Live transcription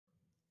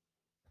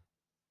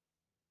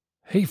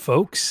Hey,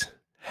 folks.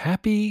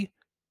 Happy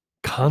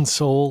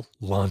console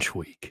launch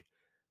week.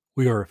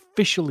 We are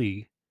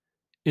officially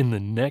in the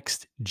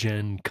next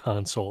gen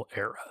console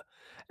era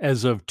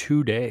as of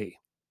today.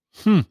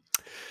 Let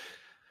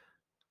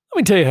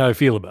me tell you how I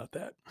feel about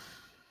that.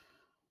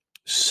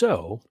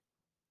 So,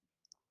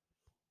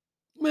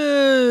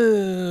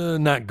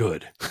 not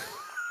good.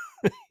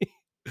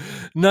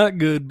 Not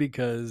good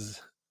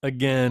because,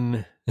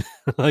 again,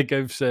 like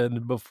I've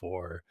said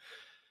before,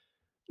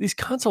 these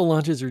console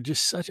launches are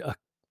just such a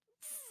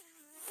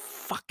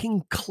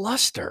fucking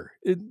cluster.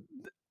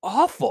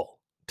 Awful.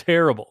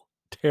 Terrible.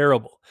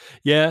 Terrible.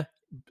 Yeah,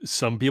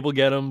 some people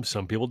get them,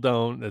 some people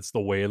don't. That's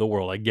the way of the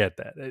world. I get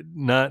that.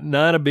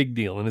 Not a big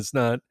deal, and it's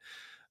not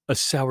a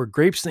sour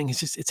grapes thing.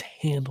 It's just it's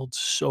handled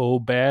so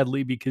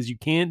badly because you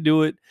can't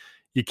do it.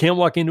 You can't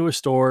walk into a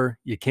store.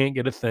 You can't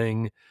get a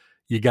thing.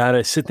 You got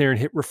to sit there and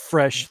hit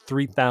refresh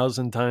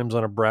 3,000 times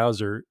on a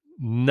browser.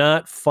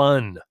 Not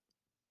fun.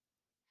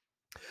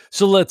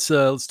 So let's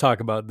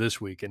talk about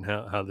this week and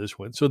how this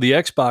went. So the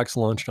Xbox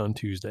launched on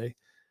Tuesday.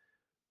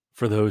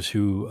 For those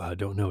who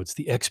don't know, it's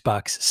the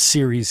Xbox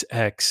Series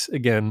X.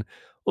 Again,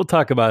 we'll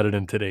talk about it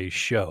in today's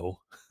show.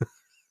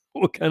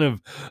 What kind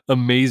of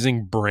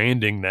amazing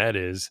branding that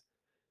is.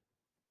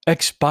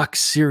 Xbox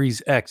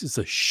Series X. It's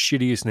the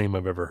shittiest name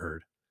I've ever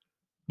heard.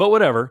 But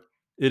whatever,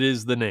 it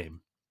is the name.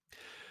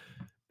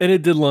 And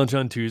it did launch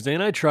on Tuesday,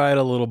 and I tried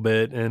a little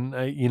bit, and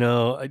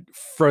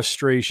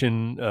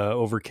frustration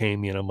overcame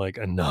me, and I'm like,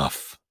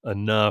 enough.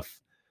 And then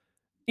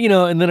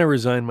I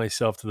resigned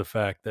myself to the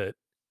fact that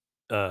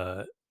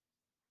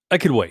I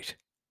could wait.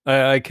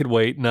 I could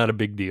wait, not a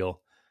big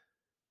deal.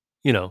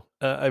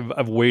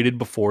 I've waited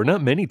before,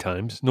 not many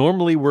times.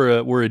 Normally,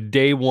 we're a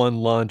day one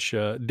launch,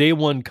 day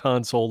one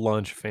console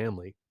launch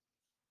family.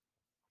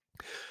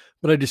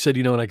 But I just said,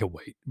 I could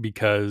wait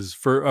because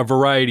for a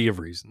variety of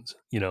reasons.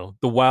 The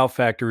wow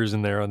factor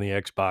isn't there on the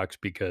Xbox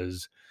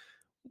because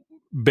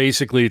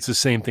basically it's the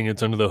same thing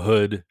that's under the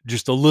hood,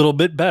 just a little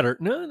bit better.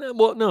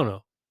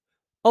 No,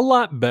 a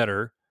lot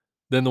better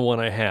than the one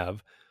I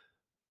have.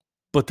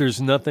 But there's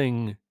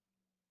nothing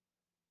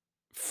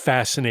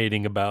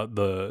fascinating about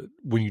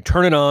when you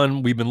turn it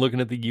on. We've been looking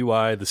at the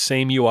UI, the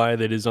same UI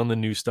that is on the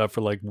new stuff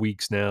for like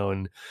weeks now,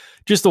 and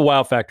just the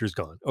wow factor is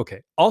gone.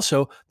 Okay.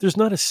 Also, there's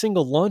not a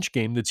single launch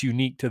game that's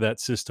unique to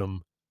that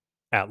system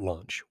at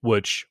launch,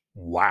 which,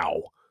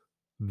 wow,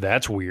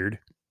 that's weird.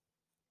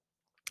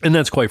 And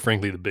that's quite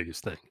frankly the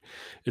biggest thing.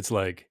 It's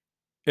like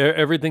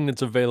everything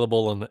that's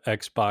available on the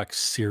Xbox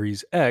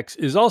Series X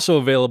is also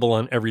available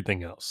on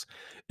everything else.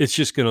 It's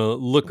just going to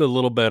look a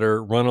little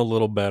better, run a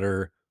little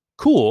better.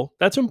 Cool.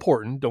 That's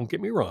important. Don't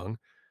get me wrong.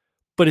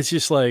 But it's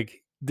just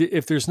like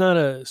if there's not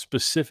a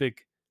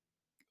specific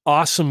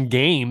awesome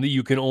game that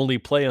you can only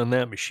play on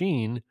that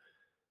machine,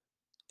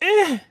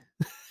 eh,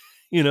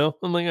 I'm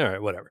like, all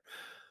right, whatever.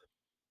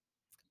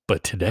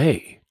 But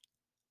today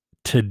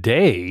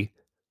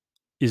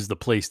is the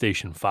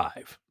PlayStation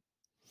 5.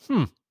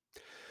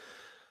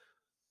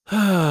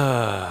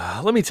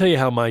 Let me tell you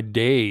how my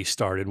day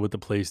started with the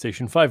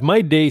PlayStation 5.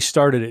 My day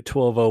started at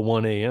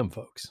 12:01 a.m.,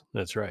 folks.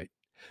 That's right.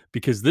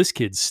 Because this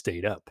kid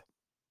stayed up.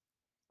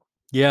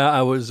 Yeah,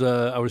 I was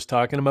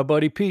talking to my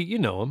buddy Pete. You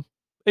know him.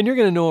 And you're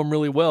going to know him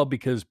really well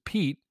because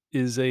Pete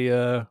is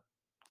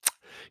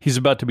he's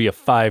about to be a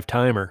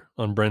 5-timer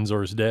on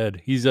Brenzor's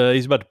Dead. He's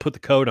about to put the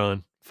coat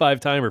on.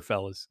 5-timer,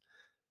 fellas.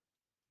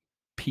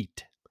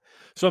 Pete.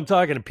 So I'm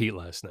talking to Pete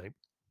last night.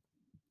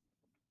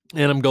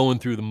 And I'm going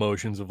through the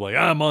motions of like,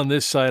 I'm on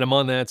this side, I'm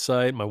on that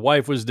side. My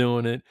wife was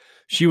doing it.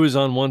 She was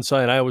on one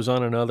side, I was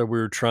on another. We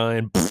were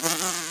trying.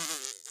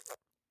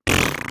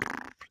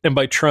 And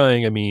by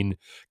trying, I mean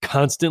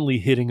constantly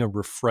hitting a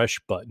refresh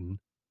button.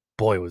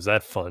 Boy, was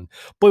that fun.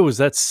 Boy, was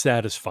that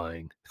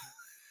satisfying.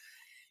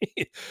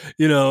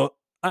 you know,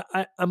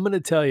 I'm going to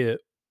tell you,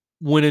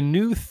 when a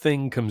new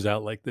thing comes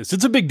out like this,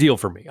 it's a big deal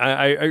for me.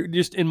 I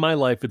just, in my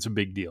life, it's a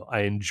big deal.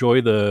 I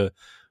enjoy the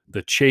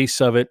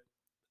chase of it.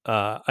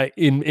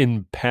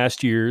 In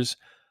past years,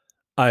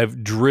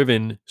 I've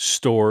driven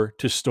store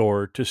to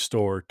store to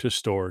store to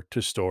store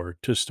to store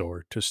to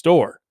store to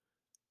store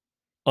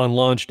on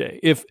launch day.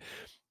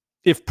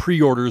 If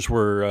pre-orders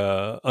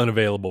were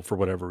unavailable for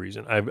whatever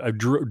reason, I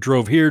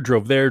drove here,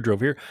 drove there, drove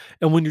here.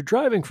 And when you're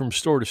driving from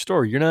store to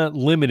store, you're not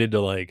limited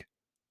to like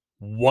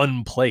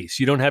one place.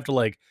 You don't have to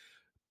like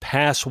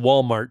pass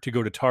Walmart to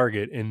go to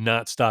Target and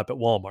not stop at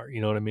Walmart. You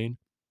know what I mean?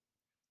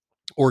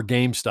 Or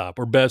GameStop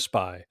or Best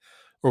Buy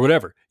or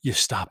whatever. You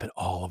stop at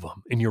all of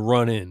them and you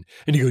run in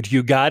and you go, "Do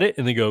you got it?"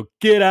 And they go,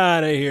 "Get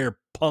out of here,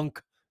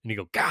 punk." And you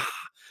go, "Gah."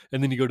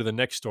 And then you go to the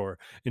next store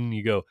and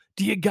you go,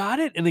 "Do you got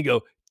it?" And they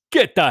go,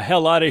 "Get the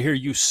hell out of here,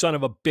 you son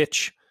of a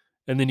bitch."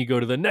 And then you go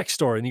to the next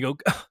store and you go,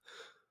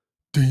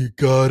 "Do you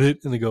got it?"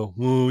 And they go,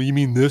 "Well, you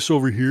mean this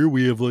over here?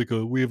 We have like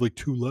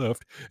 2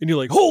 left." And you're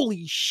like,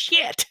 "Holy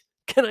shit.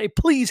 Can I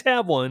please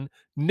have one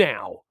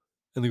now?"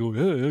 And they go,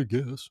 "Yeah, I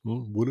guess.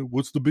 Well,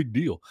 what's the big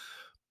deal?"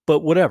 But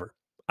whatever.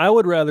 I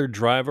would rather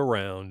drive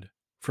around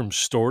from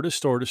store to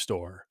store to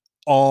store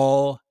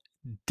all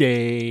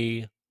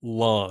day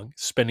long,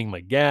 spending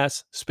my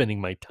gas, spending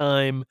my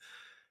time,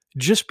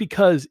 just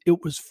because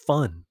it was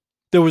fun.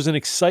 There was an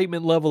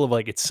excitement level of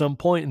like at some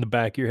point in the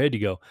back of your head, you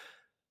go,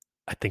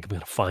 I think I'm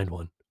going to find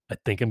one. I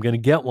think I'm going to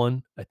get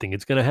one. I think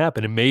it's going to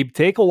happen. It may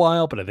take a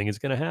while, but I think it's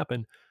going to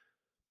happen.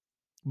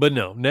 But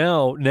no,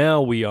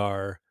 now we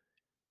are.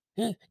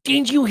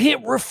 Did you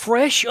hit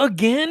refresh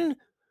again?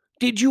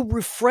 Did you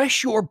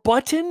refresh your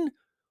button?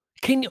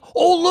 Can you?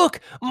 Oh, look,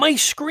 my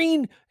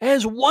screen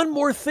has one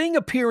more thing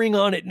appearing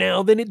on it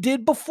now than it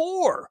did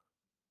before.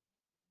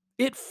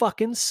 It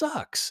fucking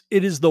sucks.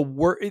 It is the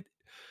worst.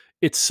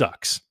 It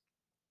sucks.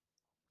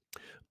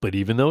 But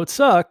even though it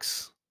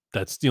sucks,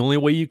 that's the only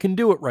way you can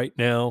do it right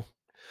now.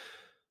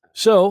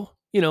 So,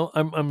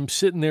 I'm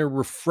sitting there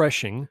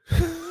refreshing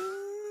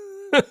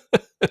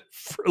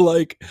for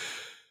like,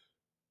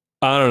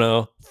 I don't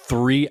know,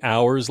 3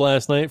 hours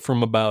last night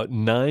from about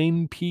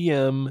 9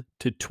 p.m.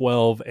 to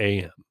 12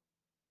 a.m.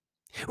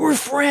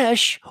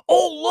 Refresh.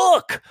 Oh,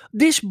 look,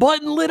 this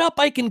button lit up.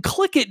 I can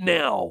click it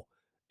now.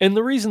 And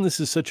the reason this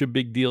is such a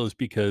big deal is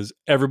because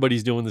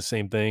everybody's doing the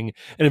same thing.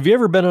 And if you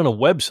ever been on a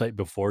website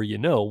before,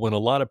 when a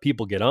lot of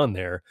people get on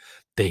there,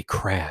 they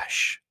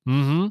crash.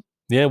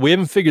 Yeah, we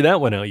haven't figured that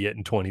one out yet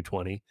in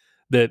 2020.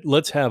 That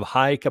let's have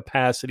high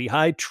capacity,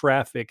 high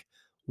traffic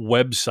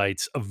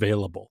websites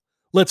available.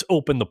 Let's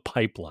open the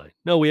pipeline.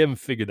 No, we haven't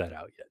figured that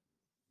out yet.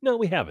 No,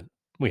 we haven't.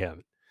 We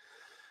haven't.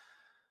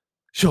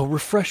 So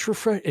refresh.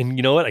 And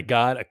you know what? I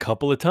got a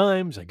couple of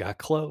times. I got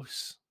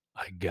close.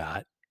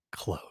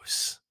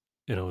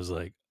 And I was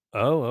like,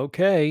 oh,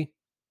 okay.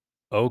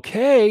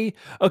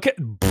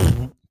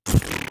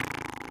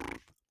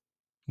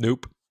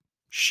 Nope.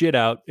 Shit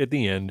out at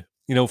the end.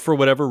 For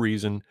whatever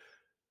reason,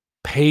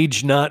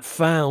 page not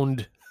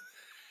found.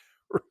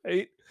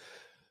 Right?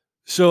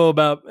 So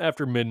about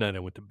after midnight, I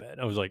went to bed.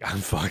 I was like,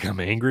 I'm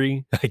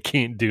angry. I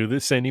can't do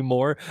this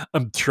anymore.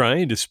 I'm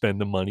trying to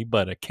spend the money,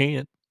 but I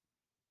can't.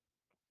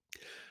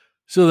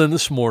 So then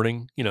this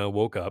morning, I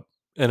woke up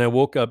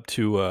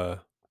to, well,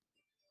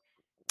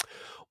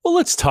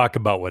 let's talk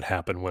about what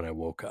happened when I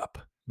woke up,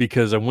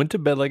 because I went to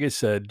bed, like I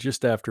said,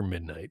 just after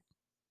midnight,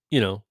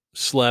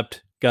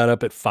 slept, got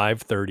up at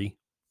 5:30,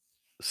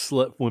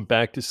 slept, went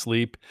back to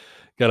sleep,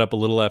 got up a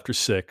little after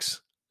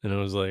 6, and I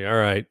was like, all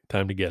right,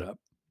 time to get up.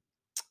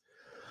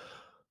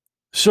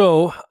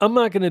 So I'm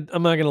not gonna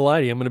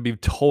lie to you. I'm gonna be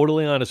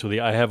totally honest with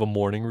you. I have a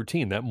morning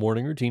routine. That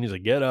morning routine is I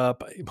get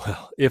up.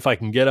 Well, if I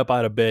can get up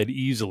out of bed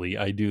easily,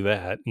 I do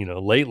that.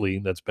 Lately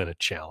that's been a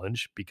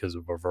challenge because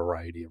of a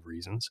variety of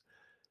reasons.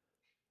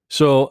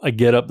 So I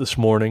get up this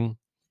morning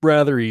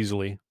rather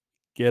easily,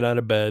 get out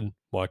of bed,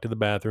 walk to the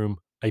bathroom.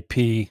 I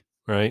pee.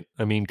 Right?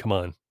 I mean, come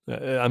on.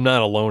 I'm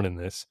not alone in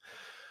this.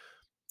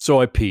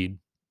 So I peed.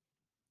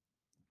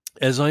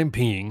 As I'm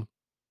peeing,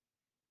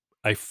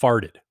 I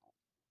farted.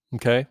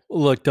 Okay.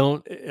 Look,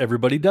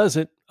 everybody does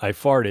it. I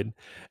farted.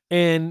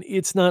 And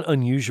it's not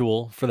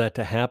unusual for that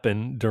to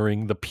happen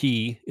during the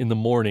pee in the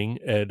morning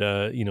at,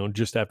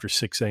 just after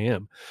 6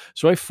 a.m.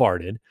 So I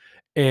farted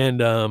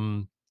and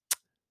I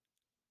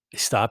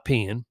stopped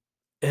peeing.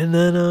 And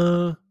then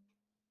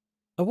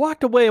I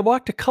walked away. I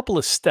walked a couple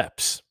of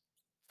steps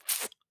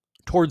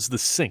towards the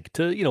sink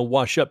to,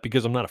 wash up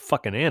because I'm not a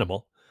fucking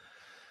animal.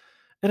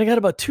 And I got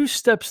about 2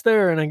 steps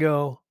there and I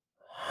go,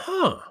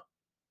 huh.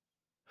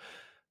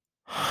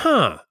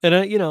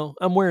 And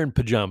I'm wearing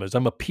pajamas.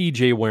 I'm a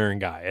PJ wearing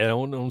guy. I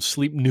don't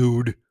sleep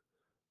nude.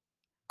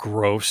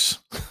 Gross.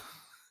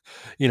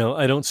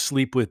 I don't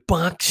sleep with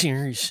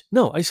boxers.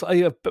 No, I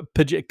have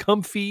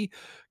comfy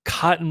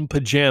cotton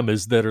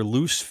pajamas that are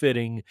loose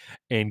fitting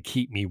and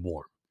keep me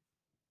warm.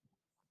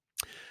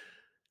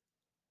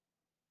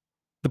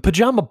 The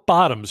pajama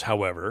bottoms,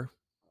 however,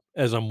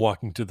 as I'm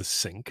walking to the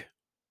sink,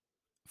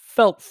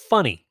 felt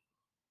funny.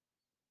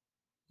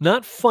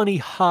 Not funny,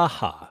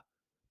 haha,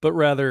 but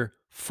rather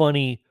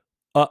funny,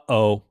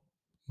 uh-oh.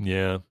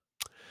 Yeah.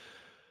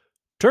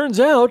 Turns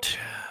out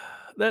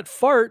that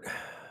fart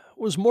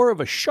was more of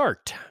a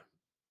shart.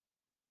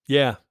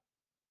 Yeah.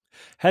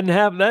 That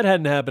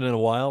hadn't happened in a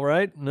while,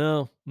 right?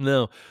 No.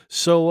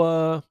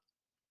 So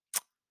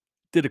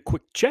did a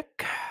quick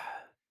check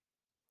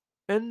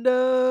and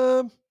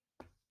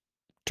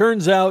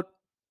turns out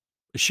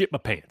I shit my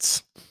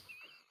pants.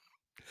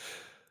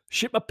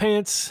 Shit my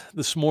pants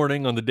this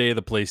morning on the day of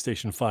the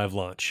PlayStation 5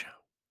 launch.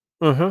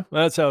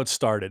 That's how it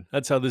started.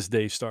 That's how this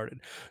day started.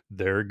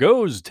 There it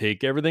goes.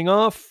 Take everything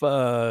off.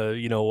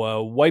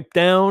 Wipe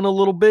down a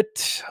little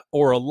bit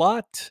or a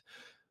lot.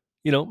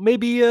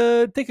 Maybe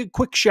take a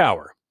quick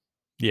shower.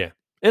 Yeah.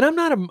 And I'm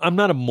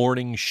not a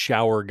morning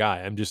shower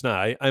guy. I'm just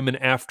not. I'm an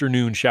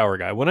afternoon shower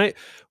guy. When I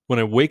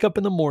wake up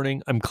in the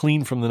morning, I'm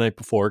clean from the night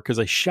before because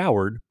I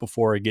showered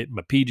before I get in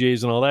my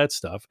PJs and all that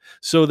stuff.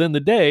 So then the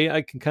day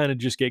I can kind of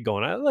just get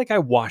going. I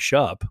wash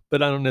up,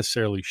 but I don't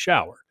necessarily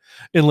shower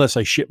unless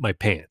I shit my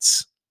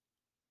pants.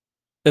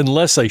 Then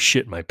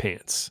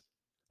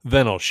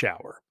I'll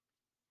shower.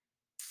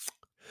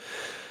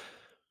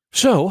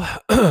 So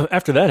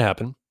after that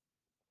happened,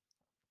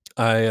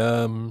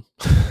 I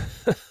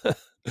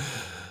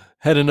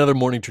Had another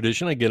morning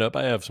tradition. I get up,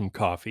 I have some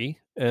coffee,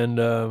 and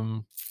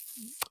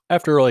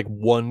after like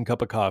one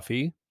cup of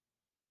coffee,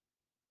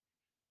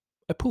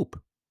 I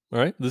poop. All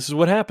right, this is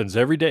what happens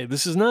every day.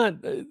 This is not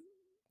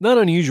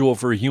unusual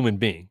for a human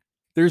being.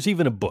 There's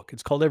even a book.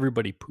 It's called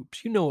Everybody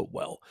Poops. You know it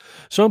well.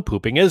 So I'm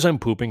pooping. As I'm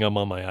pooping, I'm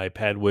on my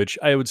iPad, which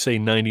I would say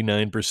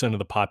 99% of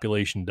the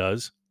population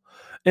does.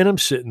 And I'm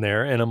sitting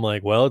there and I'm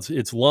like, well,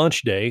 it's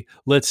launch day.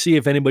 Let's see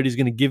if anybody's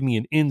going to give me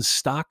an in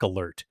stock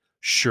alert.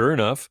 Sure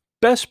enough,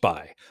 Best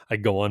Buy. I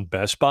go on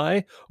Best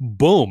Buy.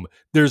 Boom.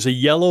 There's a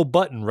yellow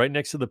button right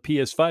next to the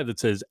PS5 that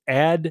says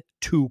add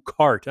to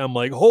cart. I'm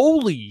like,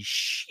 holy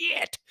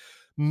shit.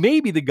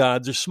 Maybe the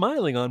gods are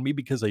smiling on me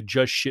because I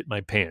just shit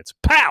my pants.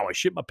 Pow! I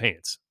shit my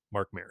pants.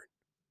 Mark Maron.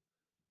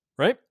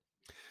 Right?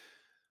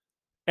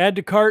 Add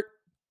to cart,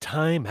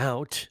 time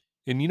out.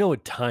 And you know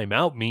what time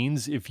out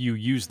means if you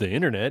use the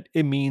internet?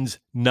 It means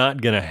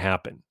not going to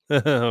happen.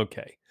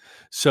 Okay.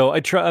 So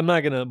I'm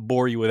not going to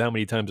bore you with how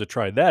many times I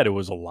tried that. It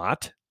was a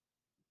lot,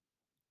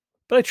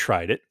 but I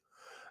tried it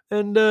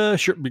and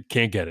sure,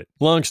 can't get it.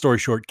 Long story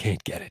short,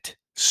 can't get it.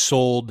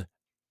 Sold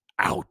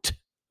out.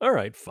 All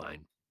right,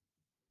 fine.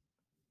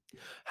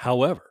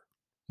 However,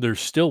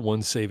 there's still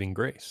one saving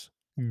grace.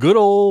 Good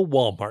old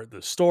Walmart,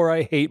 the store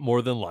I hate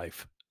more than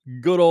life.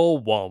 Good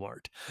old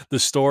Walmart, the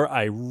store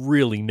I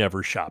really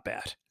never shop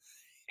at.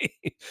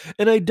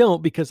 And I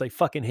don't because I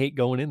fucking hate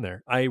going in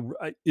there.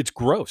 It's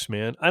gross,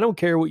 man. I don't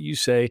care what you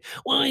say.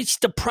 Well,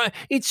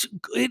 it's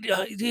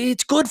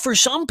good for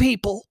some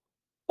people.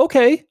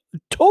 Okay,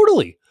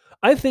 totally.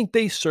 I think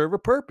they serve a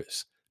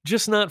purpose,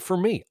 just not for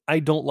me. I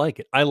don't like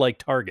it. I like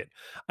Target.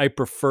 I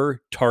prefer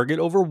Target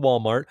over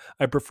Walmart.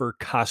 I prefer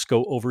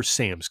Costco over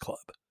Sam's Club.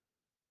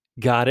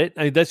 Got it?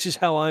 That's just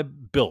how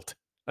I'm built.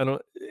 I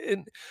don't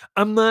and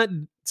I'm not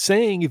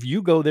saying if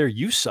you go there,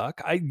 you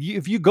suck.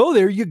 If you go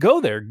there, you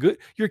go there. Good.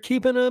 You're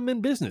keeping them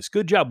in business.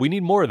 Good job. We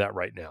need more of that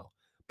right now.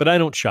 But I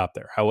don't shop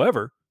there.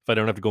 However, if I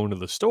don't have to go into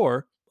the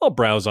store, I'll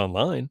browse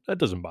online. That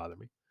doesn't bother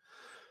me.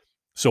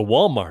 So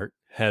Walmart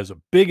has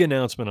a big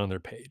announcement on their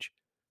page.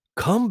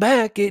 Come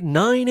back at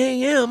 9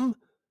 a.m.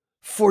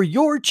 for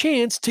your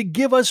chance to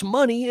give us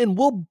money and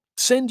we'll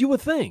send you a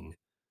thing.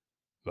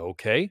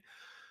 Okay.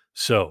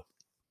 So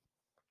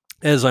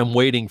as I'm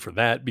waiting for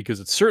that,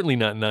 because it's certainly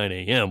not 9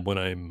 a.m. when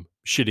I'm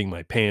shitting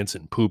my pants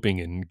and pooping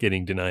and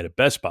getting denied at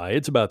Best Buy,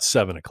 it's about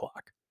 7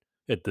 o'clock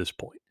at this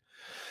point.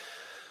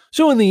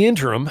 So in the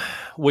interim,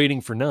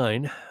 waiting for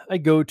 9, I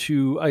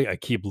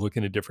keep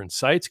looking at different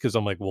sites because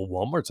I'm like, well,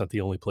 Walmart's not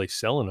the only place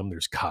selling them.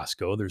 There's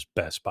Costco, there's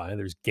Best Buy,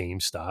 there's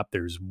GameStop,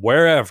 there's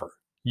wherever.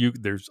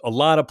 There's a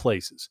lot of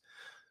places.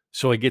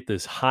 So I get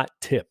this hot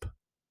tip.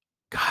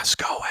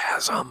 Costco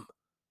has them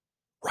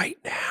right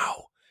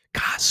now.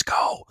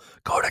 Costco.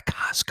 Go to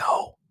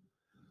Costco.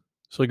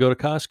 So I go to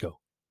Costco.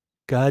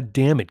 God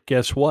damn it.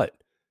 Guess what?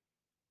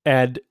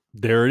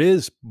 There it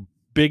is.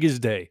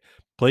 Biggest day.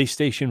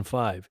 PlayStation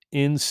 5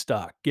 in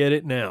stock. Get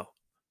it now.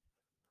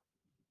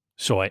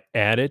 So I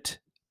add it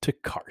to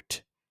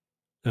cart.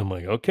 I'm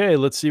like, okay,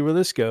 let's see where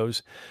this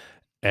goes.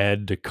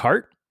 Add to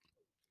cart.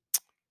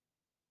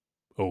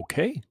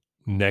 Okay.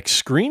 Next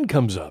screen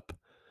comes up.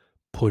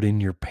 Put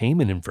in your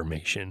payment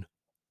information.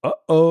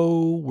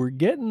 Uh-oh, we're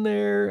getting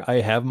there.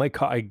 I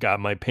got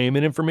my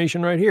payment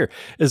information right here.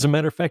 As a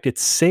matter of fact,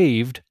 it's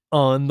saved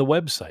on the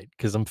website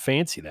because I'm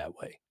fancy that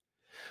way.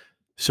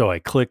 So I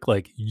click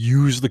like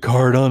use the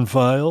card on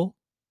file.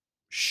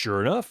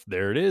 Sure enough,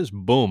 there it is.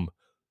 Boom.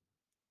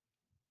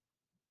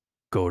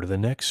 Go to the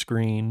next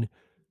screen.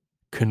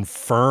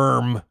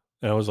 Confirm.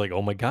 And I was like,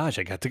 oh my gosh,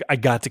 I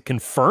got to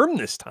confirm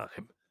this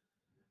time.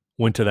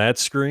 Went to that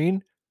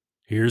screen.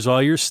 Here's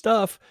all your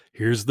stuff.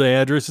 Here's the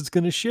address it's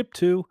going to ship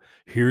to.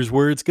 Here's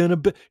where it's going to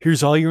be.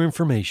 Here's all your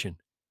information.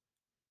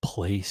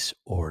 Place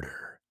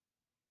order.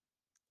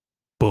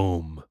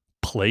 Boom.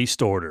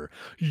 Placed order.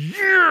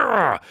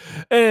 Yeah.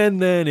 And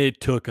then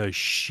it took a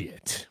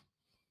shit.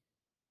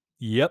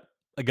 Yep.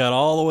 I got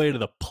all the way to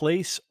the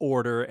place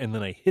order and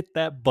then I hit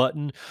that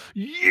button.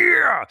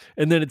 Yeah.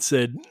 And then it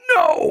said,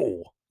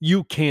 no,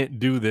 you can't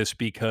do this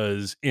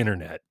because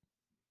internet.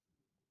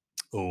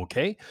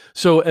 Okay.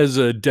 So, as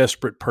a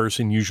desperate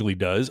person usually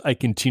does, I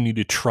continue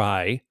to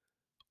try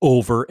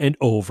over and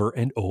over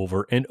and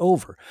over and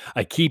over.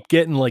 I keep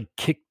getting like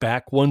kicked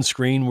back one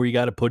screen where you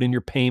got to put in your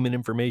payment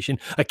information.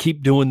 I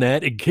keep doing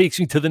that. It takes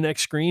me to the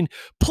next screen.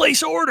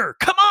 Place order.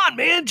 Come on,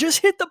 man. Just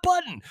hit the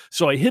button.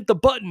 So I hit the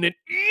button and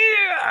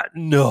yeah,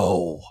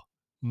 no,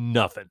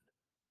 nothing.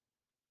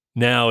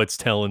 Now it's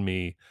telling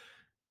me,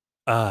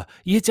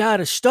 it's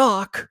out of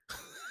stock.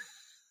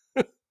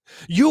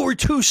 You were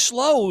too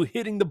slow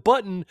hitting the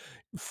button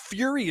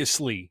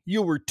furiously.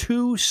 You were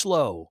too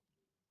slow.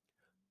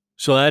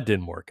 So that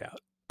didn't work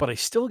out. But I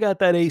still got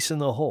that ace in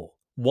the hole.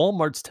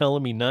 Walmart's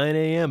telling me 9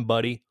 a.m.,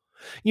 buddy.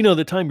 You know,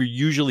 the time you're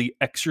usually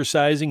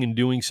exercising and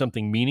doing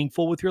something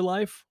meaningful with your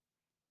life?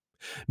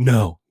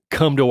 No,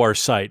 come to our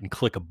site and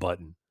click a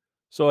button.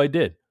 So I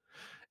did.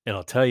 And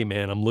I'll tell you,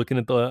 man,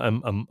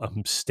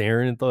 I'm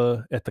staring at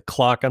the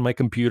clock on my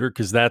computer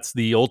because that's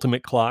the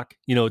ultimate clock.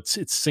 It's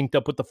synced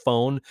up with the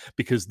phone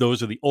because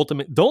those are the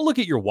ultimate. Don't look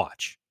at your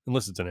watch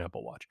unless it's an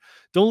Apple Watch.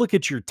 Don't look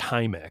at your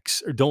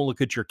Timex or don't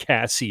look at your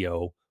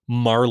Casio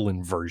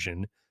Marlin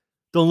version.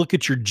 Don't look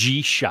at your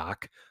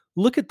G-Shock.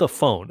 Look at the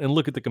phone and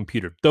look at the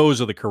computer.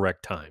 Those are the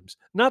correct times,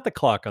 not the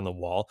clock on the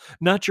wall,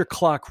 not your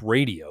clock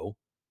radio.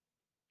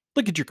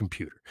 Look at your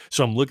computer.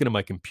 So I'm looking at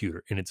my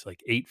computer and it's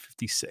like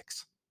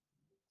 8:56.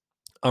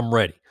 I'm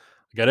ready.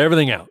 I got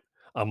everything out.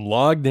 I'm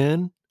logged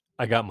in.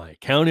 I got my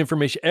account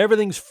information.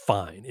 Everything's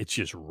fine. It's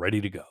just ready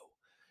to go.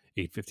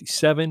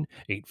 8:57,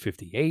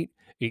 8:58,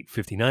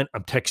 8:59.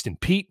 I'm texting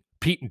Pete.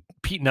 Pete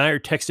and I are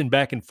texting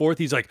back and forth.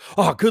 He's like,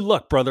 "Oh, good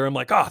luck, brother." I'm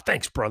like, "Oh,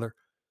 thanks, brother."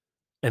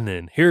 And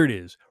then here it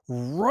is,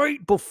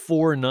 right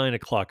before 9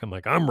 o'clock. I'm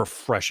like, I'm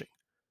refreshing.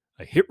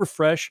 I hit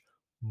refresh.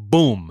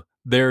 Boom.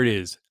 There it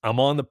is. I'm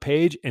on the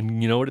page.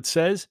 And you know what it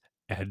says?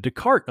 Add to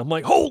cart. I'm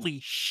like, holy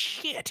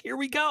shit. Here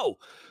we go.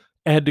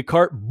 Add to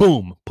cart.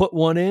 Boom. Put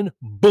one in.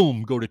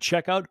 Boom. Go to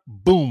checkout.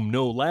 Boom.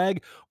 No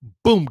lag.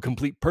 Boom.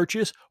 Complete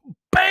purchase.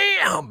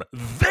 Bam.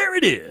 There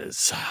it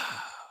is.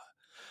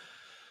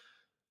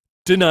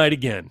 Denied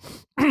again.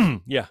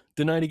 Yeah.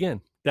 Denied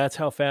again. That's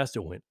how fast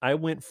it went. I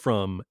went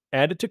from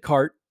added to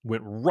cart,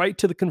 went right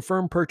to the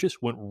confirmed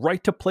purchase, went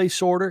right to place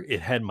order.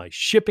 It had my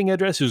shipping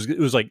address. It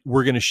was like,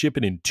 we're going to ship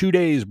it in 2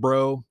 days,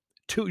 bro.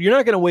 You're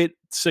not going to wait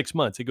 6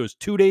 months. It goes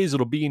 2 days.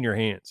 It'll be in your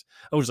hands.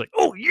 I was like,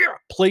 oh yeah,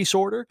 place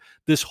order.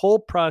 This whole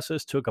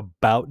process took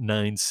about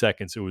 9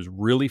 seconds. It was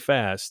really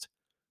fast.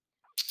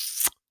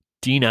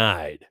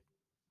 Denied.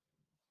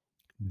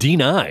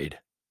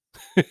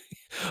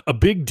 A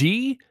big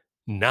D?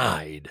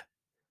 Denied.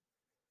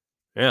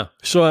 Yeah.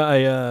 So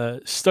I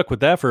stuck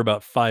with that for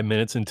about 5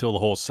 minutes until the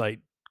whole site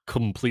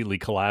completely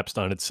collapsed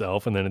on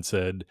itself. And then it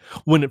said,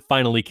 when it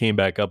finally came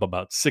back up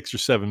about 6 or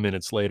 7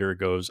 minutes later, it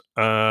goes,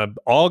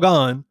 all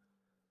gone.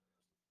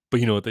 But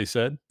you know what they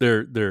said?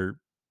 They're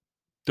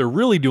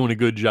really doing a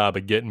good job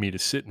of getting me to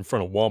sit in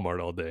front of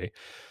Walmart all day.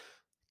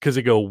 Because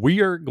they go,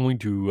 we are going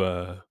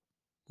to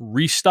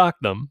restock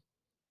them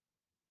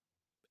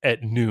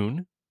at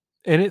noon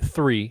and at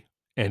 3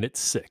 and at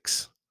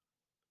 6.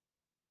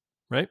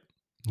 Right?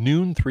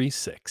 Noon, 3,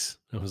 6.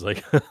 I was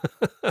like,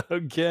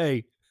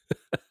 okay.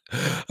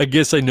 I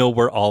guess I know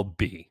where I'll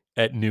be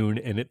at noon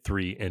and at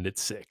 3 and at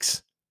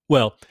 6.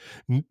 Well,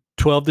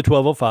 12 to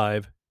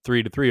 12:05,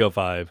 3 to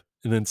 3:05,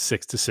 and then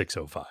 6 to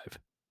 6:05.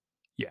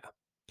 Yeah.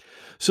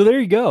 So there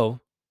you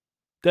go.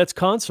 That's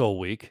console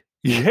week.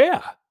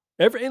 Yeah.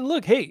 And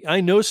look, hey,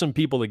 I know some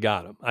people that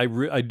got them.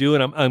 I do,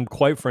 and I'm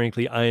quite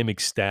frankly, I am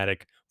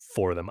ecstatic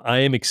for them. I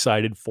am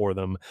excited for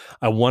them.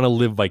 I want to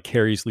live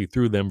vicariously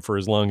through them for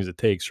as long as it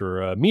takes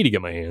for me to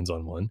get my hands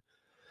on one.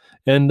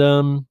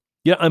 And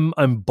yeah,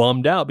 I'm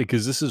bummed out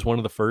because this is one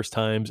of the first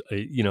times,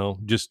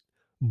 just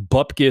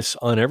bupkis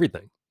on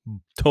everything,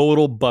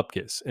 total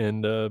bupkis.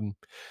 And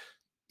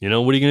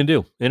what are you gonna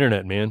do?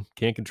 Internet, man,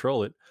 can't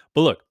control it.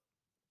 But look,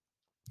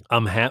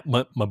 I'm happy.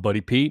 My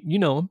buddy Pete, you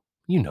know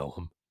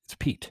him. It's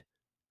Pete.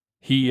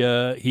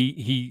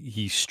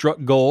 He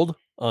struck gold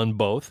on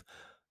both.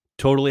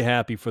 Totally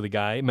happy for the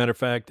guy. Matter of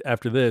fact,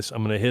 after this,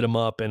 I'm going to hit him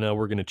up and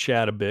we're going to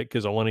chat a bit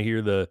because I want to hear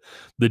the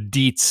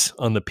deets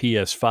on the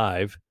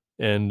PS5.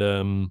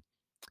 And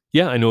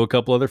yeah, I know a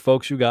couple other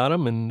folks who got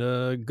them,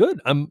 and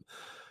good.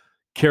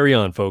 Carry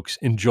on, folks.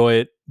 Enjoy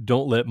it.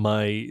 Don't let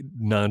my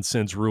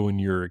nonsense ruin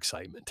your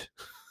excitement.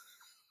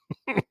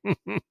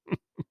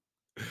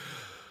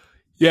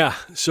 Yeah,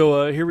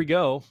 so here we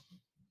go.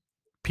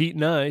 Pete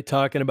and I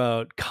talking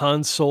about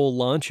console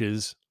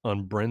launches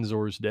on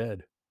Brenzor's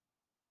Dead.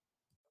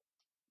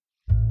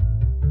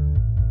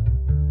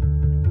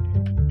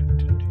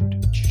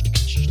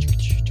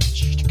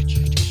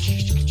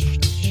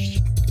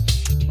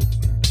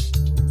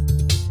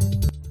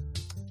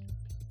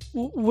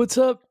 What's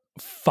up,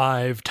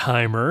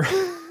 5-timer?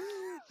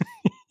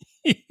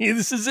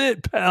 This is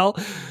it, pal.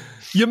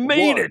 You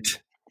made 1, it.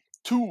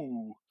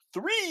 2,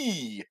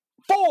 3,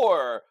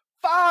 4,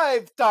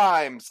 5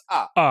 times.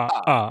 Welcome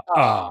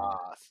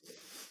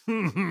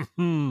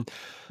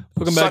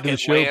back to the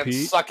show, Lance.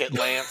 Pete. Suck it,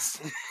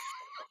 Lance.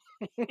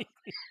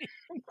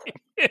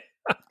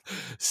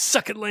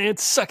 Suck it,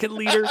 Lance. Suck it,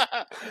 leader.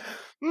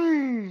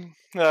 You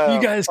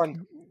guys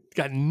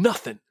got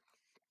nothing.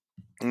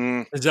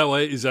 Is that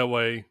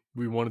why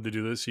we wanted to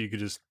do this? So you could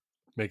just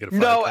make it a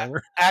 5-timer?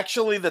 No,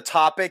 actually, the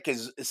topic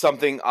is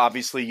something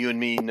obviously you and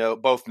me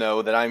both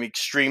know that I'm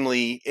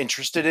extremely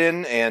interested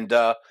in, and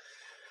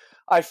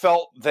I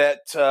felt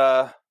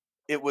that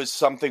it was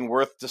something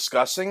worth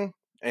discussing.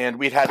 And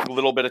we'd had a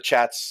little bit of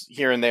chats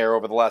here and there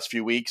over the last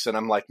few weeks, and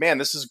I'm like, man,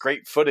 this is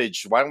great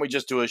footage. Why don't we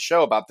just do a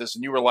show about this?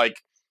 And you were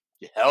like,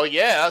 hell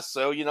yeah.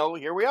 So,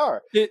 here we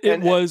are.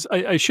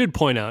 I should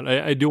point out,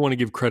 I do want to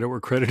give credit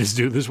where credit is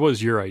due. This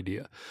was your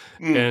idea.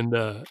 And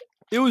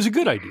it was a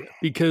good idea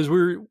because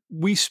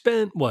we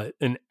spent,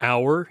 an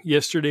hour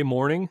yesterday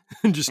morning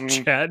just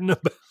chatting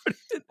about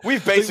it.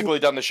 We've basically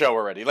done the show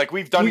already. Like,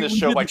 we've done this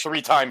show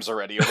 3 times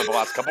already over the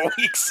last couple of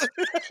weeks.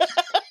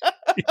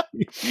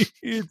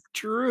 It's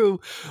true.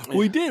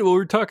 We did. Well, we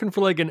were talking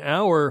for like an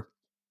hour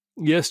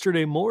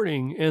yesterday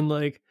morning, and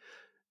like,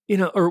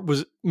 or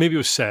maybe it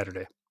was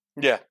Saturday.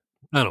 Yeah.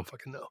 I don't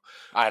fucking know.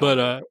 I don't But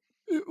know.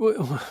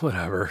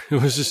 whatever.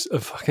 It was just a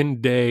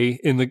fucking day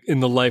in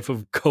the life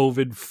of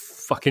COVID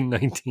fucking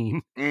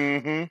 19.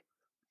 Mm-hmm.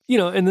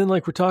 And then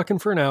like we're talking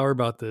for an hour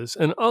about this,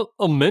 and I'll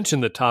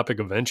mention the topic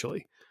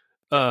eventually.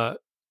 But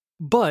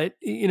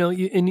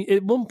and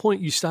at one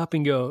point you stop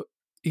and go,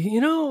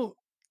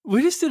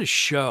 we just did a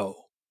show.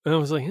 And I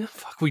was like, yeah,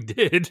 fuck, we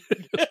did.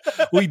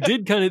 We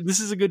did this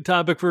is a good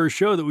topic for a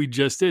show that we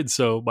just did.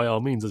 So by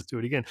all means, let's do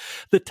it again.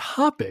 The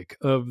topic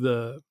of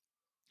the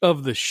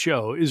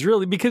show is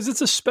really, because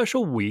it's a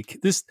special week.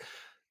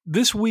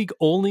 This week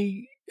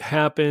only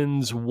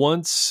happens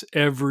once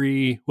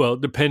every, well,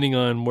 depending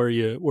on where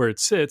it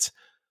sits,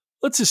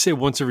 let's just say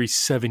once every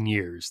 7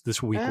 years,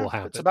 this week will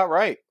happen. That's about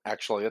right.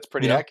 Actually, that's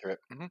pretty accurate.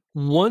 Mm-hmm.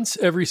 Once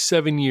every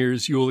 7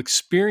 years, you will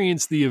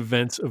experience the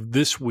events of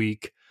this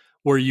week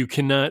where you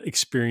cannot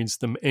experience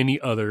them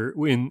any other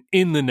in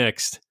the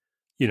next,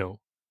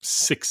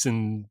 6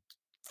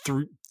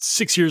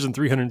 years and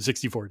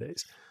 364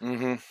 days.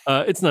 Mm-hmm.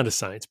 It's not a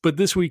science, but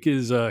this week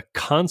is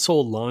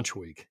console launch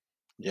week.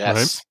 Yes.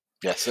 Right?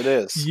 Yes, it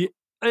is. Yeah,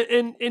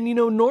 and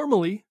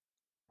normally,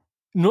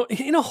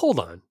 hold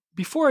on.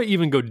 Before I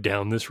even go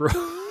down this road,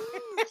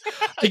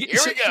 here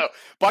we go.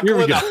 Buckle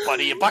it up,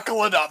 buddy.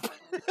 Buckle it up.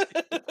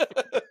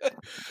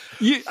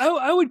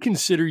 I would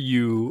consider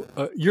you.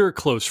 You're a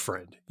close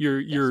friend.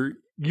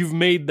 You've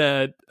made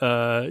that.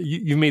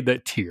 You've made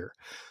that tier,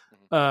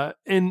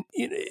 and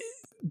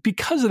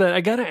because of that,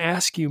 I got to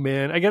ask you,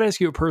 man. I got to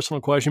ask you a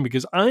personal question,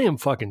 because I am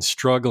fucking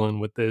struggling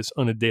with this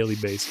on a daily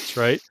basis,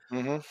 right?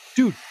 Mm-hmm.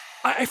 Dude,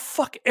 I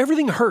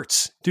everything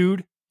hurts,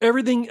 dude.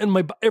 Everything in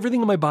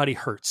my body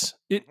hurts.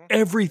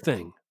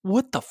 Everything.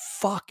 What the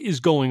fuck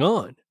is going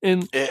on?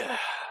 And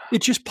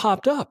it just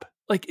popped up.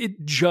 Like,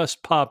 it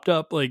just popped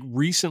up like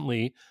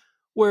recently,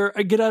 where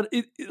I get out.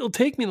 It'll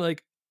take me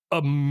like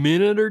a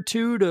minute or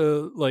two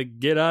to like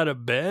get out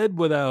of bed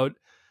without,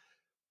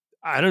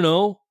 I don't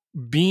know,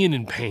 being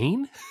in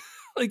pain.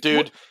 Like,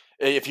 dude,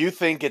 if you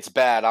think it's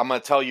bad, I'm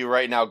going to tell you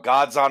right now,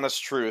 God's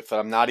honest truth.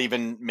 I'm not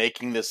even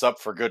making this up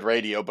for good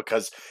radio,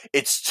 because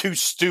it's too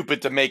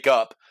stupid to make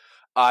up.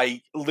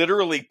 I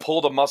literally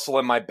pulled a muscle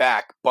in my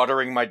back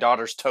buttering my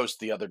daughter's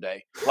toast the other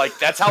day. Like,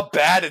 that's how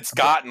bad it's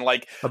gotten.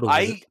 Like,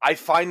 I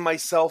find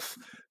myself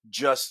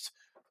just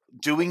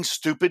doing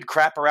stupid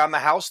crap around the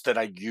house that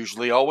I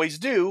usually always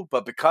do,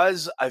 but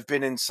because I've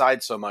been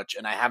inside so much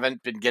and I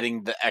haven't been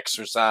getting the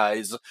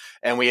exercise,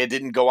 and we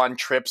didn't go on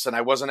trips, and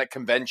I wasn't at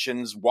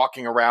conventions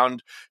walking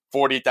around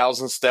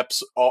 40,000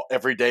 steps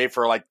every day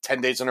for like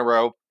 10 days in a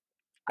row,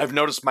 I've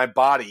noticed my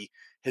body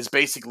has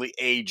basically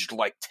aged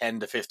like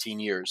 10 to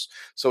 15 years.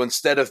 So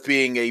instead of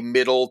being a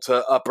middle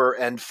to upper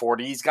end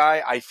 40s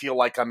guy, I feel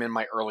like I'm in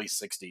my early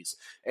 60s.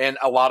 And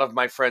a lot of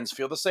my friends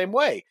feel the same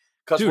way,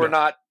 because we're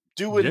not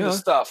doing the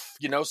stuff.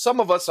 Some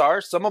of us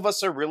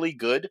are really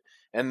good,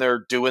 and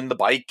they're doing the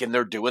bike, and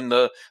they're doing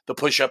the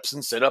push-ups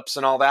and sit-ups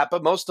and all that.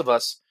 But most of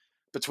us,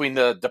 between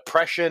the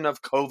depression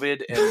of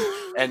COVID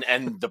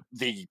and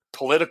the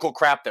political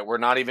crap that we're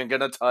not even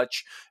going to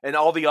touch, and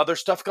all the other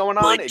stuff going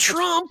on, like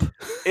Trump,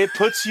 it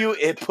puts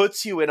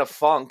you in a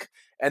funk.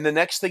 And the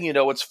next thing you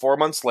know, it's 4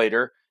 months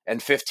later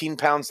and 15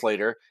 pounds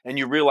later, and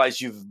you realize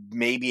you've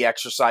maybe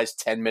exercised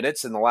 10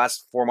 minutes in the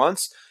last 4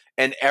 months,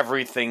 and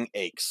everything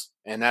aches.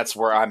 And that's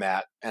where I'm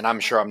at, and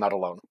I'm sure I'm not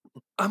alone.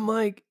 I'm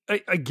like,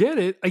 I get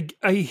it.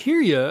 I hear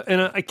you,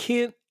 and I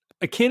can't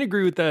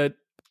agree with that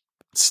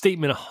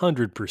statement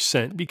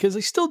 100%, because I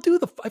still do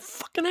I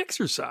fucking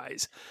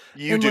exercise.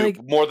 You do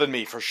more than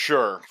me, for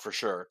sure.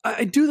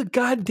 I do the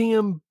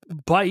goddamn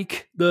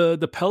bike,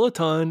 the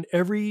Peloton,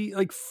 every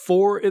like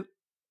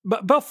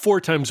about 4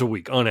 times a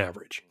week on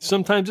average.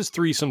 Sometimes it's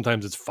 3,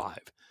 sometimes it's 5.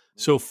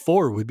 So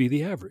 4 would be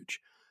the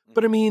average.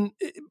 But I mean,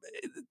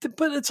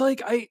 but it's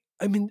like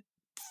I'm in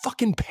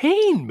fucking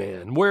pain,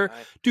 man.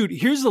 Dude,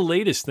 here's the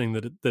latest thing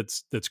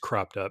that's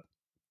cropped up.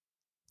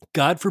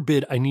 God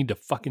forbid I need to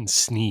fucking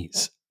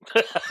sneeze.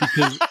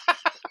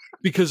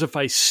 Because if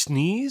I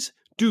sneeze,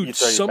 dude,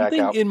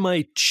 something in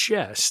my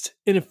chest,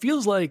 and it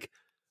feels like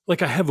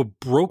I have a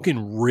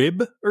broken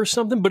rib or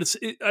something, but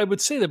I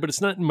would say that, but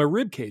it's not in my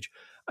rib cage.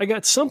 I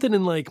got something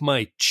in like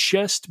my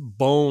chest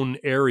bone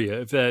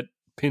area, if that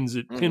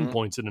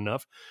pinpoints it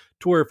enough,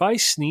 to where if I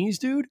sneeze,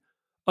 dude,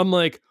 I'm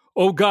like,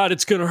 oh God,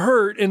 it's gonna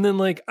hurt, and then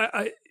like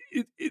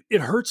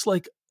it hurts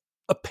like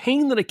a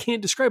pain that I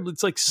can't describe.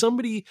 It's like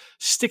somebody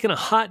sticking a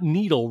hot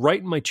needle right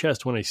in my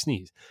chest when I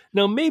sneeze.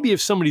 Now, maybe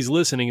if somebody's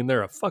listening and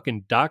they're a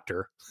fucking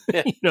doctor,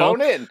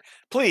 phone in,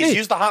 please.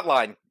 Use the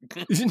hotline.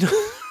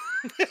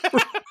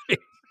 Right.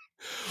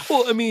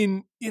 Well, I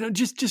mean,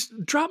 just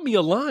drop me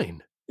a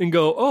line and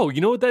go, oh,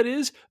 you know what that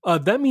is?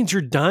 That means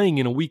you're dying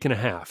in a week and a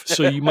half,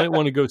 so you might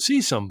want to go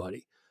see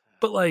somebody.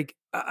 But like,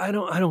 I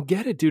don't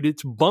get it, dude.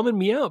 It's bumming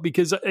me out,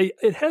 because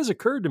it has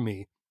occurred to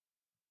me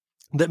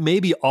that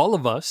maybe all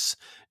of us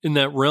in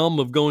that realm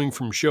of going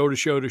from show to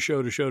show to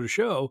show to show to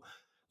show,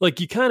 like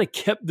you kind of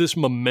kept this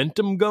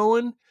momentum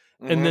going,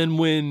 and Mhm.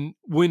 then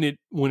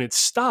when it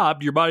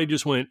stopped, your body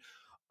just went,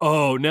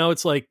 oh, now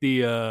it's like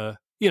the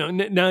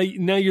now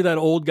you're that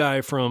old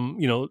guy from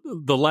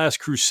the Last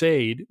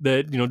Crusade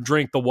that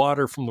drank the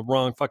water from the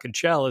wrong fucking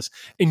chalice,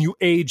 and you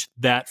aged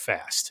that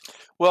fast.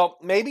 Well,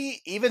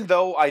 maybe even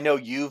though I know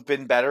you've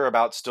been better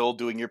about still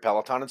doing your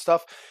Peloton and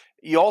stuff,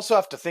 you also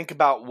have to think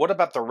about what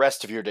about the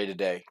rest of your day to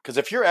day? Because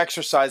if you're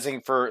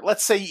exercising for,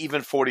 let's say,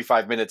 even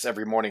 45 minutes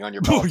every morning on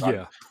your Oh Peloton,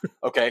 yeah,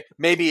 okay,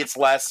 maybe it's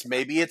less,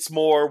 maybe it's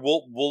more.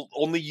 We'll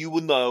only you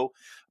will know.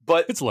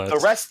 But it's less.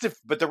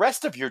 the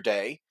rest of your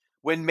day,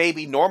 when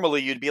maybe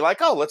normally you'd be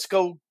like, oh, let's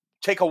go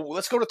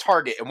to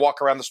Target and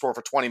walk around the store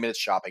for 20 minutes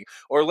shopping,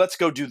 or let's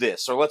go do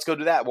this, or let's go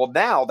do that. Well,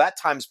 now that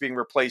time's being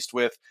replaced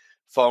with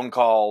phone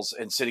calls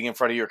and sitting in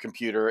front of your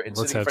computer and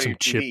Let's sitting in have front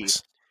of some your TV.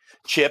 chips.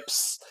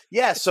 Chips.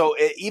 Yeah. So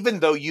even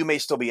though you may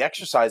still be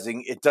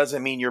exercising, it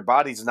doesn't mean your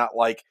body's not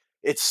like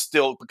it's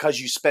still because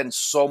you spend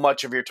so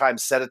much of your time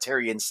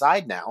sedentary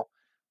inside now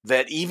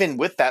that even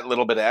with that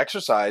little bit of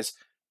exercise,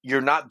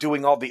 you're not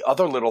doing all the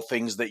other little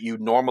things that you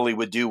normally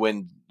would do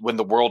when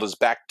the world is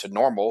back to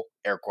normal,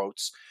 air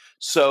quotes.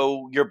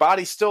 So your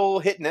body's still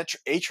hitting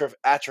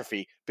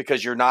atrophy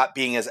because you're not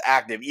being as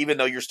active, even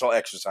though you're still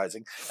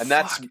exercising. And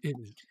that's Fuck, it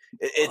is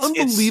it's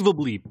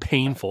unbelievably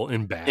painful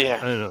and bad. yeah.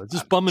 I don't know. It's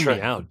just bumming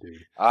me out,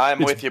 dude.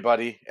 I'm It's with you,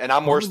 buddy. And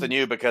I'm worse than bumming.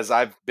 you because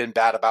I've been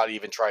bad about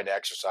even trying to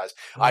exercise.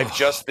 I've Oh,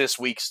 just this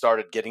week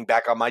started getting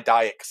back on my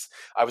diet. 'Cause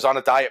I was on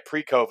a diet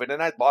pre-COVID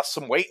and I'd lost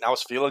some weight and I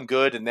was feeling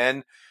good. And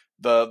then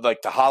the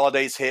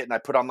holidays hit and I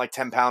put on like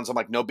 10 pounds. I'm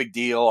like, no big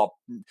deal.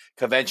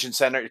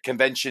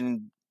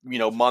 Convention,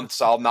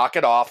 months, I'll knock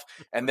it off.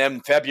 And then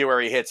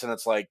February hits and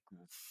it's like,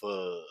 fuck.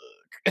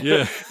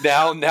 yeah.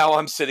 Now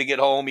I'm sitting at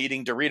home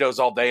eating Doritos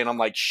all day and I'm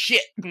like,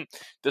 shit,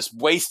 this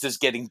waist is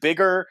getting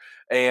bigger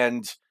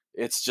and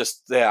it's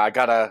just I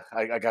gotta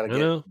I get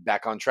know.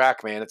 back on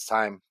track, man. It's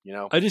time.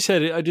 I just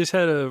had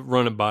to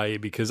run it by you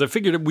because I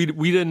figured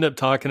we'd end up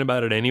talking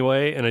about it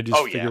anyway, and I just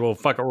Oh yeah. figured, well,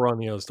 fuck it, we're on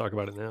the air. Let's talk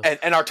about it now.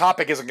 And our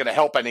topic isn't gonna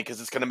help any because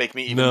it's gonna make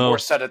me even more No.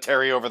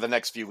 sedentary over the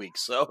next few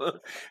weeks. So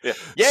yeah.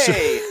 So,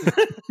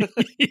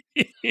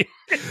 Yay.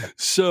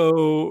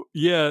 so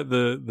yeah,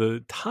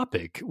 the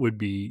topic would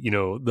be,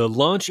 the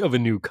launch of a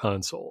new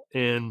console.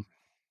 And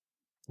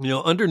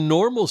under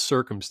normal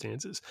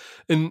circumstances,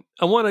 and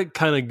I want to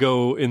kind of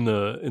go in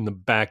the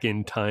back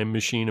end time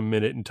machine a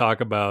minute and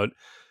talk about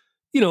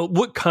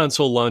what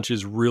console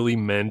launches really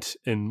meant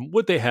and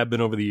what they have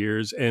been over the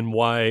years, and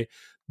why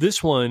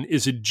this one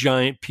is a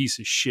giant piece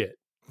of shit,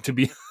 to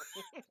be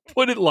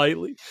put it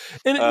lightly.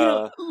 And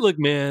Uh, look,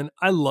 man,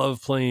 I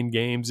love playing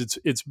games.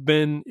 It's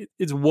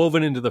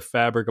woven into the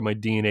fabric of my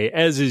DNA,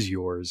 as is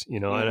yours.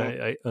 And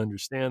mhm. I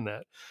understand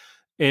that.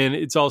 And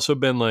it's also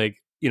been like,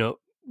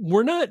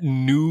 we're not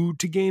new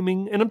to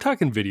gaming, and I'm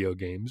talking video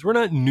games. We're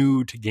not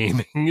new to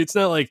gaming. It's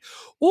not like,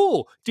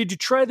 oh, did you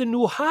try the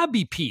new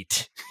Hobby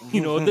Pete?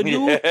 Yeah.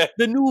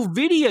 The new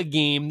video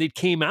game that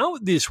came out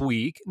this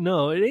week.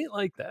 No, it ain't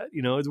like that.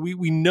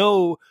 We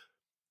know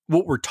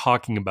what we're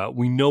talking about.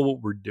 We know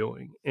what we're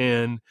doing.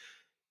 And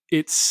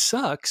it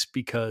sucks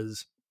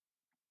because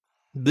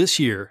this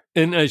year,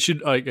 and I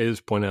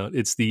just point out,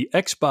 it's the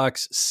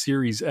Xbox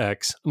Series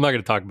X. I'm not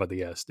going to talk about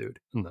the S, dude.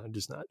 I'm not,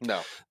 just not.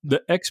 No.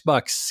 The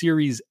Xbox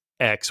Series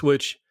X,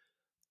 which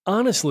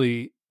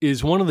honestly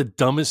is one of the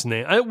dumbest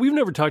names. We've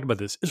never talked about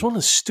this. It's one of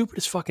the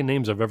stupidest fucking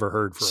names I've ever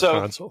heard for a So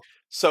console.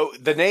 So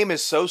the name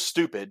is so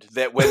stupid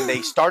that when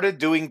they started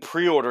doing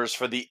pre-orders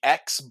for the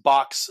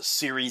Xbox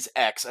Series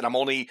X, and I'm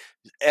only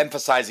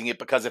emphasizing it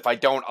because if I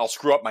don't, I'll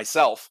screw up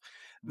myself,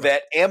 Right.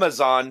 that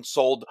Amazon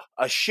sold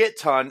a shit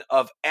ton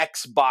of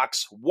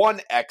Xbox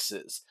One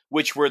X's,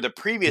 which were the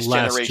previous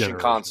Last generation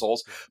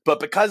consoles. But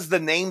because the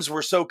names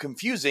were so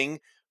confusing,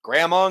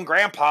 Grandma and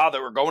Grandpa that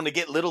were going to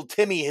get little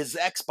Timmy his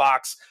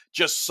Xbox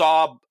just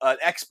saw an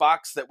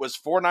Xbox that was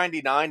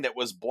 $4.99 that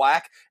was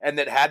black and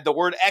that had the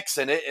word X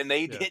in it, and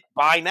they hit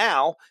buy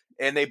now,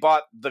 and they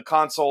bought the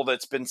console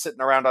that's been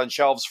sitting around on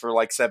shelves for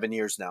like 7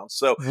 years now.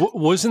 So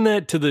wasn't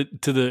that to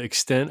the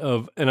extent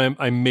of, and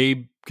I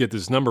may get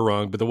this number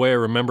wrong, but the way I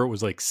remember it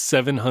was like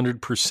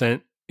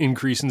 700%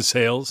 increase in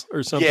sales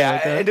or something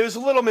like that. And it was a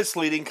little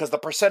misleading because the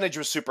percentage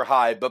was super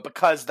high, but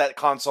because that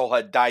console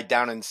had died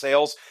down in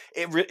sales,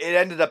 it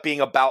ended up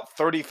being about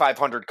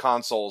 3,500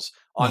 consoles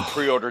on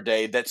pre-order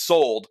day that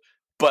sold,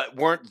 but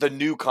weren't the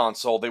new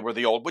console. They were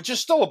the old, which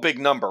is still a big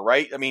number,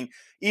 right? I mean,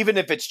 even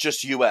if it's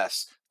just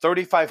US,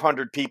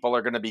 3,500 people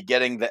are going to be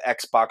getting the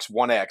Xbox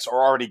One X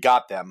or already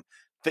got them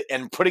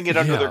and putting it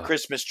under their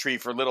Christmas tree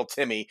for little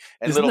Timmy.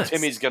 And Isn't little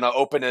Timmy's going to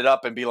open it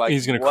up and be like,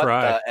 he's going to what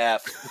cry. the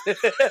F?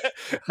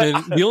 And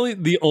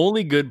the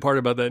only good part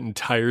about that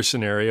entire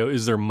scenario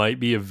is there might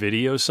be a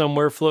video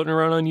somewhere floating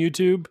around on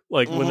YouTube,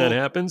 like when that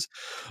happens,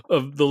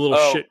 of the little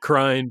shit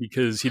crying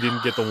because he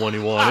didn't get the one he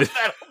wanted.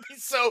 That'll be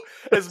so,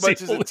 as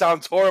much as it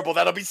sounds horrible,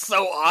 that'll be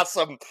so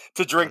awesome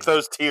to drink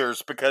those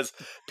tears, because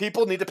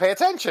people need to pay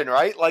attention,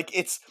 right? Like,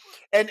 it's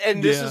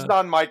and this is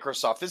not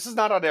Microsoft. This is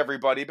not on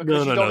everybody,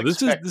 because you don't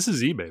expect. This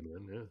is eBay,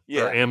 man.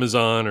 Yeah. Or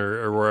Amazon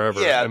or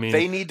wherever. Yeah, I mean,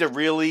 they need to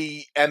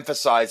really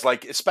emphasize,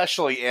 like,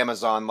 especially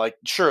Amazon. Like,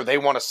 sure, they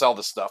want to sell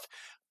the stuff,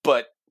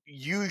 but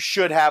you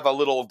should have a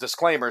little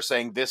disclaimer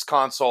saying this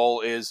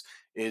console is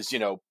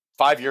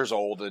 5 years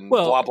old and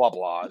blah blah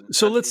blah.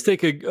 So let's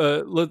take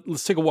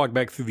let's take a walk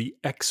back through the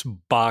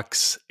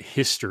Xbox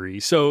history.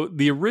 So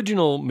the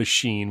original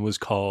machine was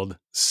called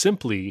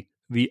simply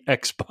the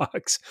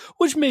Xbox,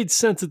 which made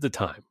sense at the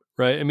time,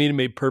 right? I mean, it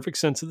made perfect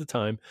sense at the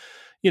time.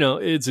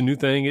 It's a new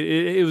thing.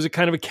 It was a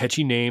kind of a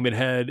catchy name.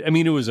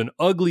 It was an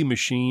ugly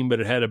machine, but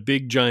it had a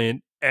big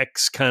giant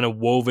X kind of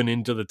woven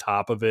into the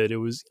top of it. It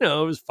was, it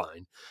was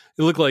fine.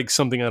 It looked like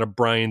something out of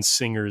Bryan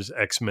Singer's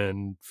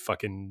X-Men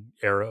fucking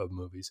era of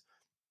movies.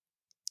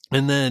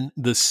 And then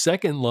the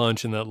second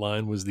launch in that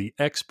line was the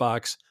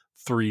Xbox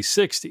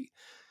 360.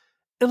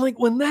 And like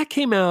when that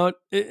came out,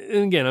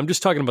 and again, I'm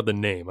just talking about the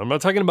name. I'm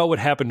not talking about what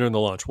happened during the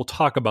launch. We'll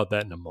talk about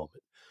that in a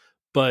moment.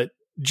 But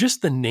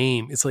just the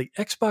name, it's like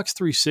Xbox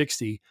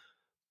 360.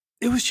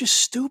 It was just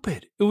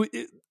stupid.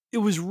 It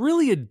was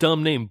really a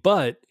dumb name.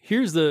 But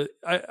here's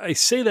I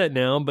say that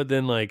now, but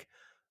then like,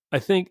 I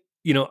think,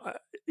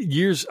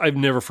 years, I've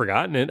never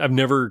forgotten it. I've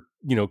never,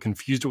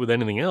 confused it with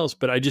anything else,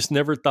 but I just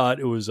never thought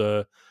it was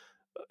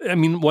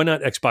why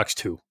not Xbox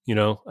 2?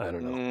 I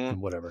don't know,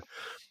 whatever.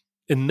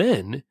 And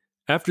then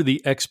after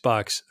the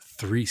Xbox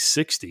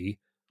 360,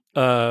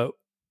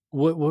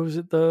 what was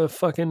it? The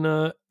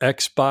fucking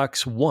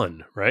Xbox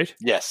One, right?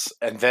 Yes,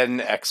 and then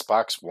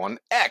Xbox One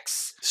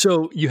X.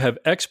 So you have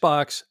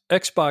Xbox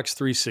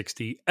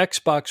 360,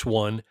 Xbox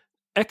One,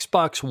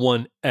 Xbox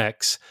One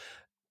X,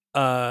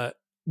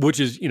 which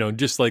is,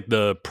 just like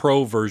the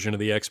pro version of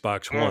the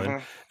Xbox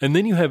One. And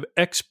then you have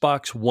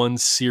Xbox One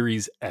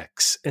Series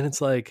X. And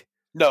it's like...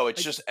 No,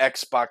 it's just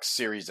Xbox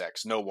Series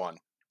X, no one.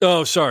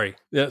 Oh, sorry.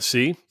 Yeah,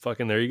 see?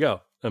 Fucking there you go.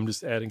 I'm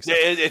just adding stuff.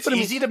 It's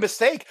easy to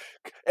mistake.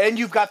 And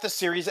you've got the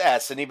Series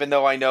S, and even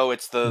though I know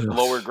it's the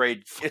lower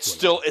grade, it's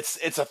still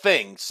it's a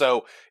thing.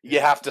 So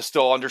you have to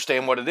still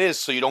understand what it is,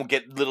 so you don't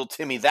get little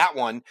Timmy that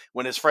one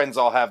when his friends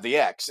all have the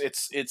X.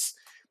 It's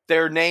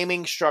their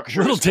naming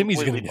structure. Little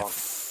Timmy's gonna get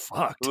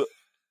fucked.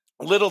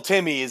 Little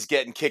Timmy is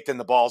getting kicked in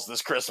the balls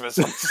this Christmas.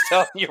 I'm just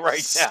telling you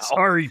right now.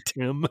 Sorry,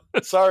 Tim.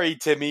 Sorry,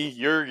 Timmy.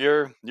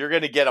 You're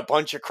gonna get a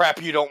bunch of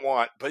crap you don't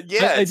want. But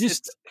yeah,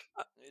 it's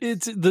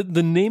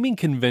the naming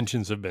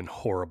conventions have been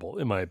horrible,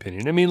 in my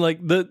opinion. I mean, like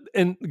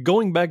and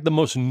going back, the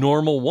most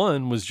normal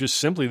one was just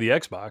simply the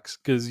Xbox,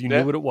 because you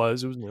knew what it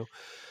was. It was new.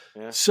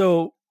 Yeah.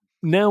 So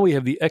now we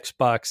have the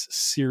Xbox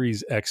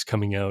Series X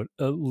coming out.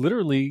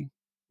 Literally,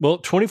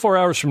 24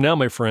 hours from now,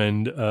 my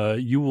friend,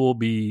 you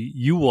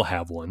will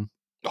have one.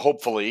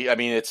 Hopefully. I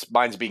mean,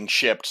 mine's being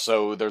shipped,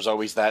 so there's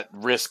always that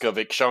risk of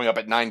it showing up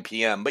at 9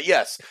 p.m. But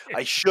yes,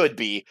 I should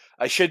be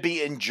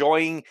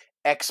enjoying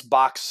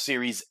Xbox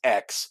Series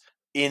X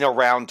in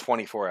around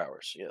 24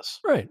 hours.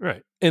 Yes. Right.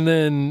 And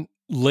then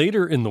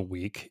later in the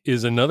week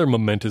is another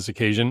momentous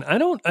occasion. I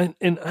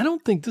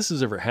don't think this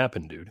has ever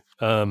happened, dude.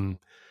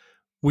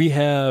 We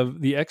have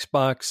the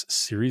Xbox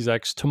Series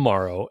X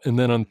tomorrow, and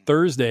then on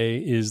Thursday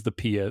is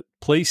the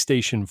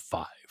PlayStation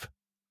 5.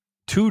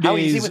 2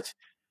 days.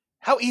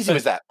 How easy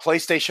was that?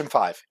 PlayStation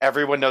 5.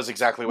 Everyone knows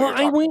exactly what you're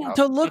talking about. I went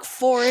to look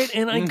for it,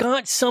 and I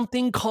got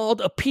something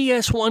called a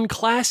PS1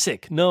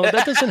 Classic. No,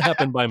 that doesn't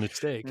happen by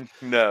mistake.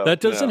 No.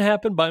 That doesn't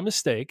happen by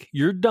mistake.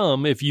 You're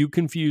dumb if you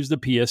confuse the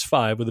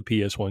PS5 with a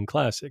PS1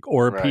 Classic,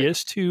 or a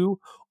PS2,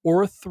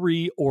 or a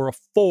 3, or a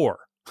 4.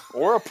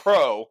 Or a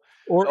Pro.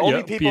 Or the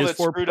only people that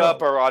screwed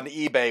up are on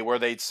eBay, where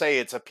they'd say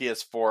it's a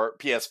PS4,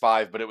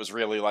 PS5, but it was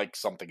really like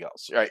something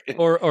else, right?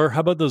 Or how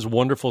about those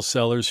wonderful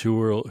sellers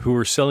who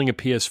are selling a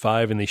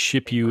PS5 and they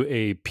ship you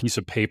a piece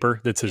of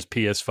paper that says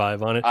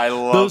PS5 on it? I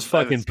love those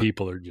fucking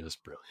people are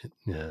just brilliant.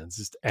 Yeah, it's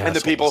just assholes. And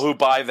the people who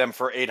buy them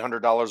for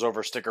 $800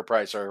 over sticker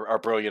price are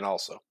brilliant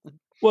also.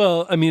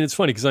 Well, I mean, it's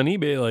funny because on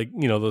eBay, like,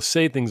 they'll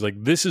say things like,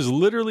 "This is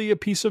literally a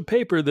piece of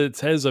paper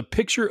that has a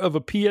picture of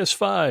a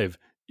PS5.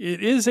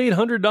 It is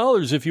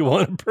 $800 if you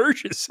want to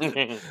purchase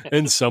it."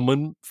 And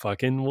someone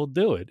fucking will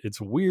do it.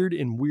 It's weird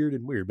and weird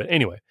and weird. But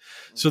anyway,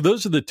 so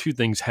those are the two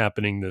things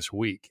happening this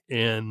week.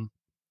 And,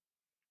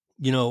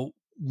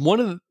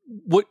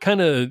 what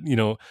kind of,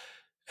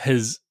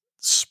 has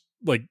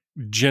like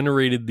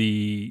generated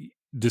the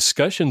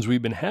discussions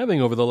we've been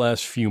having over the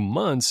last few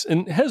months,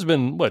 and it has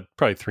been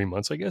probably 3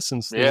 months, I guess,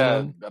 since was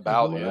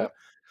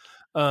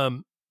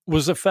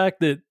the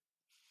fact that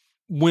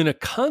when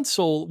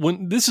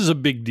this is a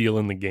big deal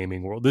in the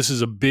gaming world,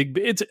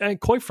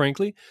 quite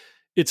frankly,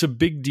 it's a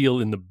big deal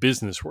in the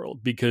business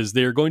world, because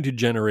they're going to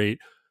generate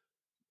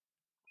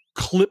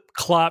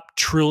clip-clop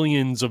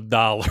trillions of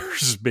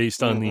dollars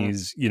based on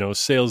these,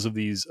 sales of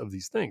these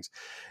things.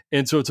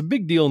 And so it's a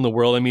big deal in the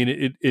world. I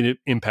mean, it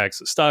impacts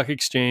the stock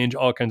exchange,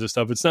 all kinds of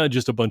stuff. It's not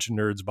just a bunch of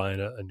nerds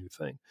buying a new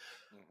thing.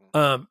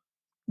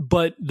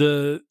 But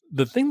the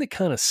thing that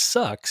kind of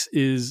sucks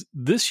is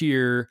this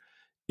year,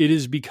 it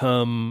has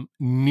become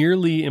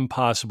nearly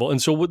impossible.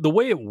 And so the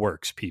way it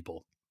works,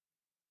 people,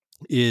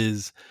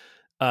 is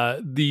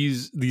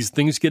these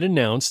things get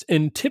announced,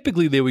 and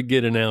typically they would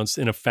get announced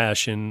in a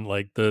fashion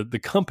like the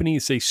company,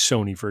 say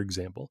Sony, for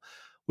example,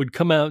 would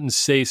come out and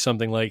say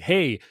something like,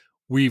 "Hey,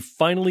 we've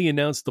finally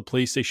announced the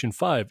PlayStation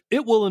 5.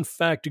 It will in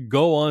fact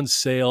go on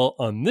sale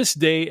on this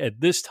day at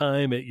this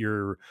time at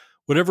your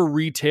whatever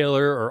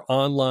retailer or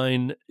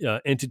online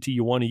entity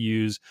you want to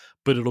use,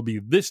 but it'll be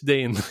this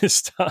day and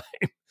this time."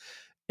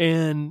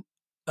 And,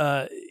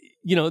 uh,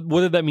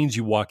 whether that means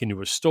you walk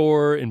into a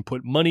store and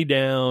put money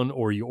down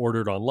or you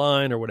order it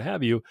online or what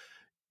have you,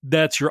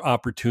 that's your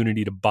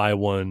opportunity to buy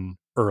one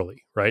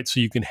early, right? So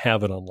you can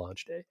have it on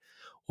launch day.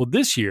 Well,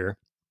 this year,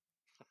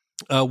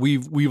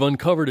 we've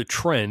uncovered a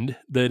trend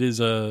that is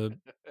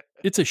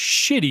it's a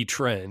shitty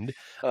trend.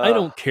 I Uh,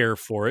 don't care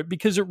for it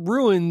because it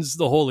ruins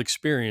the whole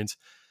experience.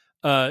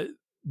 Uh,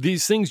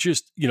 these things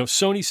just,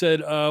 Sony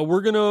said,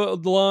 we're going to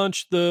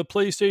launch the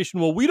PlayStation.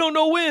 Well, we don't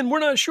know when, we're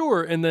not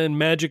sure. And then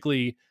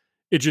magically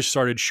it just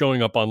started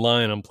showing up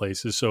online on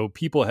places. So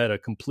people had a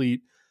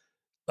complete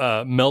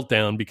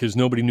meltdown because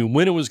nobody knew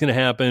when it was going to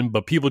happen,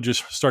 but people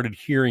just started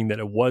hearing that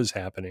it was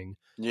happening.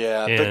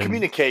 yeah, the And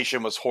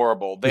communication was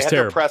horrible. it They was had their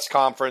terrible. press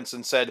conference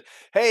and said,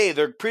 "Hey,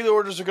 their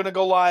pre-orders are going to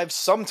go live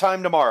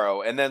sometime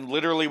tomorrow." And then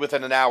literally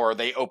within an hour,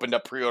 they opened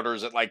up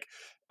pre-orders at like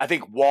I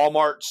think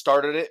Walmart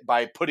started it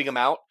by putting them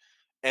out.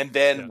 And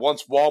then Yeah.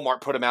 once Walmart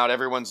put them out,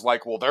 everyone's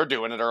like, "Well, they're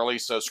doing it early,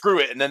 so screw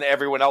it." And then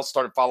everyone else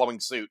started following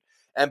suit.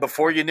 And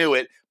before you knew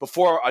it,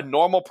 before a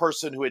normal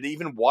person who had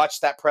even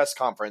watched that press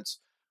conference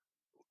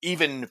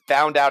even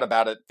found out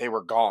about it, they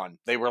were gone.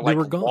 They were They like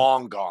were gone.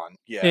 long gone.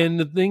 Yeah. And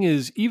the thing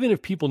is, even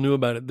if people knew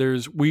about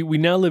it, we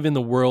now live in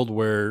the world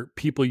where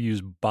people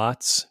use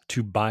bots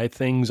to buy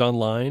things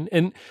online.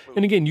 And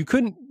again, you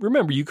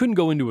couldn't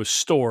go into a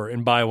store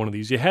and buy one of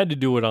these. You had to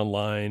do it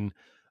online.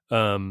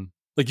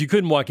 Like you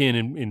couldn't walk in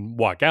and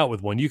walk out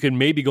with one. You can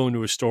maybe go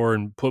into a store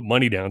and put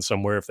money down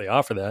somewhere if they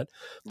offer that.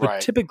 But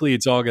Right. typically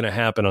it's all going to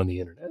happen on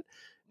the internet.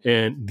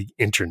 And the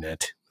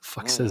internet. The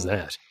fuck says Mm.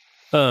 that?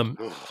 Um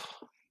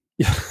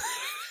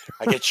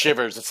I get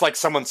shivers. It's like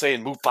someone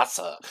saying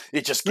Mufasa.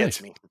 It just right.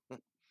 gets me.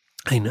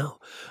 I know.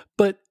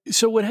 But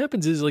so what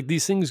happens is like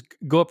these things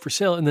go up for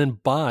sale and then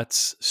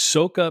bots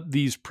soak up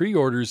these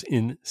pre-orders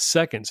in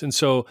seconds. And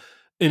so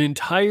an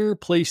entire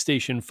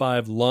PlayStation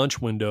 5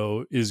 launch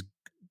window is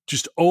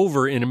just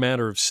over in a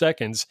matter of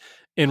seconds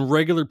and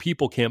regular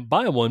people can't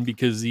buy one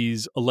because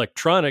these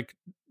electronic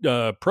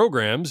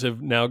programs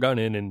have now gone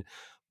in and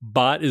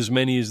bought as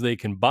many as they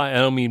can buy. I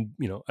don't mean,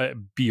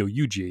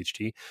 BOUGHT.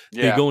 They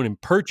Yeah. go in and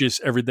purchase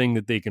everything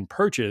that they can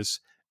purchase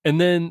and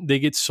then they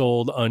get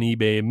sold on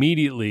eBay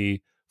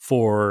immediately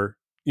for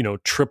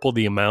triple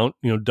the amount,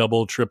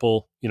 double,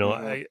 triple,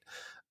 Hmm.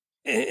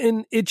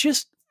 and it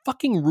just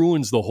fucking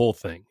ruins the whole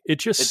thing. It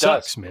just It does.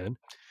 sucks, man.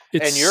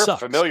 It And you're sucks.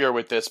 familiar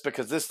with this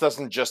because this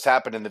doesn't just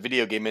happen in the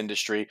video game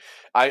industry.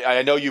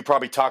 I know you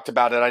probably talked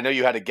about it. I know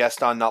you had a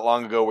guest on not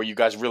long ago where you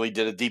guys really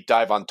did a deep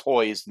dive on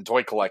toys and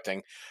toy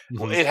collecting.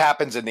 Well, Mhm. it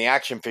happens in the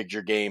action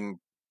figure game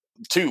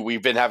too.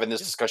 We've been having this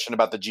Yeah, discussion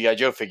about the GI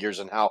Joe figures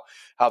and how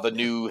the yeah.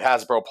 new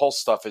Hasbro Pulse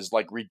stuff is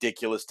like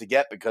ridiculous to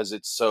get because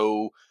it's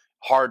so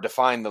hard to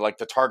find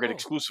the Target Oh,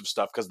 exclusive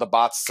stuff because the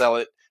bots sell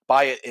it,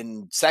 buy it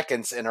in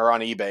seconds, and are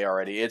on eBay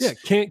already. yeah.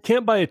 It's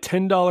Can't buy a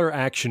 $10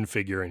 action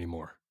figure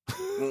anymore.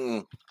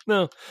 mm,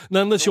 No,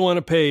 not unless you want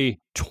to pay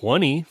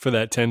 20 for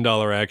that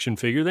 $10 action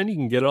figure. Then you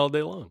can get it all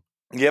day long.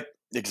 yep,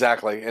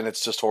 exactly, and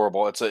it's just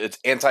horrible. It's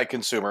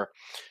anti-consumer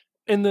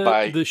And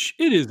by it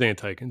is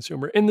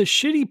anti-consumer. And the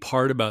shitty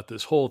part about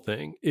this whole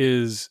thing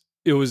is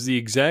it was the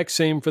exact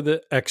same for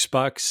the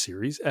Xbox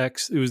Series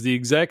X. It was the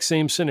exact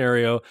same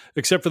scenario,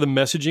 except for the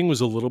messaging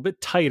was a little bit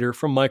tighter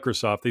from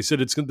Microsoft. They said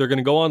they're going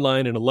to go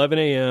online at 11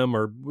 a.m.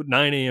 or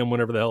 9 a.m.,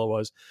 whenever the hell it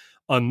was,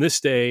 on this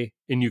day,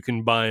 and you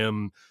can buy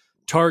them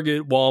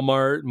Target,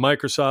 Walmart,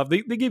 Microsoft.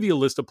 They give you a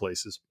list of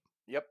places,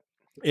 yep,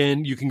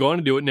 and you can go on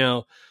and do it.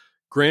 Now,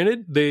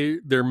 granted,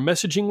 their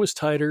messaging was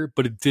tighter,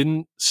 but it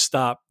didn't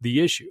stop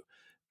the issue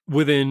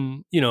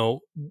within,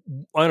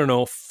 I don't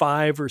know,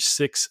 5 or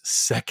 6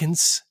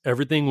 seconds,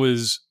 everything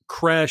was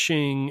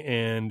crashing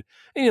and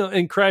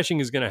crashing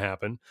is going to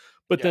happen.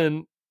 But yeah.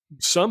 then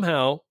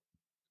somehow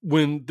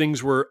when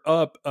things were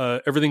up,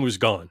 everything was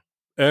gone.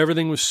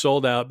 Everything was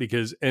sold out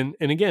because, and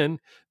again,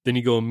 then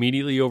you go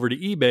immediately over to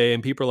eBay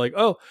and people are like,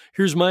 oh,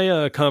 here's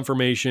my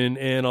confirmation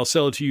and I'll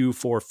sell it to you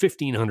for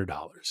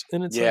 $1,500.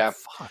 And it's like, Yeah.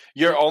 fuck,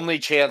 Your only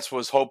chance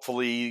was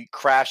hopefully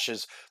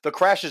crashes. The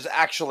crashes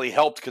actually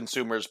helped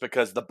consumers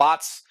because the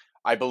bots,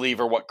 I believe,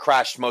 are what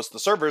crashed most of the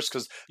servers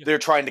because yeah, they're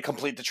trying to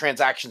complete the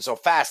transaction so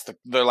fast.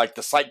 They're like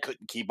the site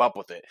couldn't keep up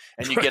with it,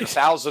 and you get a right.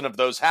 thousand of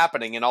those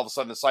happening, and all of a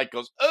sudden the site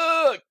goes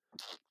ugh,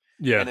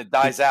 Yeah. and it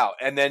dies out.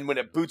 And then when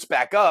it boots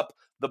back up,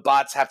 the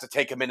bots have to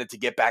take a minute to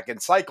get back in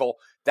cycle.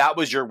 That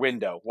was your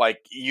window. Like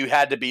you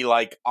had to be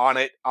like on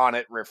it,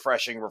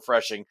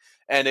 refreshing,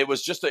 and it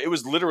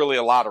was literally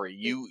a lottery.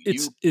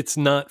 It's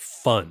not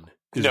fun.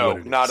 is what No,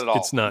 it not is. at all.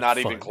 It's not Not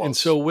even fun. And close.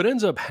 so what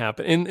ends up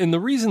happening, and the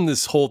reason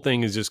this whole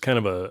thing is just kind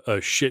of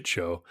a shit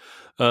show.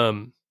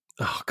 Um,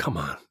 oh, come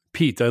on,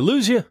 Pete, did I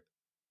lose you?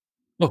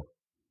 Oh,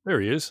 there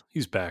he is.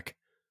 He's back.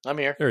 I'm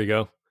here. There you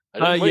go. I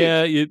didn't leave.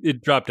 Yeah,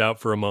 it dropped out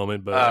for a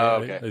moment, but Oh,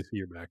 I okay. see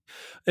you're back.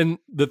 And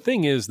the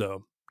thing is,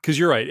 though, because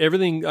you're right,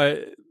 everything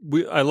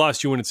I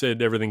lost you when it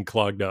said everything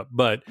clogged up.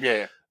 But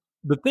Yeah.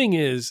 the thing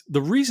is,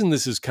 the reason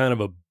this is kind of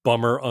a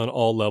bummer on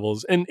all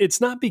levels, and it's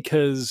not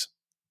because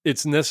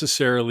it's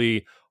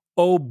necessarily,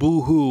 oh,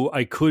 boo hoo,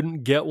 I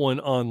couldn't get one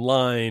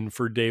online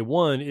for day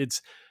one.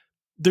 It's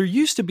there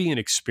used to be an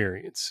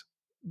experience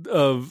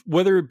of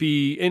whether it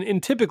be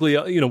and typically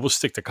we'll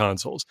stick to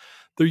consoles.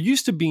 There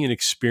used to be an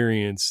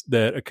experience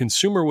that a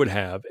consumer would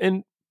have,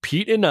 and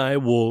Pete and I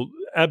will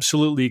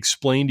absolutely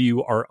explain to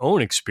you our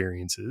own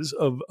experiences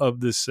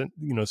of this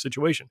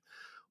situation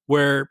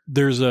where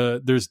there's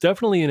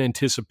definitely an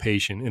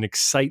anticipation and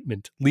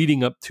excitement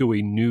leading up to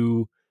a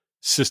new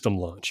system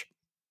launch.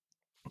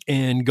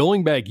 And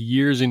going back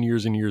years and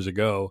years and years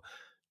ago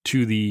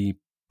to the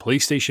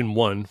PlayStation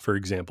 1, for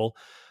example,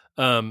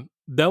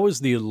 that was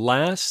the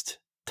last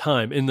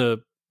time in the,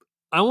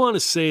 I want to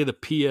say the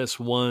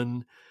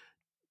PS1,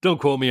 don't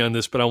quote me on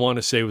this, but I want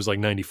to say it was like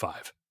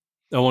 95.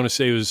 I want to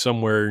say it was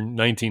somewhere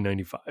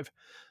 1995.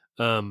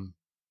 Um,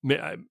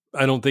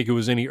 I don't think it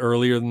was any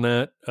earlier than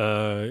that.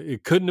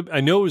 It couldn't have,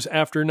 I know it was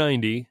after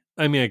 90.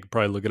 I mean, I could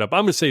probably look it up.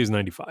 I'm going to say it was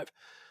 95.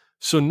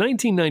 So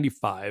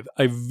 1995,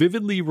 I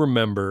vividly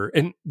remember,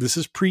 and this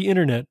is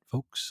pre-internet,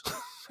 folks.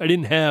 I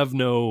didn't have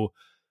no,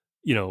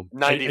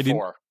 I didn't,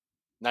 94.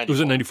 was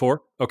it 94.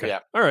 94? Okay. Yeah.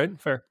 All right.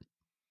 Fair.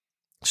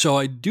 So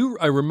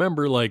I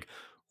remember like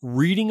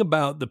reading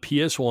about the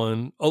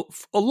PS1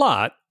 a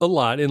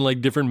lot in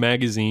like different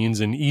magazines,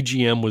 and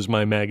EGM was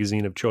my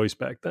magazine of choice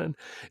back then.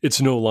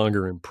 It's no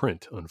longer in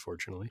print,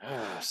 unfortunately.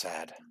 Oh,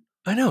 sad.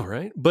 I know,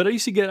 right? But I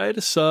had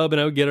a sub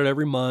and I would get it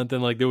every month,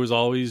 and like there was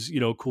always,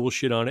 cool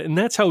shit on it. And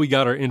that's how we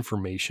got our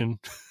information.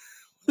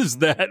 was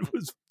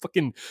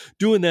fucking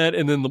doing that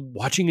and then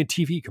watching a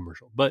TV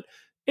commercial. But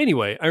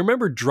anyway, I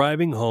remember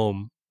driving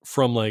home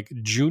from like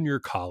junior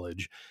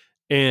college,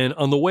 and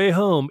on the way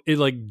home, it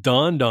like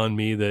dawned on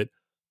me that,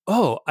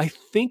 oh, I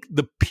think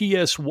the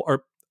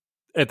or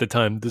at the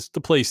time, the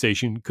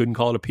PlayStation, couldn't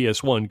call it a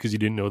PS1 because you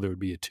didn't know there would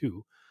be a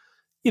 2.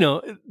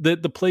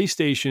 The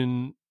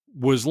PlayStation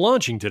was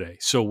launching today.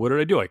 So what did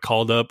I do? I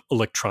called up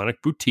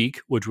Electronic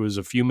Boutique, which was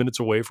a few minutes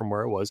away from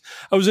where I was.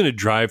 I was in a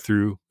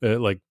drive-through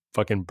at like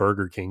fucking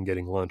Burger King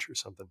getting lunch or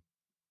something.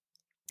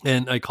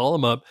 And I call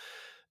him up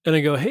and I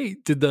go, "Hey,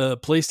 did the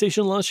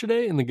PlayStation launch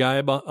today?" And the guy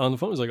on the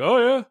phone was like,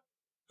 "Oh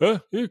yeah,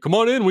 yeah, come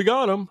on in, we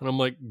got them." And I'm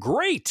like,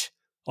 "Great,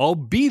 I'll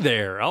be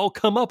there. I'll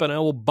come up and I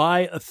will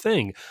buy a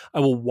thing. I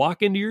will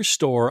walk into your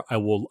store. I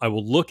will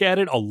look at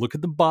it. I'll look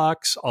at the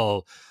box.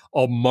 I'll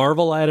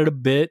marvel at it a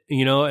bit,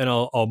 and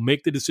I'll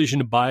make the decision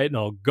to buy it, and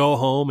I'll go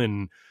home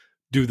and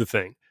do the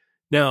thing."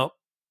 Now,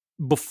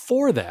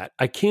 before that,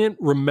 I can't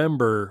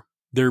remember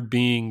there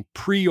being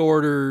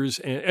pre-orders.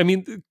 And I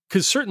mean,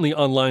 because certainly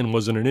online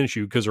wasn't an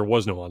issue because there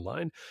was no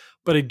online,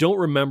 but I don't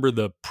remember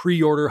the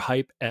pre-order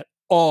hype at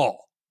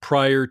all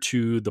prior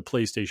to the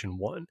PlayStation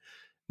 1.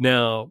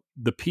 Now,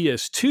 the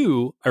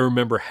PS2, I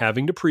remember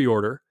having to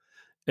pre-order.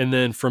 And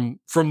then from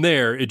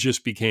there, it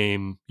just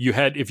became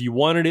if you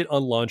wanted it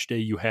on launch day,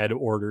 you had to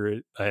order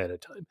it ahead of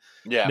time.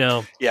 Yeah.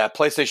 Now, Yeah,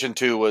 PlayStation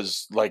 2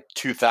 was like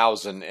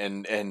 2000,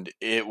 and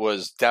it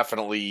was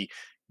definitely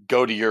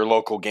go to your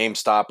local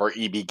GameStop, or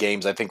EB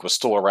Games, I think was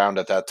still around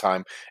at that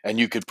time, and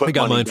you could I put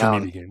got money mine from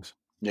down. EB Games.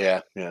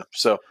 Yeah, yeah.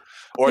 So,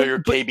 or your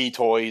But KB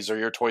Toys or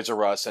your Toys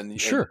R Us, and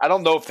sure, I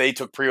don't know if they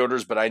took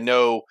pre-orders, but I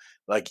know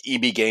like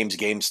EB Games,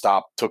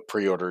 GameStop took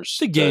pre-orders.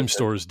 the game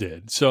stores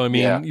did. So I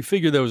Yeah. mean, you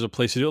figure there was a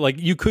place to do it. Like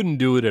you couldn't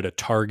do it at a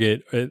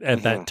Target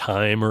at that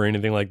time or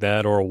anything like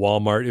that, or a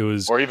Walmart. It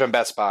was, or even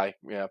Best Buy.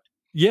 Yeah.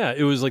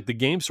 it was like the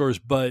game stores.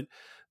 But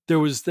there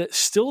was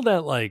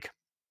that like,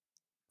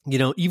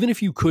 even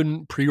if you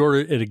couldn't pre-order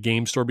it at a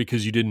game store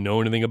because you didn't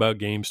know anything about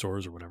game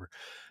stores or whatever,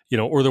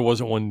 or there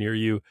wasn't one near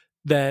you,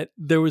 that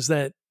there was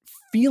that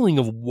feeling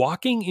of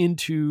walking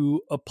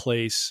into a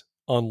place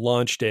on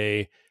launch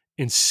day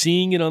and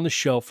seeing it on the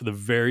shelf for the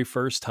very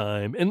first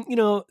time. And,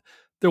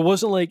 there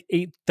wasn't like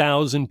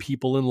 8,000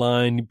 people in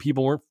line.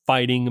 People weren't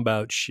fighting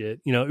about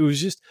shit. It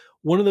was just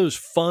one of those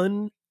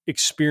fun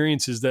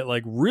experiences that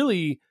like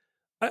really,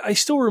 I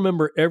still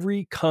remember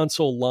every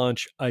console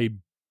launch I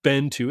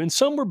been to, and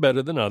some were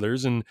better than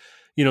others. And,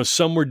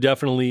 some were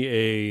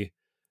definitely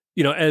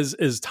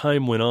as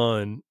time went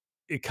on,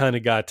 it kind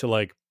of got to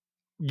like,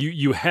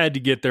 you had to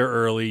get there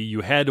early,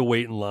 you had to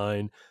wait in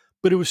line,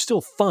 but it was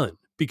still fun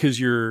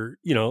because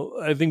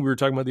I think we were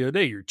talking about the other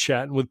day, you're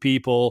chatting with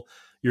people,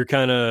 you're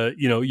kind of,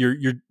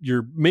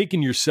 you're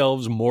making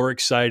yourselves more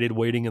excited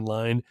waiting in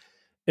line.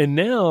 And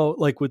now,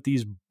 like with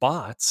these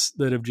bots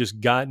that have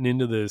just gotten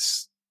into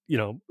this,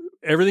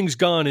 everything's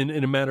gone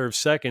in a matter of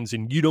seconds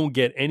and you don't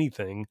get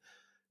anything.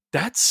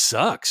 That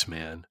sucks,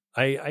 man.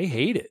 I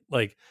hate it.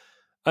 Like,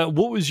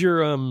 what was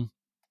your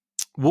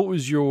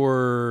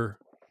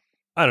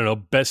I don't know,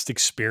 best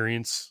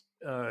experience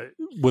uh,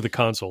 with a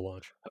console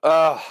launch.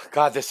 Oh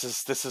God, this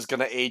is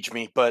gonna age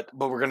me, but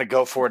we're gonna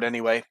go for it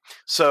anyway.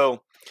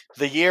 So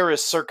the year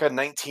is circa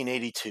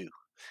 1982,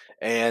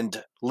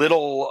 and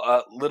little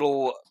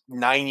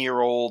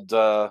 9-year-old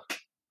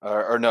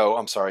or no,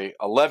 I'm sorry,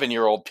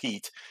 11-year-old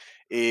Pete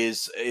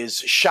is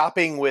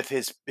shopping with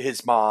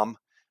his mom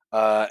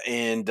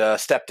and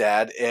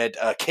stepdad at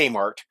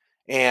Kmart.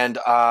 And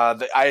I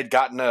had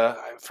gotten I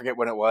forget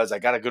when it was. I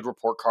got a good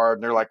report card,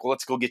 and they're like, "Well,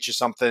 let's go get you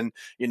something,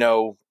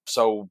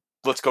 So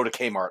let's go to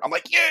Kmart." I'm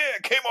like, "Yeah,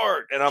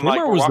 Kmart!" And I'm like,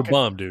 Kmart "We're was the walking."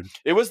 bomb, dude.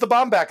 It was the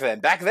bomb back then.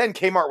 Back then,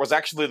 Kmart was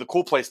actually the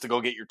cool place to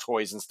go get your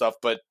toys and stuff.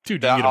 But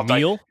Dude, you get a I'll like,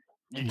 meal,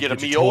 you you get a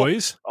get your meal.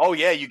 toys, Oh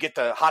yeah, you get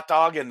the hot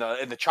dog and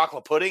the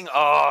chocolate pudding.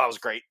 Oh, that was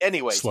great.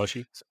 Anyways,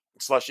 slushy.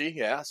 slushy,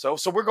 yeah. So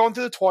we're going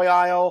through the toy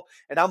aisle,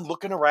 and I'm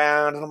looking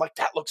around, and I'm like,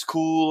 that looks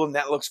cool, and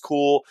that looks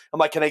cool. I'm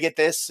like, can I get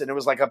this? And it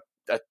was like a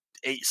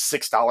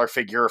 $6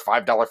 figure or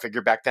 $5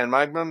 figure back then.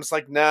 My mom's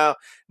like, no,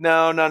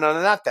 no, no, no,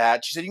 not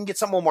that. She said, you can get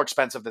something a little more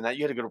expensive than that.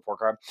 You had a good report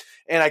card.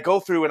 And I go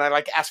through and I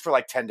like ask for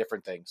like 10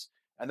 different things.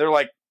 And they're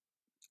like,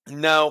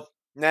 no,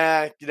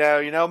 nah,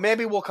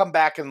 maybe we'll come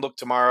back and look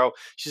tomorrow.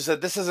 She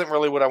said, this isn't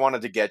really what I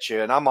wanted to get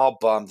you. And I'm all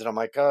bummed. And I'm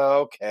like,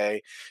 oh,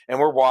 okay. And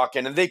we're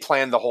walking, and they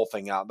planned the whole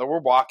thing out. Then we're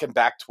walking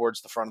back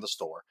towards the front of the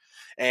store,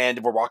 and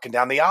we're walking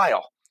down the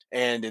aisle.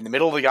 And in the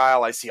middle of the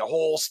aisle, I see a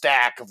whole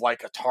stack of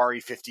like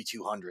Atari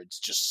 5200s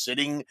just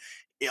sitting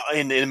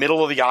in the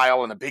middle of the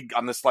aisle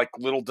on this like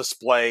little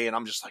display. And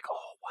I'm just like,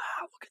 oh,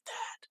 wow, look at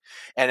that.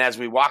 And as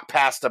we walk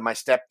past them, my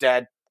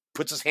stepdad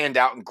puts his hand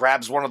out and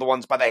grabs one of the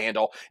ones by the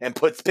handle and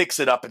picks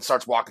it up and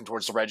starts walking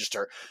towards the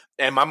register.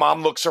 And my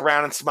mom looks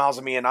around and smiles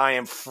at me, and I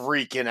am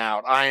freaking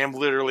out. I am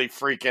literally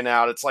freaking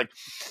out. It's like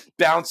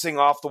bouncing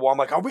off the wall. I'm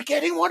like, are we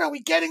getting one? Are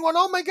we getting one?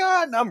 Oh my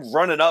God. And I'm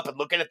running up and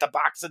looking at the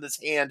box in his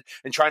hand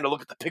and trying to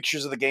look at the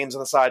pictures of the games on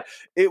the side.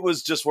 It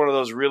was just one of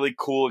those really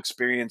cool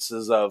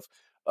experiences of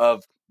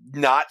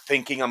not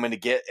thinking I'm going to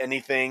get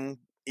anything,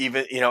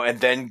 even,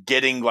 and then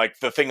getting like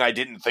the thing I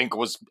didn't think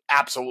was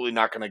absolutely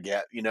not going to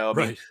get, I mean,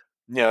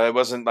 Right. it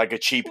wasn't like a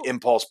cheap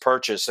impulse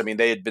purchase. I mean,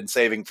 they had been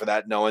saving for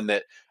that, knowing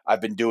that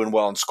I've been doing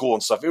well in school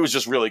and stuff. It was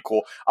just really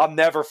cool. I'll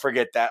never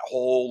forget that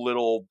whole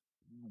little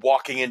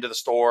walking into the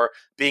store,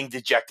 being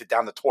dejected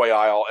down the toy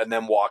aisle, and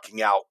then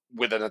walking out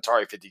with an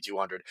Atari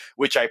 5200,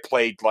 which I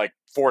played like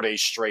 4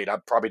 days straight. I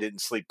probably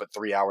didn't sleep but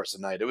 3 hours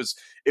a night. It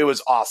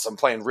was awesome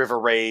playing River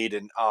Raid,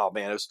 and oh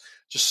man, it was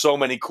just so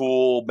many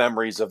cool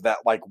memories of that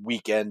like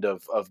weekend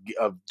of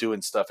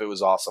doing stuff. It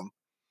was awesome.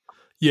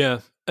 Yeah.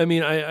 I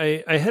mean,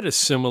 I had a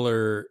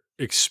similar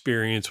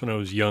experience when I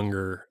was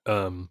younger.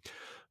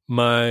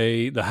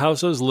 The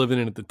house I was living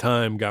in at the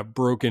time got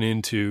broken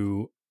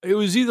into. It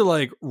was either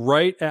like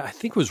I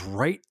think it was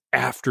right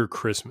after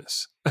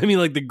Christmas. I mean,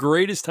 like the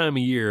greatest time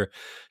of year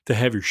to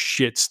have your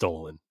shit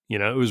stolen.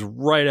 It was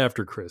right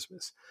after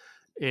Christmas.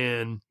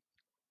 And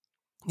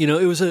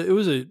it was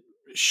a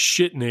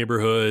shit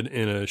neighborhood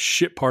in a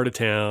shit part of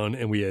town,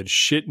 and we had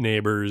shit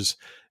neighbors,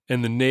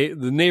 and the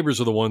neighbors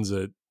are the ones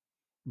that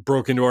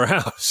broke into our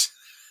house.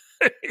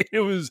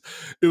 it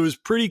was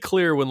pretty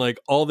clear when like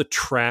all the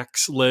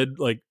tracks led,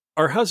 like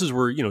our houses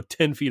were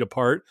 10 feet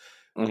apart.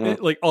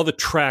 Mm-hmm. Like all the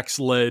tracks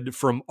led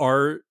from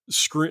our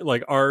screen,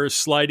 like our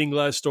sliding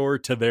glass door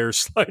to their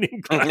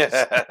sliding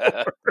glass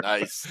door.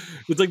 Nice.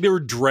 It's like they were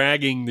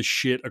dragging the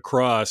shit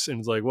across, and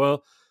it's like,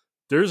 well,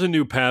 there's a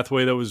new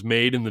pathway that was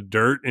made in the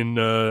dirt, and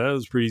that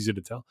was pretty easy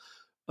to tell.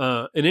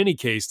 In any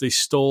case, they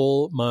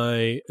stole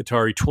my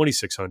Atari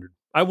 2600.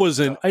 I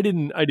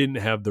didn't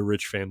have the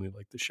rich family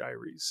like the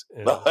Shireys.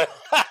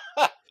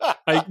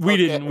 And,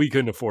 we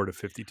couldn't afford a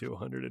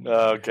 5200 anymore.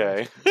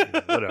 Okay.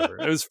 Whatever.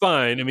 It was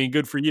fine. I mean,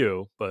 good for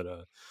you. But,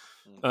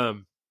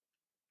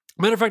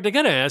 matter of fact, I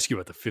got to ask you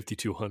about the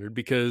 5200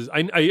 because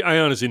I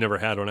honestly never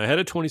had one. I had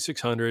a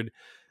 2600,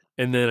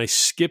 and then I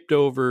skipped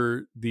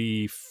over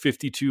the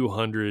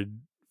 5200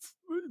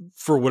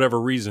 for whatever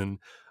reason.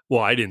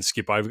 Well, I didn't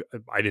skip. I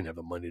didn't have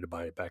the money to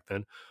buy it back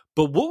then.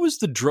 But what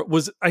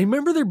was I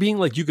remember there being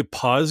like you could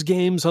pause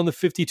games on the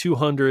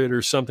 5200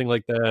 or something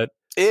like that.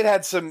 It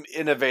had some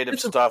innovative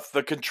stuff.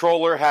 The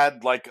controller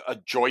had like a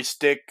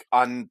joystick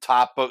on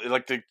top of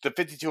like the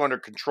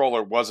 5200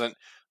 controller wasn't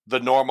the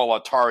normal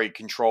Atari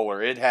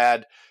controller. It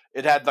had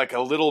like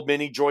a little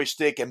mini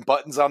joystick and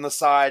buttons on the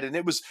side, and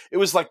it was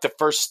like the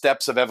first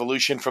steps of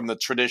evolution from the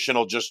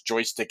traditional just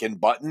joystick and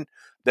button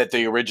that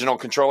the original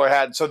controller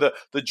had. So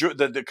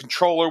the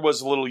controller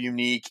was a little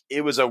unique.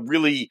 It was a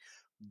really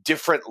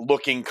different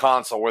looking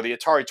console where the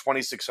Atari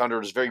 2600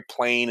 was very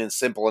plain and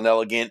simple and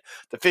elegant.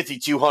 The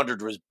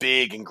 5200 was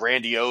big and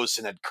grandiose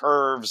and had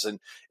curves, and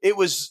it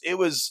was Did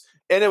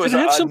it have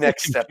a some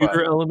next step up.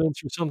 computer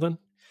elements or something?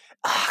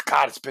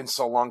 God, it's been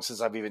so long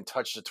since I've even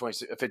touched a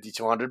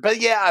 5200.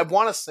 But yeah, I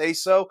want to say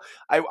so.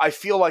 I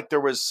feel like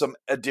there was some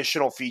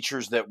additional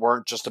features that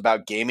weren't just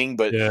about gaming,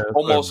 but Yeah,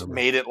 almost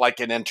made it like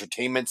an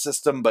entertainment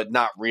system, but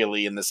not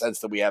really in the sense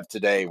that we have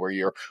today where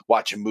you're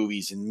watching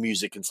movies and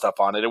music and stuff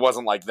on it. It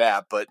wasn't like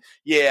that, but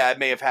yeah, it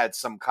may have had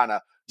some kind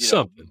of,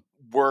 something.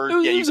 word.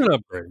 It was an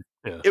upgrade.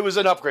 Yeah, It was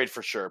an upgrade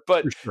for sure,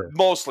 but for sure.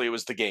 mostly it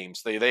was the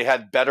games. They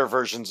had better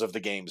versions of the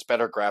games,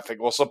 better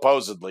graphic. Well,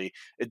 supposedly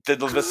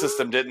the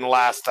system didn't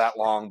last that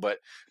long, but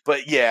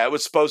yeah, it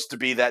was supposed to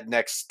be that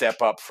next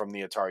step up from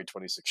the Atari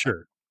 2600.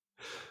 Sure.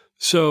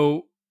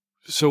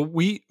 So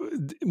we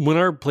when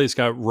our place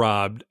got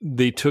robbed,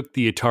 they took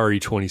the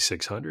Atari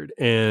 2600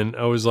 and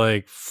I was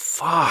like,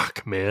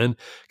 "Fuck, man."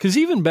 Cuz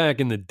even back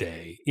in the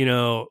day,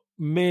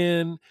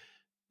 man,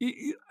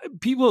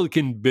 people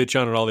can bitch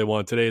on it all they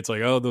want today. It's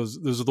like, "Oh, those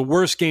are the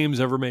worst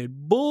games ever made."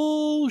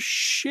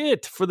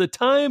 Bullshit. For the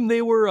time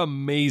they were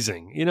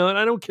amazing. And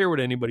I don't care what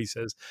anybody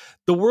says.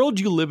 The world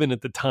you live in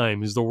at the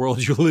time is the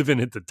world you live in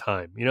at the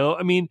time.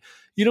 I mean,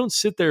 you don't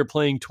sit there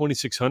playing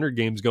 2600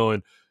 games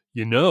going,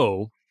 you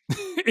know,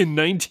 in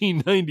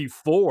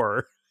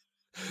 1994,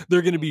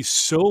 they're going to be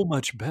so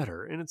much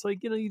better. And it's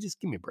like, you just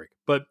give me a break.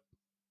 But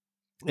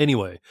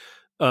anyway,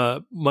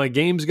 my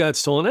games got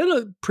stolen. I had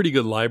a pretty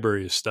good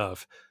library of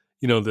stuff.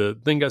 The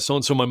thing got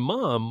stolen. So my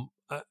mom,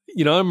 I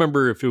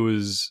remember it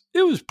was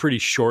pretty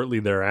shortly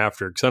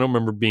thereafter because I don't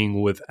remember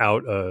being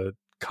without a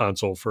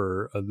console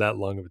for that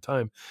long of a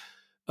time.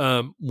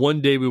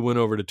 One day we went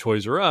over to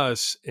Toys R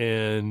Us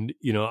and,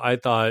 I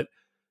thought,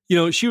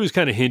 she was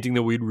kind of hinting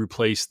that we'd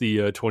replace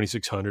the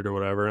 2600 or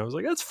whatever. And I was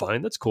like, that's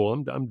fine. That's cool.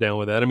 I'm down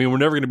with that. I mean, we're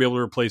never going to be able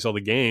to replace all the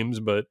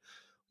games, but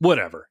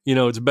whatever,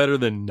 it's better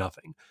than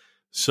nothing.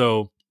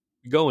 So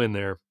we go in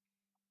there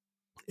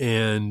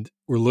and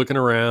we're looking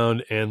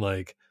around and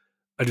like,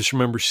 I just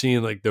remember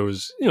seeing like there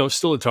was,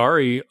 still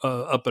Atari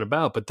up and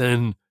about, but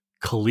then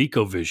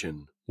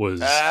ColecoVision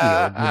was,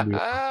 and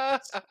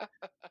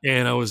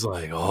I was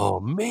like,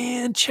 oh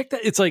man, check that.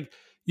 It's like,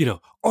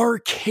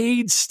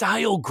 arcade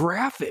style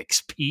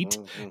graphics, Pete,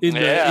 in the,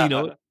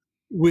 Yeah.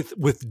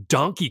 with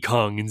Donkey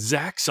Kong and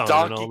Zaxxon and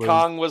Donkey all those.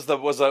 Kong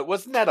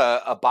wasn't that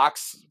a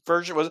box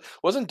version?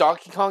 Wasn't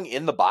Donkey Kong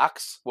in the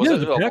box? Was Yeah,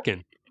 it? it was a pack-in.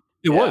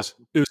 It Yeah. was.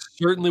 It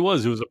certainly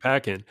was. It was a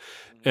pack-in.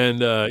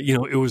 And,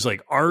 it was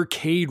like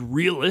arcade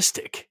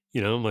realistic.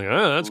 I'm like,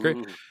 oh, that's great.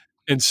 Ooh.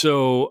 And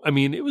so, I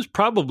mean, it was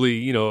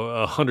probably,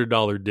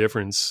 $100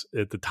 difference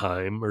at the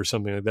time or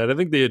something like that. I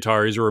think the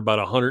Ataris were about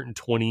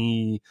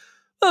 120,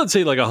 I'd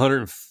say like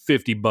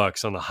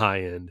 $150 on the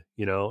high end,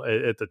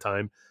 at the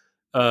time.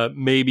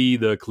 Maybe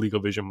the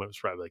ColecoVision was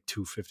probably like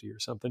 250 or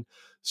something.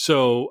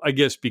 So I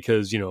guess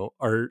because,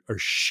 our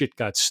shit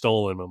got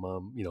stolen, my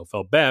mom,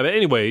 felt bad. But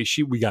anyway,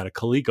 we got a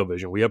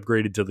ColecoVision. We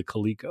upgraded to the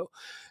Coleco.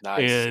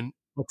 Nice. And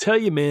I'll tell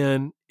you,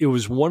 man, it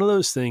was one of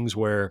those things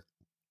where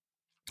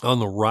on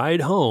the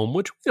ride home,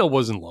 which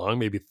wasn't long,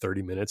 maybe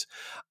 30 minutes,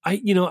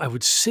 I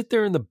would sit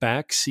there in the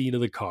back seat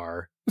of the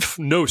car,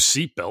 no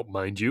seatbelt,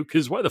 mind you,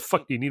 because why the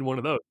fuck do you need one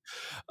of those?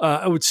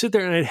 I would sit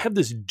there and I'd have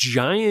this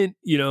giant,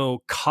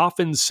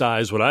 coffin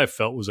size, what I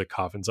felt was a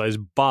coffin size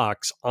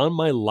box on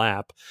my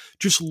lap,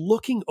 just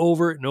looking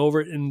over it and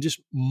over it and just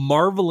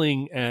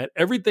marveling at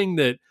everything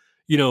that,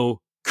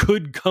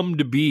 could come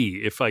to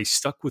be if I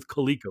stuck with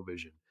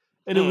ColecoVision.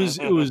 And it was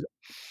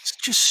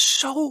just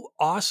so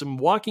awesome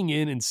walking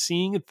in and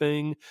seeing a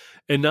thing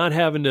and not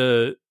having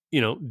to,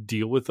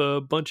 deal with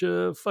a bunch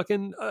of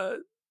fucking,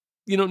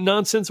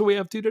 nonsense that we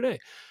have to today.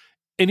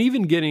 And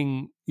even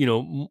getting,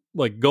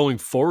 like going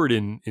forward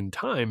in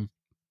time,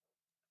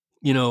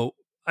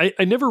 I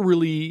never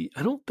really,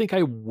 I don't think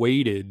I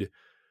waited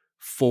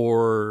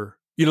for,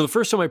 the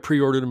first time I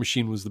pre-ordered a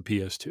machine was the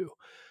PS2.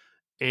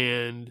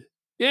 And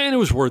yeah, and it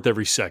was worth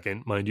every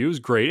second, mind you. It was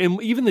great.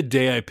 And even the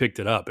day I picked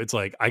it up, it's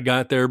like I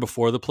got there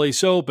before the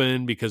place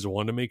opened because I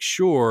wanted to make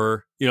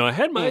sure, I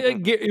had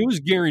it was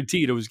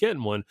guaranteed I was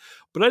getting one,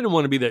 but I didn't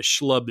want to be that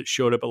schlub that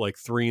showed up at like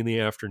 3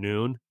 p.m.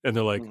 and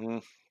they're like,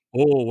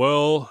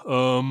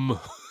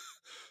 oh,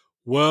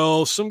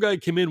 well, some guy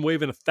came in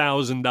waving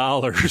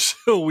 $1,000.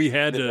 So we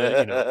had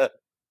to,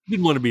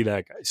 didn't want to be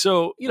that guy.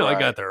 So, I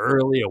got there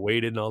early, I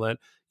waited and all that,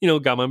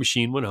 got my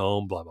machine, went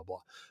home, blah, blah, blah.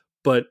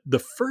 But the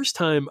first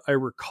time I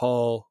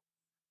recall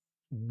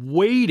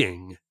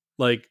waiting,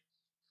 like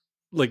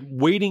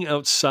waiting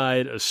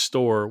outside a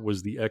store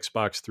was the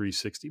Xbox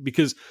 360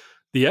 because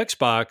the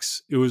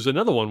Xbox, it was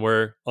another one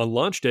where on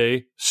launch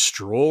day,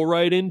 stroll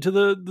right into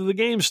the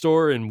game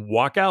store and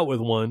walk out with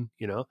one,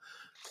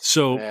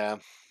 So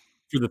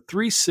for the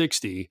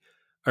 360,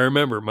 I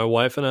remember my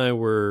wife and I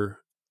were,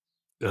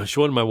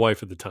 she wasn't my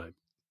wife at the time.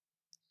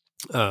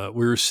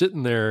 We were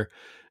sitting there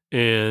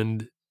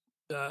and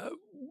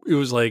it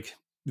was like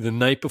the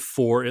night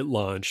before it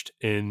launched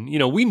and,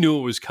 we knew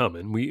it was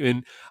coming.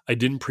 And I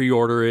didn't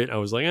pre-order it. I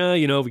was like,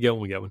 if we get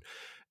one, we get one.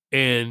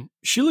 And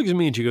she looks at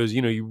me and she goes,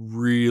 you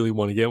really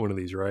want to get one of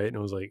these, right? And I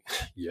was like,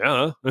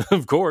 yeah,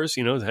 of course,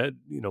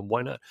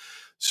 why not?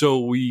 So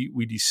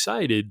we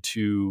decided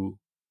to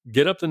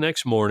get up the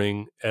next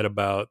morning at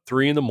about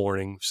 3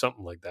 a.m,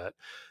 something like that.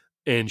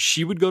 And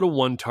she would go to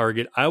one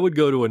Target, I would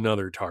go to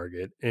another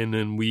Target, and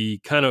then we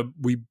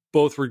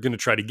both were going to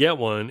try to get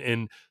one.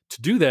 And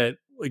to do that,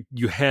 like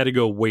you had to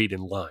go wait in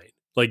line.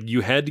 Like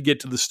you had to get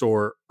to the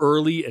store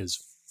early as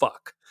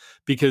fuck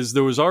because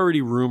there was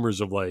already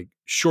rumors of like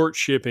short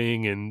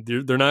shipping and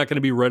they're not going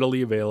to be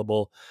readily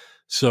available.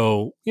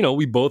 So,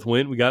 we both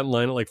went. We got in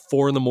line at like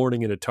 4 in the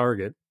morning at a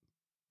Target.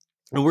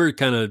 And we are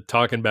kind of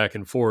talking back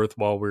and forth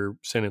while we are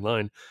sitting in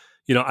line.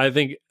 I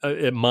think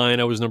at mine,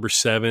 I was number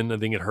 7. I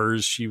think at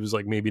hers, she was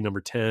like maybe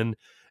number 10.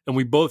 And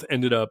we both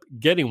ended up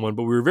getting one,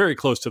 but we were very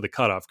close to the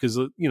cutoff because,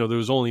 there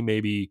was only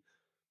maybe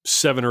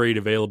 7 or 8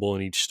 available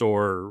in each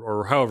store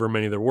or however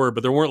many there were,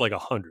 but there weren't like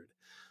 100.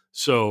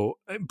 So,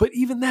 but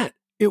even that,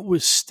 it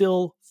was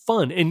still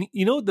fun. And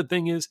the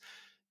thing is,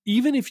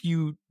 even if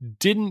you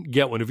didn't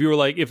get one, if you were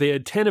like, if they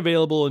had 10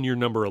 available and you're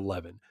number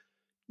 11,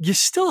 you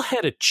still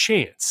had a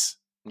chance.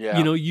 Yeah.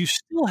 You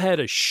still had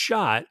a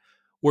shot.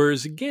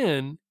 Whereas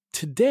again,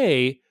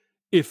 today,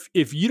 if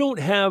you don't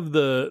have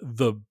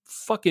the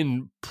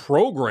fucking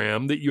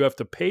program that you have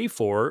to pay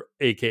for,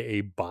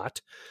 aka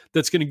bot,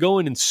 that's going to go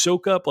in and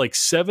soak up like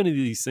 7 of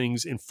these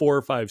things in 4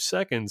 or 5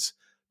 seconds,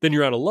 then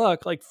you're out of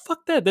luck. Like,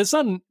 fuck that. That's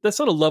not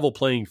a level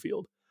playing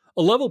field.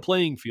 A level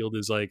playing field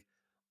is like,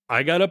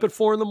 I got up at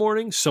 4 in the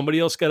morning. Somebody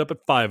else got up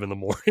at 5 in the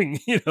morning.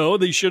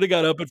 They should have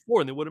got up at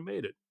 4 and they would have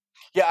made it.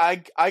 Yeah,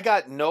 I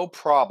got no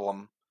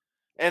problem.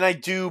 And I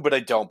do, but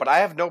I don't. But I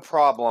have no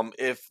problem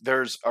if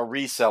there's a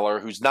reseller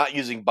who's not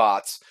using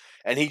bots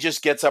and he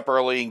just gets up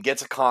early and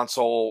gets a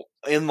console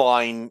in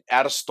line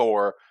at a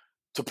store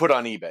to put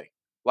on eBay.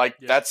 Like,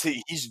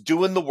 he's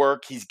doing the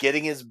work. He's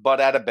getting his butt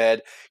out of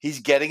bed. He's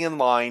getting in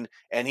line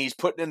and he's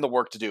putting in the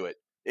work to do it.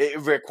 It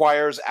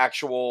requires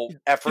actual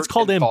effort. It's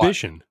called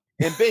ambition.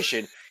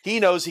 Ambition. He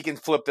knows he can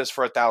flip this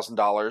for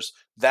 $1,000.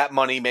 That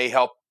money may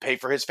help pay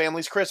for his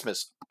family's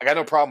Christmas. I got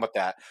no problem with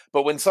that.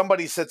 But when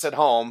somebody sits at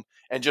home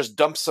and just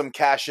dumps some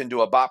cash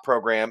into a bot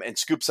program and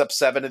scoops up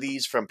 7 of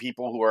these from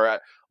people who are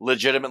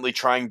legitimately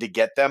trying to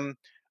get them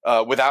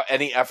without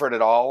any effort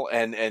at all,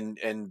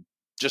 and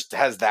just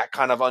has that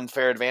kind of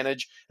unfair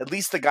advantage, at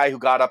least the guy who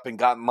got up and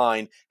got in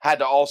line had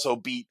to also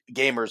beat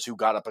gamers who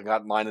got up and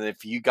got in line. And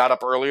if you got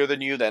up earlier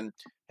than you, then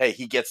hey,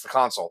 he gets the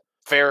console.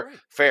 Fair.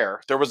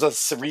 There was a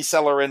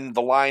reseller in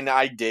the line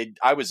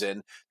I was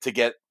in to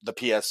get the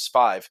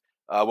PS5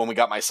 when we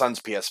got my son's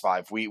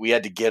PS5. We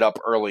had to get up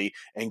early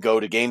and go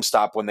to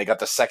GameStop when they got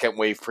the second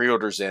wave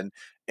pre-orders in,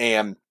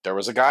 and there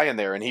was a guy in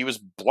there, and he was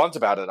blunt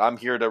about it. I'm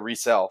here to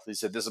resell. He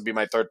said, this will be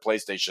my 3rd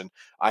PlayStation.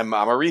 I'm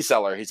a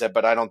reseller. He said,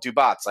 but I don't do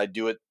bots. I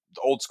do it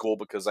old school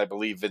because I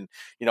believe in,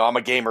 I'm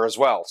a gamer as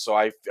well. So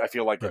I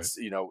feel like it's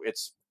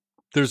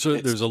there's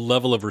a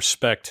level of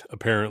respect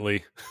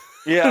apparently.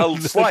 Yeah,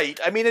 slight.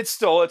 I mean, it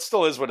still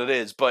is what it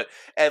is, but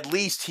at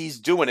least he's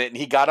doing it, and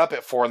he got up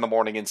at 4 in the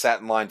morning and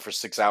sat in line for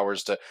 6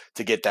 hours to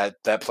get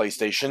that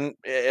PlayStation.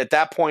 At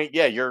that point,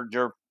 yeah,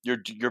 you're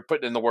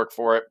putting in the work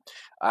for it.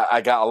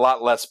 I got a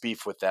lot less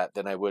beef with that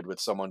than I would with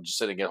someone just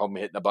sitting at home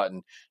hitting a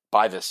button,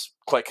 buy this,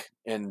 click,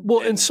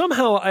 and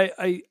somehow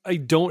I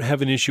don't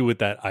have an issue with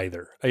that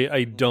either.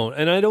 I don't,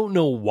 and I don't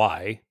know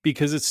why,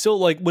 because it's still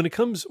like when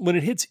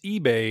it hits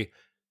eBay,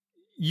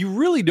 you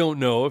really don't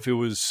know if it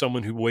was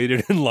someone who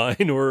waited in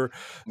line or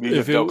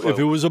if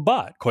it was a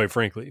bot, quite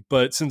frankly.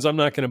 But since I'm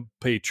not going to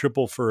pay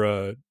triple for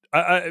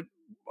I'm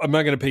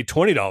not going to pay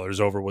 $20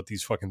 over what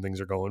these fucking things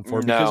are going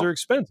for because they're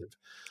expensive.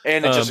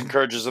 And it just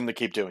encourages them to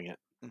keep doing it.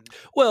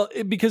 Well,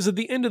 because at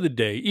the end of the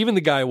day, even the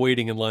guy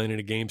waiting in line at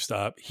a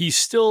GameStop, he's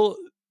still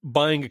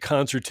buying a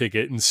concert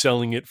ticket and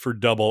selling it for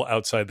double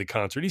outside the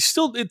concert. It's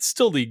still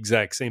the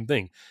exact same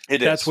thing.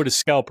 That's what a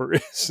scalper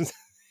is.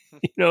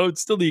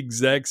 It's still the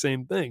exact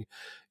same thing.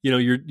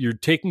 You're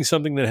taking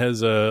something that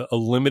has a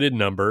limited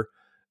number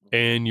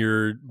and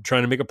you're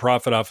trying to make a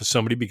profit off of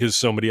somebody because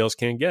somebody else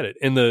can't get it.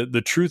 And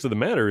the truth of the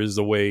matter is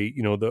the way,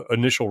 the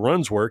initial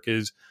runs work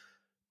is,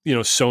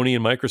 Sony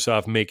and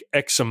Microsoft make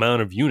X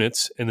amount of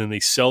units and then they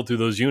sell through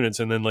those units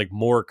and then like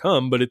more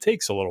come, but it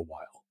takes a little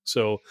while.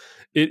 So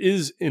it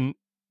is in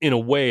a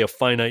way a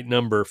finite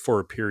number for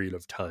a period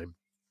of time.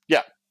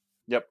 Yeah.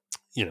 Yep.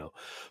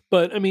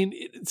 But I mean,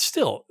 it's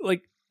still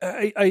like,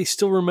 I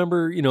still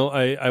remember,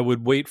 I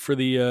would wait for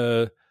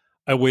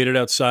I waited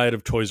outside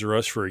of Toys R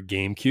Us for a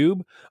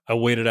GameCube. I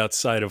waited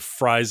outside of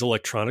Fry's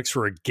Electronics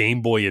for a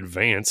Game Boy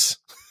Advance.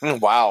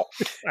 Wow.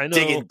 I know.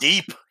 Digging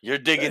deep. You're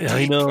digging deep.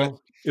 I know.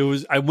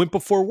 I went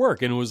before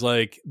work and it was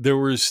like, there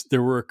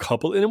were a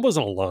couple, and it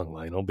wasn't a long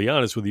line, I'll be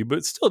honest with you,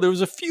 but still there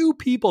was a few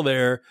people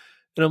there.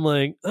 And I'm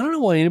like, I don't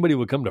know why anybody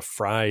would come to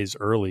Fry's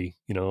early,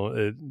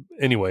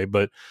 anyway,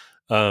 but,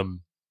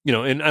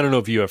 and I don't know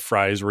if you have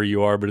Fry's where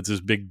you are, but it's this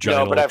big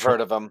giant. No, but I've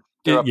heard of them.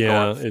 They're up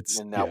north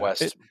in that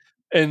west.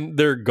 And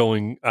they're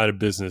going out of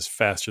business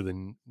faster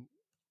than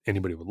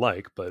anybody would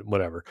like, but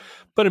whatever.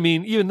 But I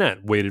mean, even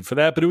that, waited for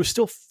that, but it was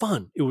still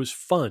fun. It was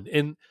fun.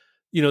 And,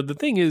 the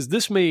thing is,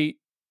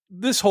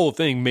 this whole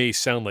thing may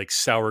sound like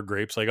sour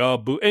grapes, like, oh,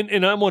 boo.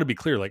 And I want to be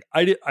clear, like,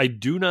 I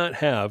do not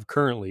have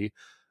currently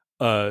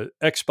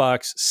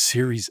Xbox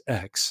Series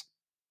X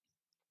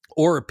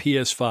or a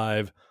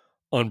PS5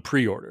 on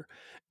pre-order.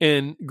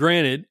 And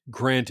granted,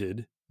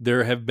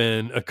 there have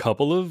been a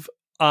couple of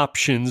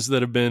options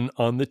that have been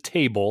on the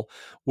table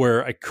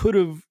where I could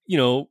have,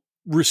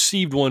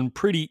 received one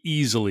pretty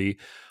easily.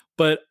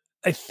 But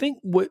I think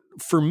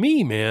for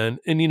me, man,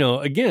 and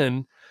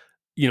again,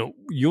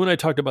 you and I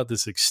talked about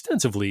this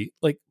extensively.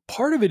 Like,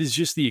 part of it is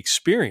just the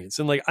experience.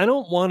 And like, I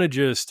don't want to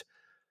just,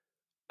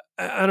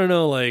 I don't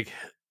know, like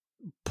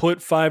put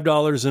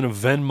 $5 in a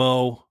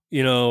Venmo,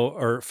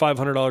 or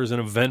 $500 in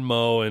a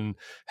Venmo and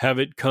have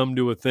it come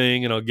to a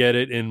thing and I'll get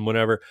it in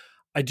whatever.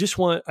 I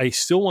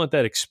still want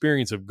that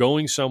experience of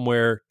going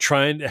somewhere,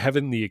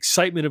 having the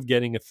excitement of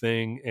getting a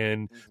thing.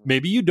 And Mhm.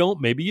 maybe you don't,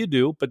 maybe you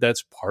do, but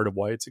that's part of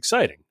why it's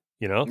exciting.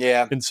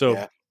 Yeah, And so,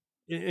 yeah,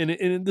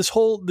 and this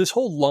whole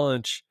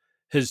launch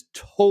has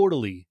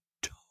totally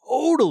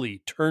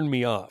turned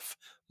me off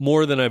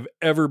more than I've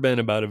ever been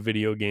about a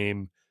video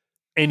game,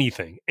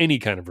 anything, any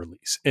kind of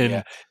release. yeah.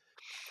 And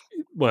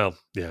well,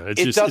 yeah, It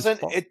it's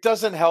doesn't it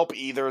doesn't help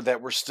either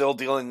that we're still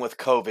dealing with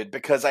COVID,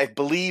 because I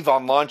believe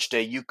on launch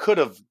day you could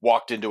have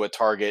walked into a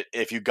Target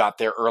if you got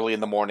there early in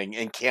the morning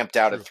and camped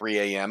out at true. 3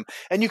 a.m.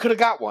 and you could have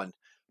got one.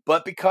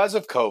 But because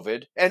of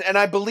COVID, and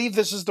I believe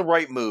this is the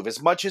right move,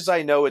 as much as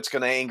I know it's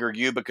going to anger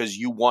you because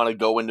you want to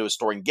go into a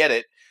store and get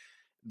it,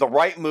 the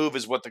right move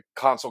is what the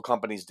console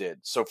companies did.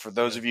 So for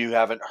those Yeah. of you who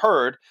haven't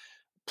heard,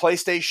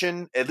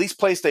 PlayStation, at least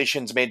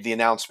PlayStation's made the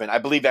announcement. I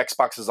believe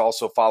Xbox is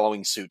also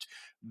following suit.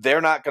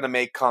 They're not going to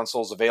make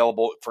consoles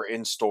available for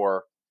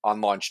in-store on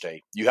launch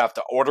day. You have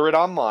to order it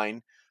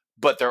online,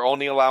 but they're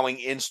only allowing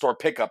in-store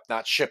pickup,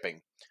 not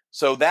shipping.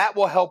 So that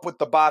will help with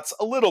the bots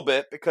a little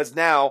bit, because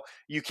now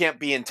you can't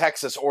be in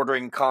Texas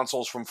ordering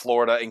consoles from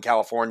Florida and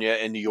California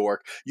and New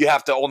York. You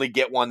have to only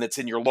get one that's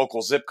in your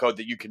local zip code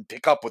that you can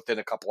pick up within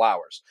a couple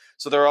hours.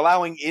 So they're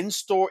allowing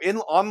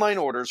online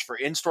orders for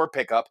in-store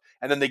pickup,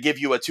 and then they give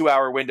you a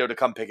 2-hour window to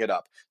come pick it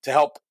up to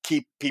help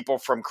keep people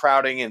from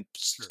crowding and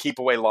Sure. keep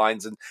away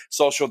lines and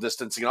social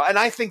distancing. And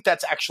I think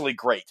that's actually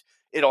great.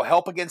 It'll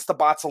help against the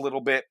bots a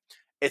little bit.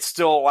 It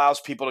still allows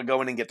people to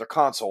go in and get their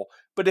console.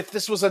 But if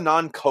this was a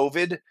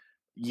non-COVID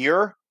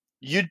year,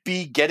 you'd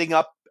be getting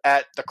up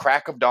at the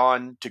crack of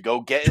dawn to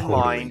go get in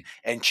line Totally.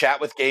 and chat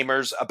with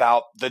gamers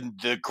about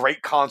the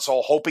great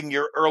console, hoping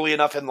you're early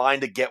enough in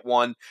line to get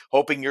one,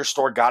 hoping your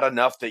store got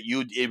enough that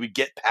it would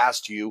get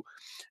past you.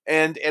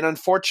 And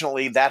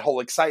unfortunately, that whole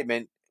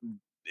excitement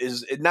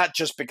is not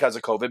just because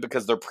of COVID,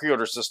 because their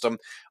pre-order system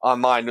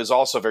online is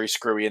also very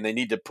screwy, and they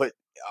need to put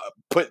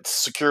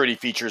security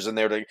features in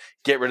there to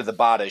get rid of the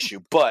bot issue.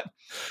 But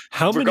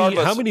How many how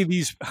regardless, many of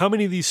these how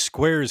many of these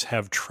squares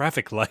have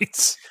traffic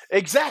lights?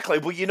 exactly.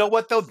 Well, you know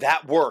what though?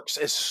 That works.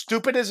 As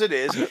stupid as it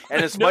is, and I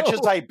as much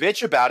as know. I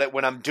bitch about it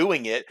when I'm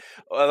doing it,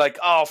 like,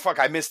 oh fuck,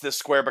 I missed this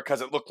square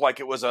because it looked like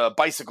it was a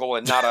bicycle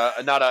and not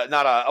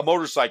a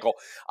motorcycle.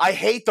 I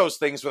hate those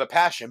things with a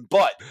passion,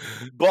 but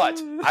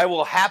I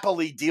will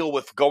happily deal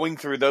with going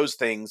through those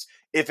things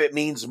if it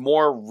means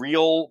more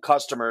real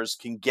customers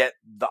can get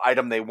the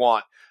item they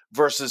want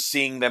versus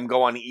seeing them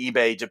go on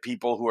eBay to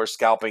people who are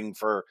scalping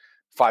for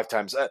 5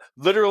 times.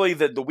 Literally,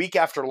 the week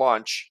after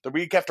launch, the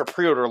week after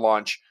pre-order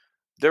launch,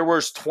 there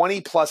was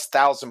 20 plus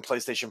thousand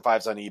PlayStation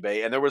 5s on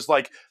eBay, and there was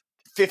like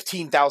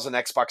 15,000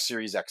 Xbox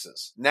Series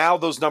X's. Now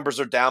those numbers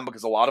are down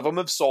because a lot of them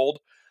have sold.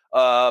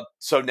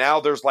 So now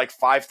there's like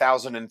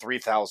 5,000 and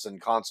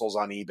 3,000 consoles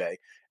on eBay.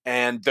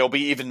 And there'll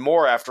be even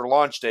more after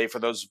launch day for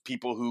those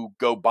people who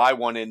go buy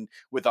one in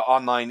with the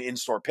online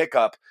in-store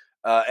pickup,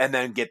 and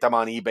then get them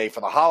on eBay for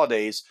the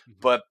holidays.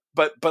 Mhm.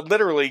 But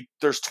literally,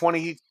 there's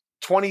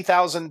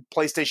 20,000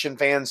 PlayStation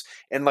fans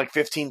and like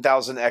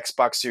 15,000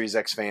 Xbox Series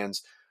X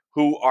fans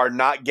who are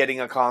not getting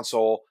a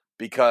console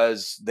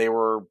because they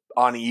were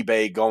on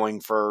eBay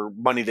going for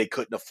money they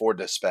couldn't afford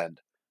to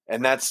spend.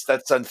 And Right.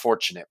 that's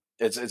unfortunate.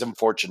 It's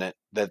unfortunate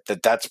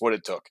that's what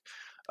it took.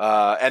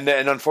 And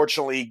then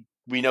unfortunately,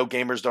 we know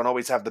gamers don't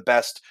always have the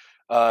best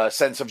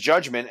sense of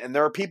judgment, and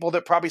there are people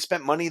that probably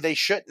spent money they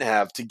shouldn't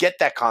have to get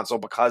that console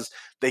because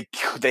they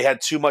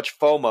had too much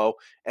FOMO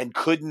and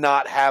could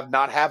not have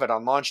it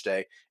on launch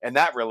day, and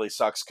that really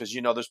sucks because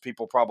there's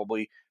people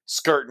probably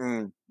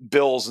skirting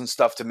bills and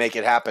stuff to make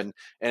it happen,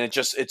 and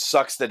it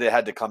sucks that it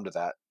had to come to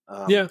that.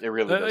 Yeah, It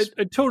really I, I does.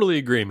 I totally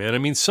agree, man. I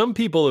mean, some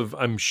people have,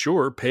 I'm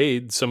sure,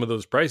 paid some of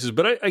those prices,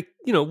 but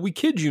we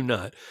kid you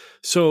not.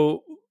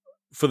 So,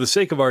 for the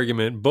sake of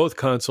argument, both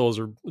consoles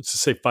are, let's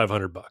just say,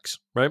 $500,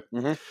 right?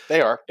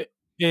 They are.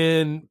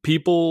 And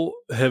people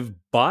have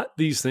bought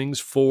these things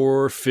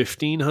for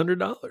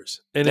 $1,500,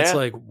 and it's Yeah.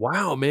 like,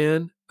 wow,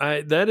 man,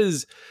 that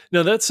is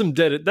now that's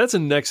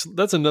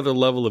that's another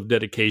level of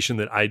dedication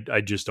that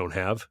I just don't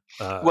have.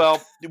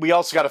 Well, we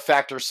also got to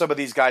factor some of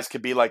these guys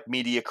could be like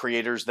media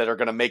creators that are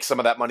going to make some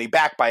of that money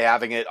back by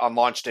having it on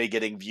launch day,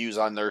 getting views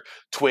on their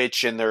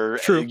Twitch and their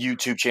True.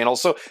 YouTube channel.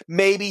 So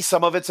maybe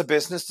some of it's a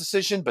business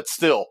decision, but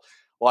still,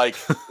 like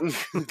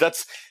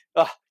that's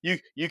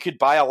you could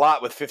buy a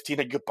lot with 15.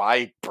 You could buy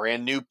a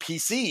brand new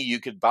PC. You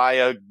could buy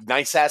a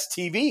nice ass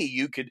TV.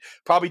 You could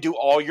probably do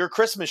all your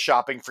Christmas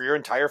shopping for your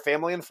entire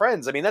family and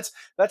friends. I mean, and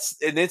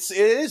it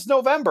is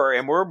November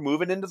and we're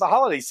moving into the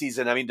holiday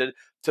season. I mean,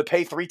 to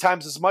pay 3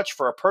 times as much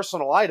for a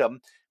personal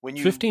item when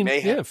you may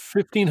have.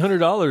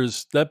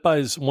 $1,500 that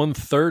buys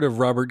 1/3 of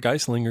Robert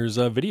Geislinger's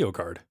video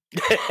card.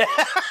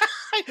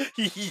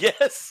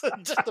 Yes,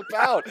 just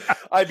about.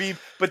 I mean,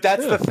 but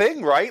that's Yeah. the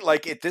thing, right?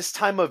 Like at this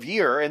time of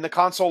year, and the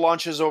console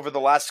launches over the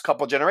last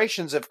couple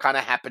generations have kind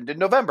of happened in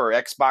November.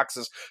 Xbox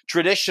is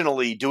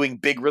traditionally doing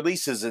big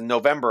releases in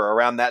November,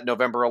 around that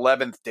November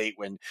 11th date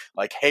when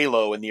like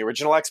Halo and the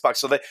original Xbox.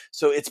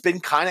 So it's been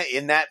kind of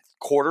in that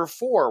quarter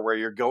four where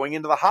you're going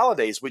into the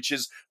holidays, which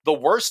is the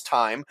worst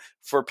time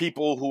for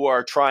people who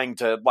are trying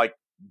to like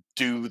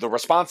do the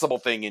responsible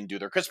thing and do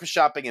their Christmas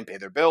shopping and pay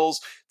their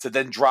bills to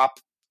then drop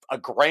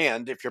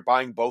 $1,000 if you're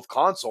buying both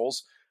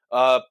consoles.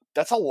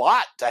 That's a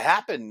lot to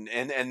happen,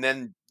 and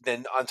then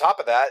on top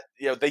of that,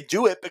 they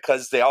do it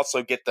because they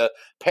also get the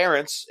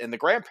parents and the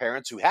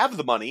grandparents who have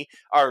the money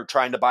are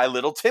trying to buy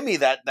little Timmy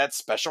that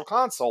special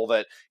console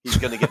that he's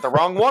going to get the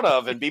wrong one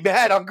of and be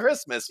mad on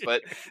Christmas.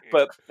 But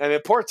I mean,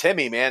 poor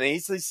Timmy, man,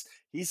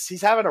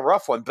 he's having a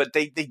rough one. But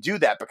they do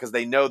that because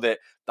they know that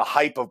the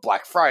hype of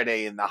Black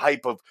Friday and the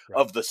hype of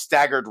Right. the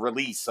staggered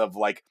release of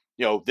like,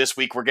 this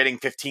week we're getting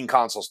 15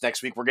 consoles.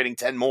 Next week we're getting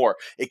 10 more.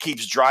 It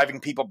keeps driving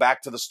people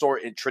back to the store.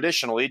 It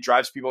traditionally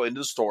drives people into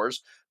the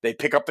stores. They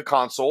pick up the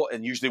console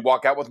and usually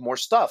walk out with more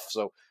stuff.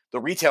 So the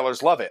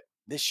retailers love it.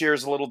 This year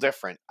is a little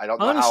different. I don't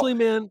know how. Honestly,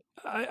 man,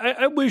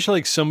 I wish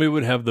like somebody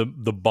would have the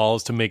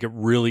balls to make it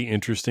really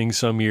interesting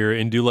some year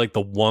and do like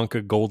the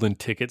Wonka golden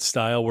ticket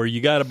style where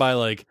you got to buy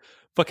like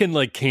fucking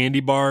like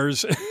candy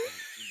bars.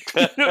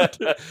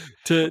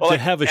 To Well, like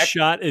have a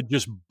shot at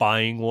just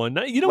buying one.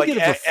 You don't like get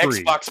it for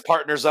free. Xbox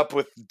partners up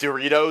with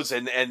Doritos,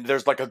 and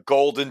there's like a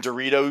golden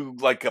Dorito,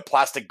 like a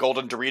plastic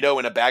golden Dorito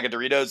in a bag of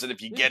Doritos, and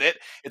if you get it,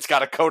 it's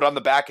got a code on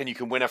the back, and you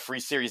can win a free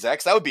Series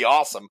X. That would be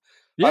awesome.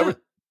 Yeah.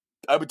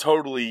 I would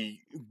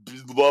totally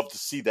love to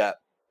see that.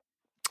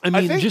 I I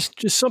mean, think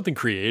just something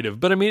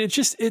creative. But I mean, it's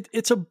just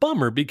it's a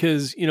bummer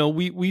because,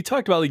 we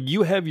talked about like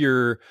you have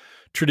your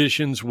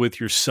traditions with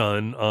your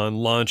son on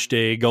launch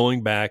day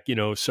going back,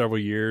 several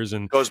years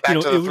and goes back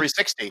to the it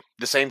 360.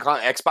 The same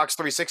Xbox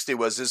 360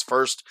 was his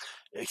first.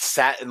 He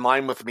sat in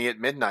line with me at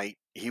midnight.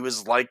 He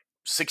was like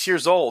 6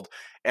 years old.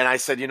 And I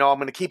said, I'm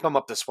going to keep him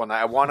up this one.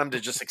 I want him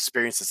to just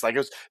experience this. Like it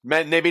was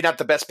maybe not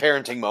the best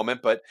parenting moment,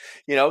 but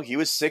he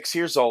was 6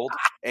 years old,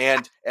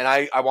 and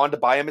I wanted to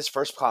buy him his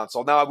first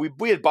console. Now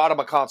we had bought him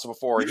a console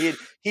before.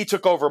 He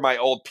took over my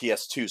old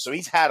PS2, so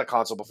he's had a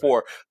console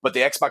before. But the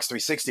Xbox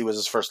 360 was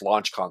his first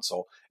launch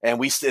console, and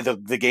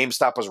the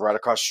GameStop was right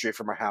across the street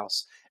from our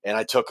house. And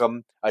I took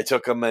him,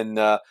 and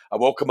I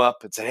woke him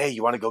up and said, "Hey,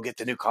 you want to go get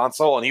the new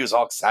console?" And he was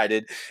all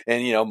excited.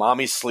 And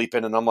mommy's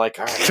sleeping, and I'm like,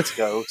 "All right, let's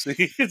go." So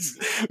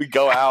we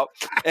go out,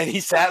 and he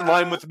sat in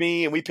line with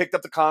me, and we picked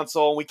up the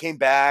console, and we came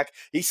back.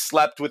 He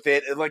slept with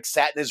it, and like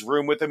sat in his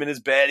room with him in his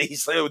bed.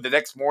 The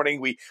next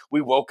morning we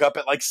woke up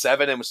at like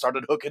 7 and we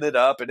started hooking it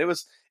up, and it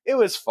was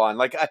fun.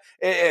 Like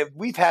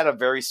we've had a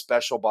very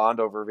special bond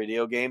over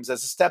video games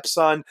as a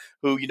stepson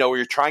who, where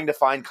you're trying to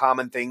find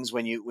common things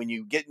when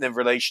you get in a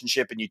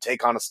relationship and you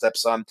take on a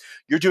stepson,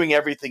 you're doing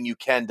everything you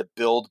can to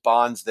build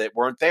bonds that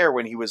weren't there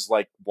when he was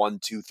like 1,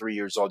 2, 3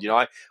 years old.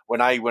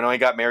 When I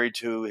got married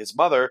to his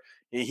mother,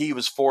 he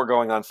was 4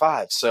 going on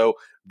 5. So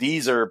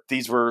these were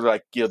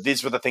like,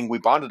 these were the thing we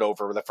bonded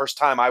over. The first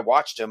time I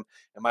watched him,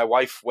 and my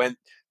wife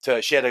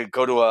she had to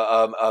go to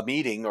a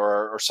meeting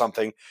or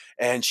something,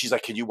 and she's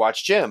like, "Can you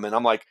watch Jim?" And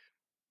I'm like,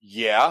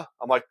 "Yeah."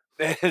 I'm like,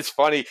 it's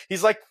funny.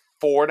 He's like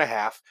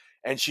 4.5,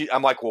 and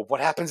I'm like, "Well,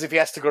 what happens if he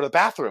has to go to the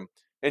bathroom?"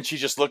 And she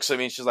just looks at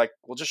me and she's like,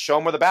 "Well, just show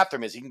him where the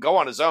bathroom is. He can go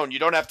on his own. You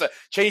don't have to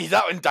change. He's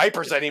not in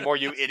diapers anymore,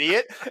 you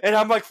idiot." And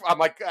I'm like,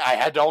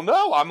 I don't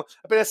know. I've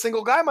been a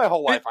single guy my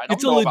whole life. I don't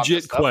it's a know about this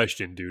legit stuff.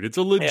 question, dude. It's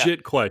a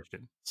legit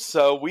question.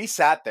 So we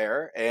sat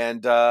there,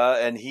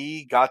 and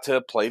he got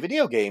to play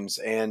video games,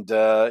 and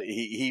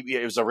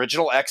it was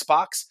original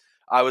Xbox.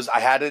 I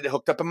had it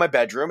hooked up in my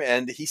bedroom,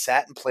 and he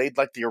sat and played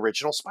like the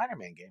original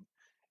Spider-Man game,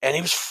 and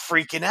he was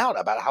freaking out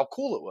about how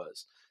cool it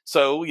was.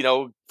 So,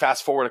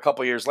 fast forward a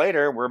couple years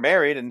later, we're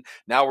married, and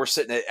now we're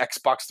sitting at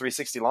Xbox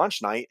 360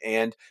 launch night,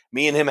 and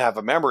me and him have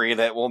a memory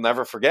that we'll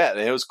never forget.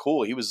 And it was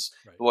cool. He was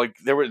like,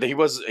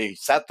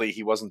 sadly,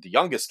 he wasn't the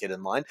youngest kid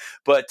in line,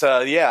 but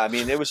yeah, I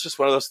mean, it was just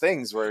one of those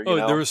things where,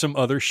 there were some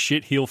other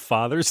shitheel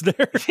fathers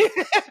there.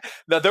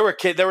 No,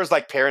 there was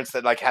like parents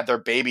that like had their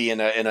baby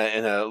in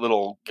a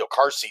little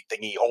car seat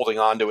thingy holding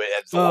on to it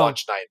at the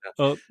launch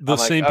night. The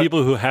same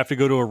people who have to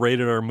go to a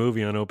rated R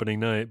movie on opening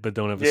night, but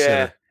don't have a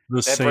sitter.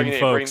 The same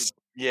folks.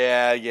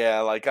 Yeah.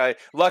 Like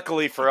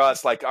luckily for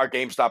us, like our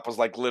GameStop was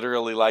like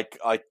literally like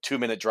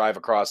 2-minute drive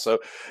across. So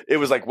it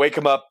was like, wake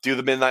him up, do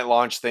the midnight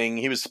launch thing.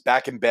 He was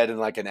back in bed in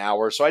like an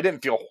hour. So I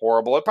didn't feel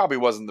horrible. It probably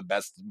wasn't the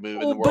best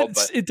move in the world,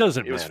 but it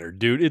doesn't matter,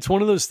 dude. It's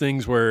one of those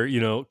things where,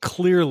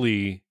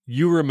 clearly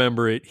you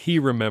remember it, he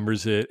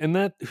remembers it. And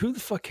that who the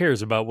fuck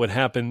cares about what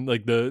happened,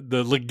 like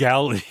the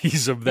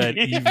legalities of that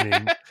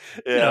evening.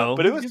 Yeah.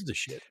 But who gives a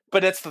shit?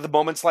 But it's the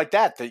moments like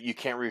that you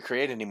can't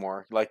recreate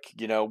anymore. Like,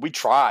 we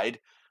tried.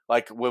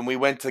 Like when we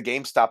went to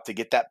GameStop to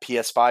get that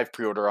PS5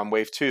 pre-order on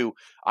Wave 2,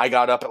 I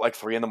got up at like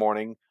 3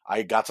 a.m.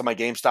 I got to my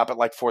GameStop at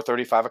like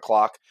 4:30, 5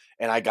 o'clock,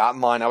 and I got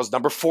in line. I was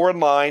number 4 in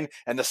line,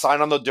 and the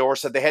sign on the door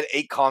said they had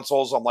 8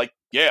 consoles. I'm like,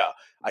 yeah.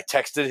 I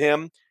texted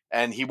him,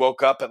 And he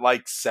woke up at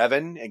like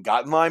 7 and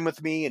got in line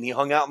with me, and he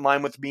hung out in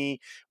line with me.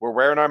 We're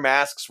wearing our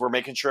masks. We're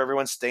making sure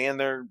everyone's staying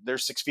they're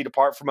 6 feet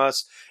apart from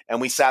us. And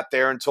we sat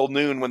there until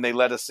noon when they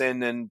let us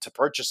in and to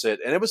purchase it.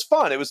 And it was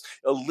fun. It was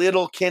a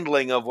little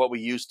kindling of what we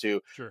used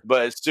to. Sure.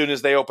 But as soon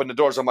as they opened the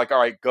doors, I'm like, all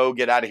right, go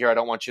get out of here. I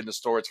don't want you in the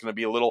store. It's going to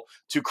be a little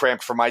too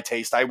cramped for my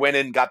taste. I went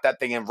in, got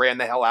that thing, and ran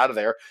the hell out of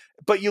there.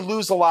 But you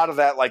lose a lot of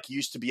that. Like, you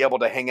used to be able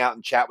to hang out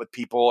and chat with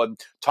people and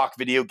talk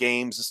video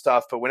games and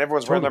stuff. But when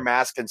everyone's wearing their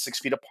mask and 6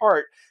 feet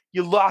apart,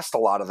 you lost a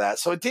lot of that.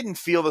 So it didn't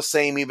feel the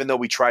same, even though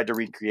we tried to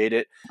recreate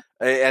it.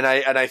 And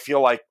I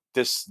feel like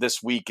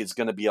this week is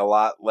going to be a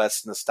lot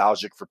less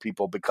nostalgic for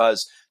people,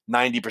 because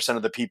 90%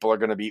 of the people are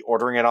going to be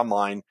ordering it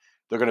online.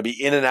 They're going to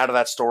be in and out of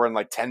that store in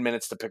like 10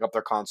 minutes to pick up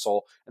their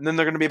console. And then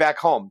they're going to be back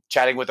home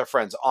chatting with their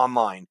friends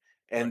online.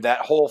 And Right. that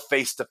whole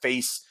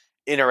face-to-face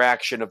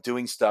interaction of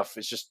doing stuff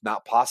is just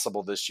not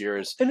possible this year,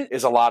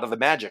 is a lot of the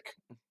magic.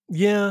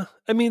 Yeah.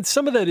 I mean,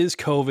 some of that is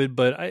COVID,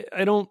 but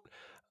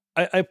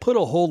I put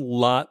a whole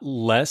lot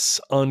less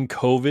on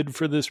COVID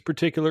for this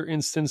particular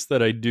instance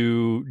that I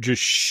do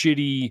just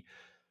shitty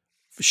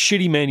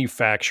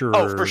manufacturer.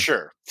 Oh, for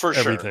sure.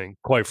 Everything,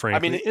 quite I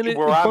mean, frankly. And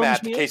where it I'm bums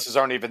at, the me out. cases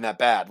aren't even that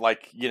bad.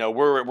 Like,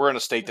 we're in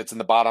a state that's in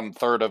the bottom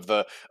third of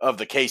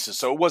the cases,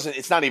 so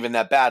it's not even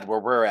that bad where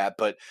we're at.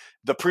 But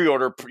the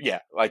pre-order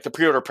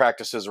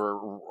practices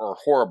are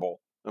horrible.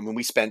 I mean,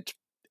 we spent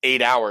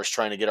 8 hours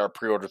trying to get our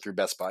pre-order through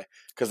Best Buy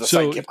because the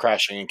site kept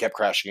crashing and kept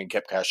crashing and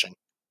kept crashing.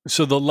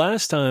 So the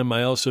last time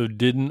I also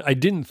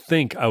didn't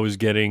think I was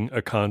getting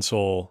a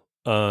console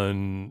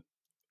on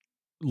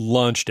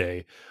launch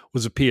day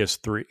was a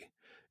PS3.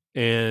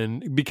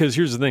 And because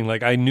here's the thing,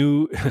 like, I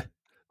knew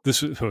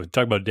this was,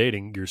 talk about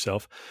dating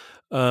yourself.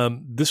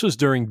 This was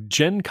during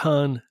Gen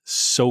Con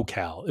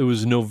SoCal. It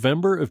was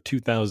November of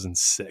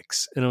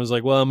 2006. And I was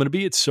like, well, I'm going to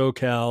be at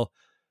SoCal,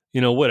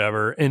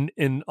 whatever. And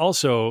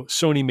also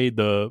Sony made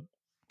the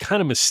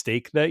kind of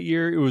mistake that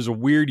year. It was a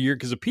weird year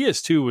because the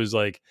PS2 was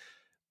like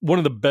one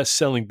of the best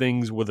selling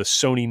things with a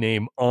Sony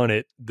name on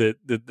it that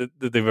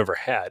they've ever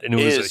had. And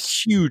it was a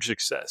huge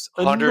success.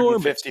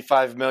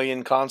 155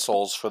 million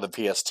consoles for the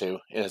PS2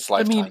 in its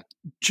lifetime. I mean,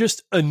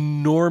 just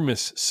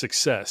enormous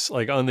success,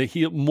 like on the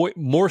heel,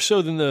 more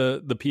so than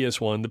the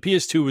PS1. The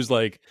PS2 was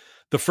like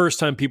the first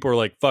time people were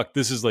like, fuck,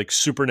 this is like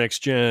super next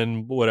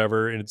gen,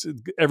 whatever. And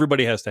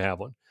everybody has to have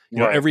one,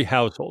 every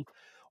household.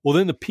 Well,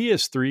 then the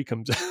PS3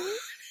 comes out.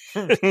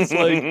 It's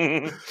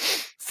like,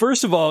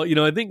 first of all,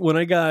 I think when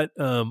I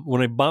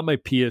bought my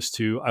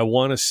PS2, I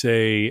want to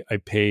say I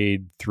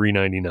paid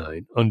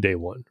 $399 on day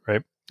one,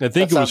 right? I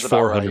think it was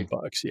 $400.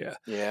 Yeah.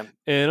 Yeah.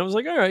 And I was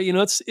like, all right,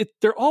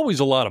 they're always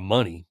a lot of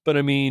money, but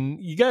I mean,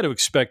 you got to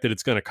expect that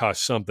it's going to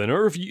cost something.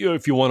 Or if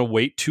you want to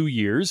wait 2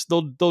 years,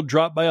 they'll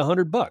drop by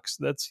 $100.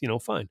 That's,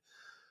 fine.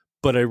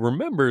 But I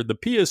remember the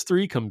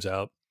PS3 comes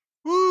out.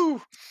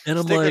 Woo! And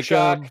I'm like,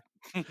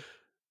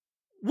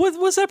 what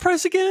was that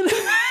price again?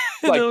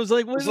 And I was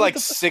like, it was like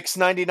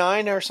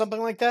 $699 or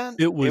something like that.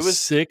 It was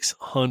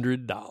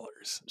 $600.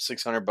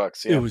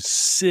 $600. Yeah. It was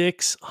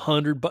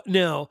 $600.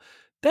 Now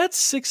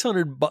that's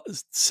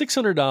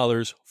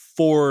 $600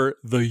 for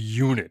the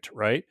unit,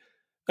 right?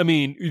 I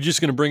mean, you're just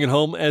going to bring it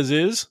home as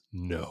is?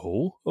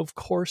 No, of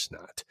course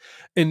not.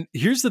 And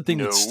here's the thing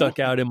that stuck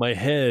out in my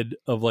head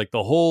of like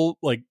the whole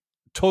like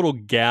total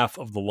gaffe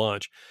of the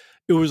launch.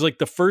 It was like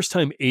the first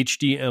time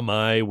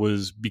HDMI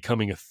was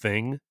becoming a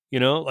thing,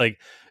 like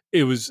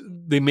it was,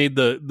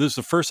 this is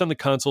the first time the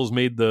consoles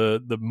made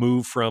the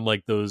move from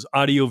like those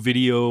audio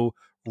video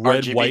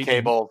red, RGB white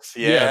cables.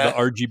 The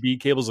RGB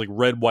cables, like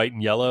red, white,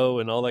 and yellow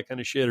and all that kind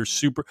of shit, or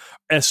super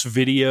S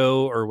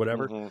video or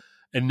whatever. Mm-hmm.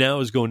 And now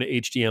it's going to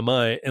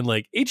HDMI, and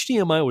like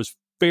HDMI was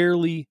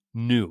fairly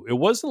new. It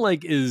wasn't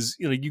like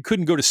you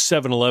couldn't go to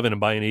 7-Eleven and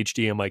buy an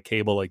HDMI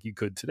cable like you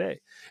could today.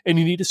 And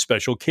you need a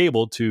special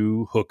cable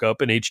to hook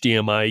up an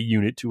HDMI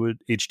unit to an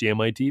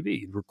HDMI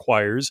TV. It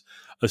requires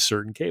a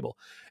certain cable.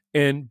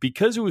 And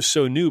because it was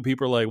so new,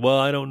 people are like, well,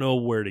 I don't know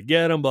where to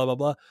get them, blah, blah,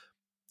 blah.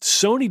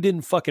 Sony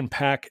didn't fucking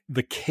pack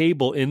the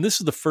cable in.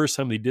 This is the first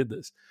time they did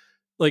this.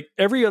 Like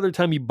every other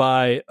time you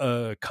buy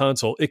a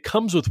console, it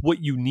comes with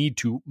what you need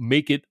to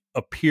make it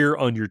appear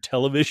on your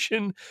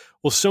television.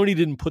 Well, Sony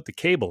didn't put the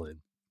cable in.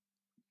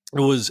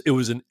 It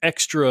was an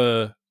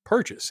extra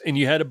purchase, and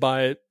you had to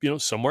buy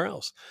it, somewhere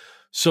else.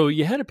 So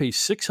you had to pay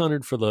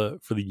 $600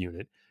 for the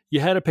unit. You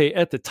had to pay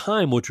at the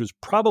time, which was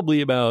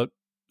probably about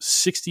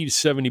 $60 to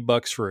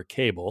 $70 for a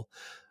cable.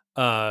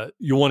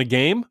 You want a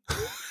game?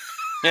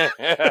 All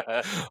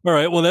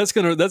right. Well, that's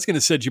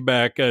gonna set you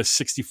back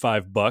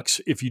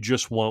 $65 if you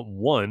just want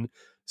one.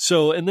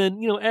 So, and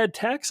then add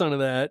tax onto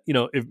that.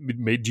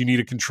 Do you need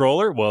a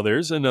controller? Well,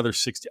 there's another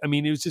 $60. I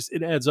mean,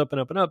 it adds up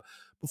and up and up.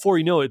 Before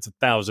you know it, it's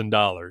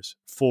 $1,000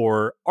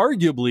 for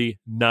arguably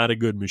not a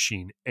good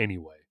machine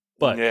anyway.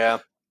 But yeah.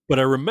 But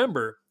I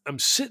remember I'm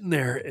sitting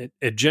there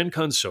at Gen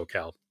Con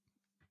SoCal,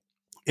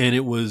 and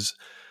it was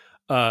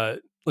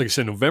like I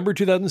said, November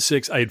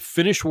 2006, I had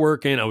finished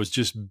working. I was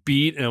just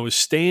beat, and I was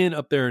staying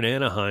up there in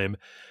Anaheim,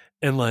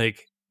 and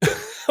like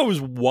I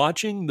was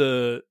watching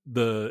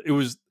it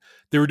was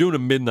they were doing a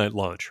midnight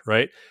launch,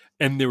 right?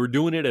 And they were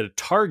doing it at a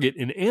Target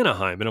in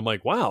Anaheim. And I'm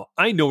like, wow,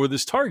 I know where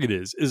this Target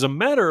is. As a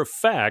matter of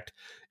fact,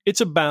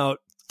 it's about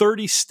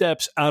 30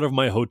 steps out of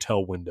my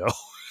hotel window.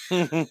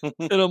 And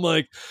I'm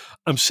like,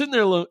 I'm sitting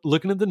there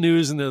looking at the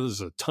news, and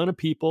there's a ton of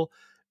people.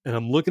 And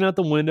I'm looking out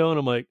the window, and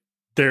I'm like,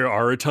 there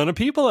are a ton of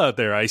people out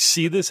there. I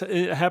see this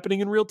happening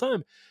in real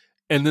time.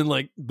 And then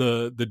like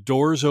the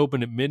doors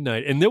open at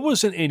midnight, and there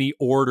wasn't any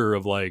order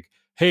of like,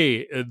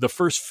 hey, the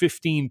first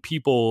 15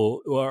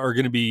 people are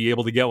going to be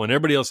able to get one.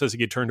 Everybody else has to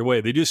get turned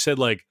away. They just said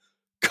like,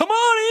 come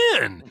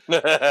on in.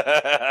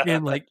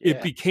 And like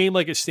it became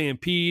like a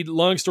stampede.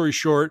 Long story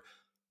short,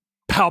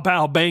 pow,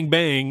 pow, bang,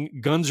 bang,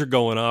 guns are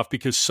going off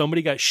because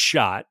somebody got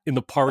shot in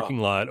the parking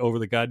lot over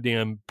the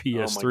goddamn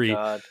PS3. Oh my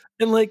God.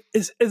 And like,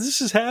 as this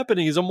is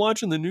happening, as I'm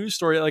watching the news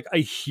story, like I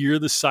hear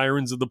the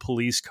sirens of the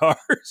police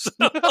cars.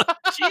 I'm like,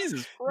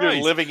 Jesus Christ.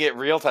 You're living it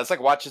real time. It's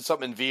like watching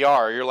something in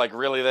VR. You're like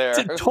really there.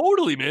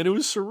 Totally, man. It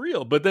was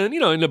surreal. But then,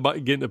 I ended up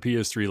getting a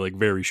PS3 like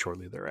very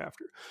shortly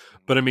thereafter.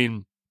 But I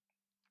mean,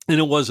 and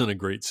it wasn't a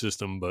great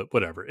system, but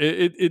whatever.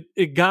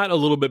 It got a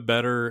little bit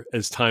better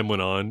as time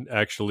went on,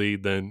 actually,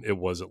 than it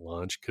was at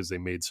launch, because they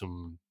made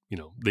some,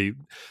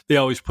 they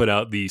always put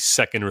out the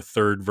second or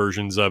third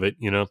versions of it,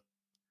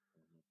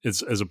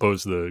 it's as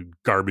opposed to the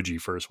garbagey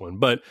first one.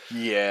 But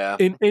yeah,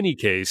 in any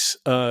case,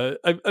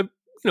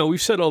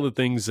 we've said all the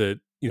things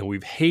that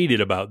we've hated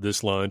about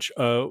this launch.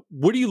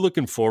 What are you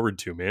looking forward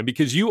to, man?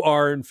 Because you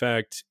are, in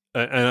fact,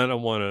 and I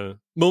don't want to.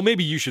 Well,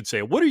 maybe you should say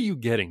it. What are you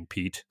getting,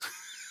 Pete?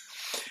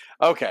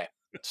 Okay,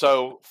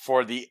 so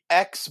for the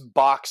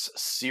Xbox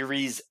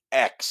Series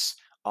X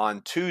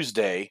on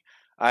Tuesday,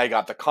 I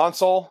got the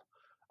console,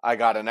 I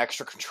got an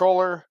extra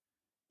controller,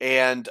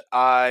 and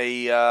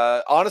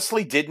I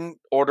honestly didn't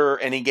order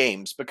any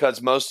games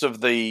because most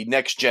of the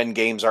next-gen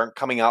games aren't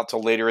coming out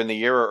till later in the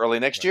year or early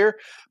next year,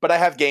 but I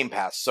have Game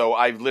Pass, so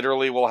I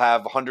literally will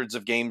have hundreds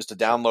of games to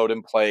download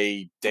and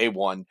play day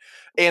one.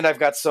 And I've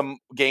got some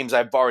games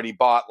I've already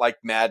bought, like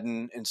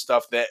Madden and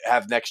stuff, that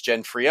have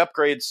next-gen free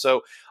upgrades.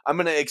 So I'm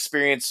going to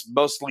experience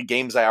mostly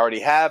games I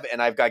already have,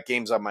 and I've got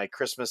games on my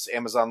Christmas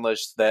Amazon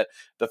list that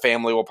the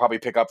family will probably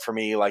pick up for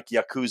me, like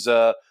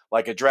Yakuza,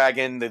 Like a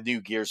Dragon, the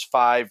new Gears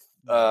 5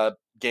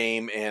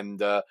 game,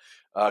 and a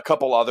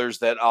couple others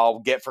that I'll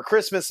get for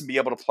Christmas and be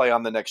able to play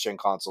on the next-gen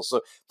console.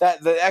 So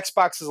that the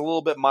Xbox is a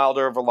little bit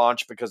milder of a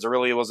launch because there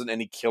really wasn't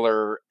any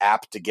killer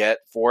app to get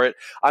for it.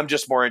 I'm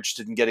just more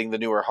interested in getting the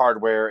newer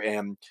hardware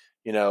and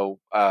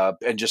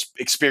and just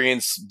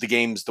experience the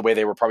games the way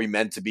they were probably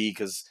meant to be,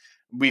 because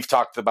we've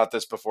talked about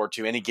this before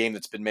too. Any game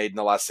that's been made in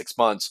the last 6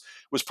 months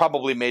was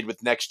probably made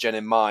with next gen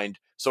in mind,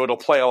 so it'll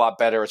play a lot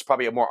better. It's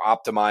probably more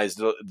optimized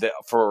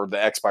for the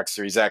Xbox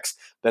Series X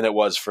than it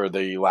was for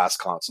the last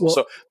console.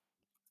 Well,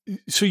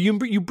 so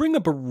you bring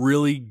up a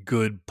really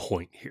good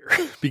point here,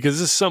 because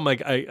this is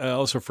something I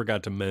also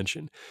forgot to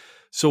mention.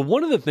 So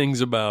one of the things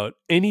about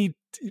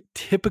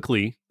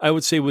typically, I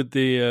would say with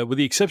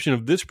the exception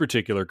of this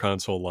particular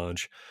console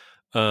launch,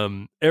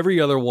 every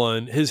other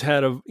one has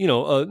had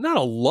not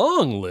a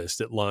long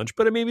list at launch,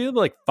 but maybe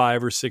like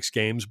 5 or 6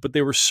 games, but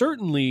they were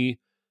certainly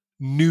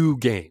new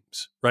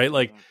games, right?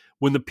 Like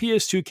when the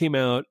PS2 came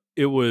out,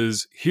 it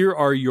was, here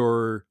are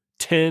your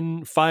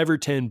 5 or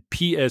 10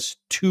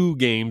 PS2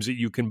 games that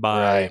you can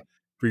buy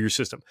for your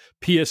system.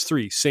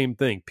 PS3, same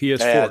thing.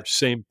 PS4,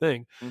 same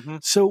thing. Mm-hmm.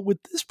 So with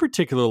this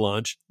particular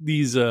launch,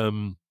 these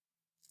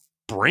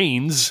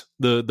brains,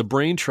 the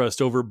brain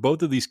trust over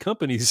both of these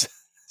companies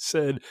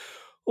said,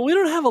 well, we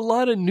don't have a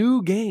lot of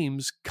new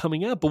games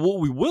coming out, but what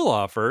we will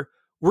offer,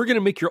 we're going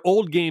to make your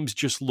old games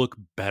just look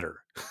better.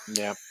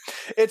 Yeah,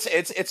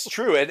 it's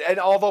true. And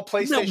although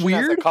PlayStation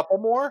has a couple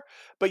more,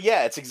 but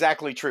yeah, it's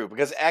exactly true,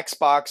 because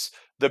Xbox,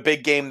 the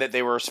big game that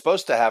they were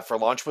supposed to have for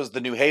launch was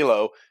the new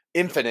Halo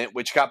Infinite,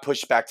 which got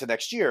pushed back to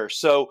next year.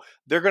 So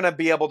they're going to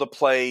be able to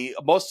play,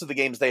 most of the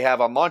games they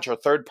have on launch are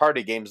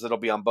third-party games that'll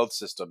be on both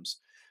systems.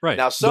 Right.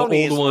 Now,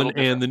 Sony the old one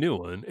and the new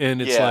one.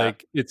 And it's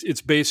like,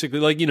 it's basically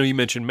like, you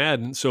mentioned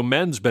Madden. So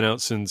Madden's been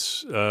out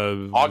since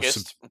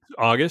August.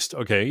 August.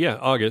 Okay. Yeah.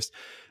 August.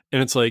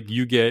 And it's like,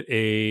 you get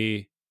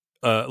a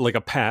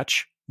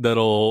patch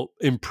that'll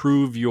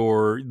improve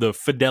the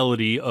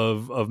fidelity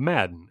of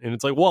Madden. And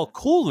it's like, well,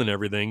 cool and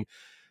everything.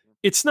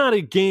 It's not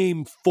a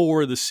game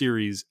for the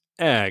Series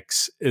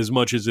X as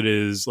much as it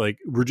is like,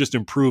 we're just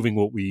improving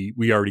what we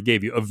already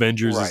gave you.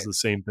 Avengers is the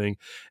same thing.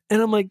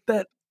 And I'm like,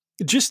 that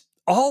just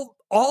all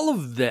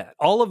of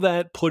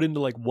that put into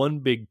like one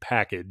big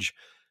package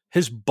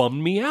has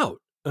bummed me out.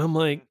 I'm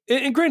like,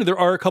 and granted, there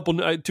are a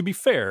couple, to be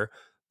fair,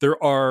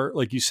 there are,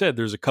 like you said,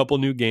 there's a couple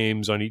new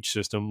games on each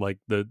system. Like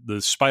the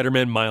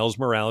Spider-Man Miles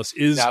Morales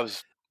is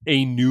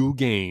a new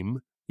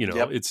game. They're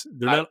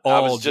not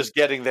all. I was just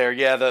getting there.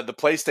 Yeah, the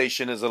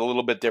PlayStation is a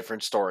little bit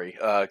different story,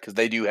 because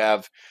they do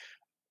have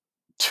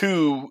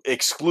 2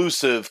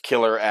 exclusive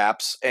killer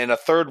apps and a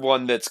third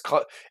one that's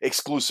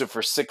exclusive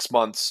for 6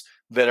 months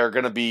that are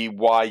going to be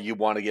why you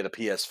want to get a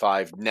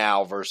PS5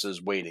 now versus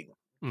waiting.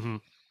 Mm-hmm.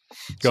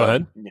 Go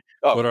ahead.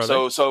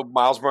 So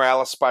Miles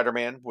Morales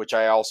Spider-Man, which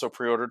I also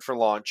pre-ordered for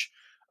launch.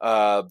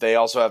 They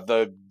also have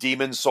the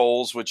Demon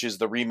Souls, which is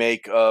the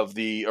remake of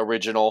the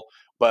original,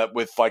 but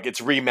with like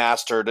it's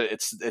remastered.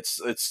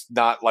 It's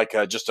not like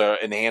just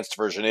a enhanced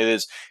version. It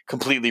is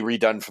completely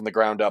redone from the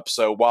ground up.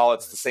 So while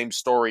it's the same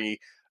story,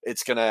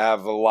 it's going to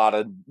have a lot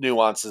of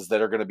nuances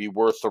that are going to be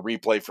worth the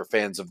replay for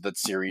fans of that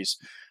series.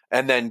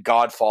 And then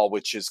Godfall,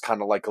 which is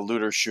kind of like a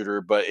looter shooter,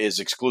 but is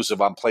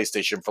exclusive on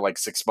PlayStation for like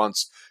 6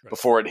 months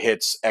before it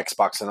hits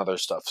Xbox and other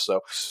stuff.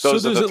 So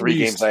those are the three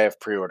games I have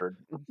pre-ordered.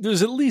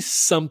 There's at least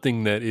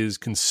something that is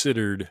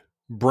considered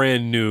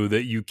brand new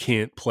that you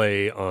can't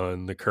play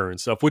on the current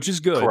stuff, which is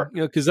good,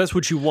 because that's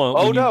what you want.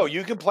 Oh no,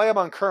 you can play them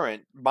on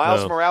current.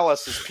 Miles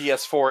Morales is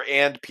PS4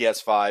 and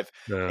PS5,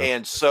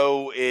 and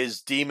so is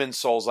Demon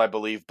Souls, I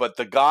believe. But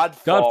the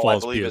Godfall I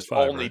believe, PS5, is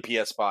only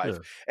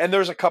PS5. And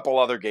there's a couple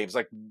other games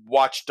like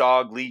Watch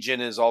Dogs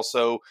Legion is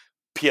also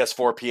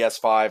PS4,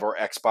 PS5, or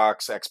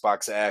Xbox,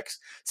 Xbox X.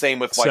 Same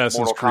with like Assassin's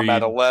Mortal Creed.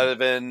 Kombat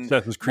 11,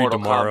 Assassin's Creed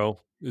tomorrow.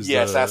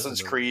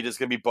 Assassin's Creed is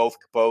going to be both.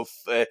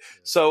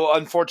 So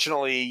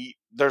unfortunately,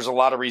 there's a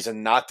lot of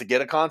reason not to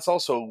get a console.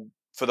 So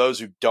for those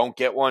who don't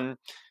get one,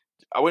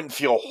 I wouldn't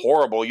feel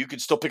horrible. You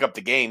could still pick up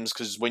the games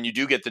because when you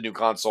do get the new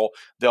console,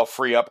 they'll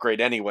free upgrade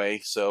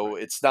anyway. So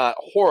it's not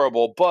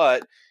horrible,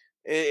 but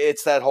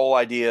it's that whole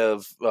idea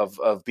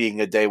of being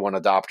a day one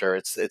adopter.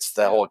 It's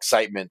the whole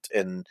excitement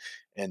and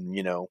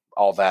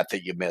all that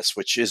you miss,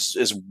 which is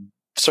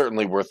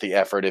certainly worth the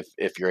effort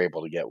if you're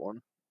able to get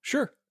one.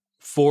 Sure.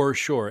 For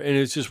sure. And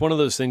it's just one of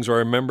those things where I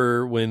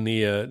remember when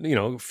the,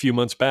 a few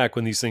months back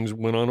when these things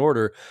went on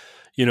order,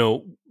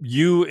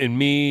 you and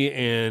me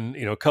and,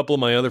 a couple of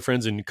my other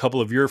friends and a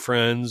couple of your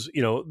friends,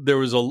 there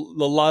was a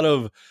lot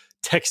of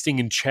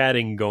texting and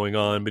chatting going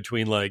on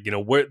between like,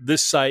 where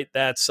this site,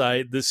 that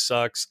site, this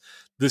sucks,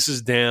 this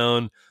is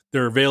down,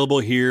 they're available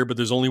here, but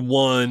there's only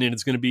one and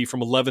it's going to be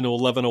from 11 to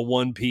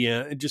 11:01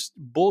 p.m. and just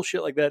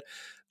bullshit like that.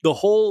 The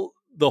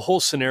whole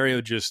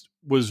scenario just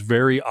was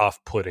very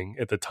off-putting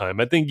at the time.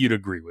 I think you'd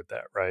agree with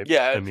that, right?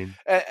 Yeah. I mean,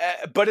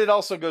 but it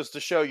also goes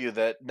to show you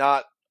that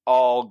not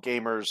all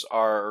gamers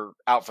are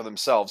out for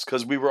themselves,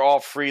 because we were all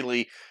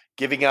freely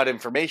giving out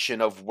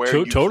information of where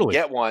you can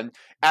get one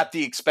at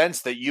the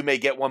expense that you may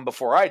get one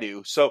before I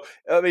do. So,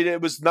 I mean, it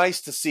was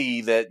nice to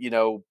see that,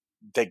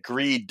 that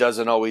greed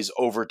doesn't always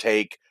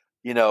overtake,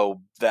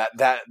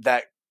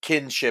 that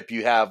kinship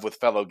you have with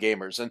fellow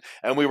gamers.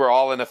 And we were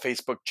all in a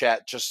Facebook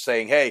chat just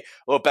saying, hey,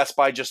 well, Best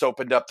Buy just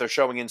opened up, they're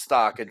showing in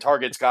stock, and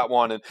Target's got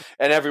one, and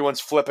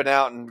everyone's flipping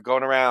out and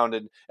going around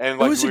and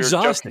like it was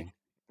exhausting.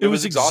 It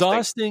was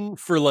exhausting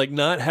for like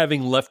not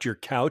having left your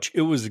couch.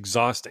 It was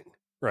exhausting,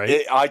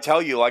 right? I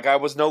tell you, like I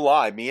was no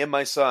lie. Me and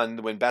my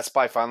son, when Best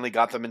Buy finally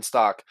got them in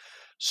stock,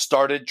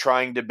 started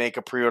trying to make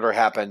a pre-order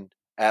happen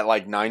at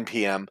like 9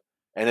 p.m.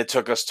 and it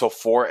took us till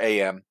 4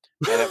 a.m.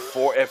 And at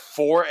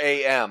 4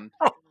 a.m.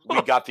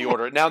 we got the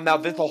order. Now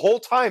the whole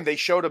time they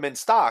showed them in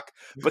stock,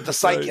 but the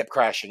site kept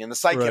crashing and the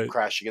site kept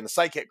crashing and the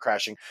site kept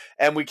crashing.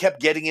 And we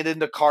kept getting it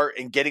into cart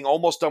and getting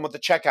almost done with the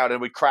checkout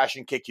and we'd crash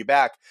and kick you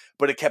back,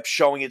 but it kept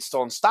showing it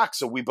still in stock.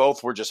 So we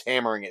both were just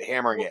hammering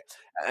it.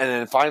 And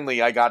then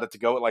finally I got it to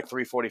go at like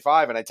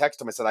 3:45 and I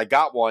texted him, I said, I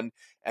got one.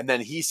 And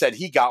then he said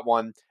he got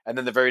one. And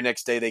then the very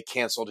next day they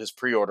canceled his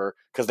pre-order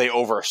because they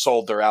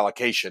oversold their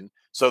allocation.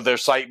 So their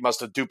site must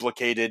have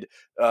duplicated,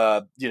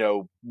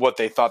 what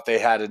they thought they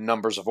had in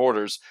numbers of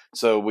orders.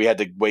 So we had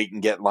to wait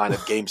and get in line at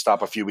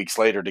GameStop a few weeks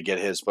later to get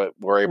his, but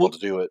we're able to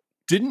do it.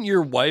 Didn't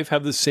your wife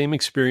have the same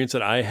experience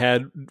that I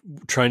had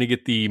trying to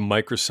get the the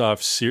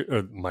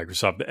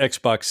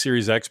Xbox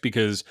Series X?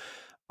 Because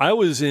I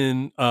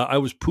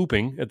was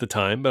pooping at the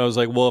time, but I was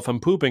like, well, if I'm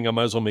pooping, I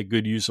might as well make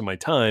good use of my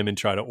time and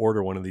try to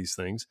order one of these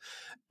things.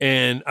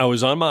 And I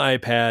was on my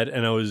iPad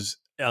and I was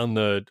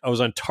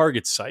on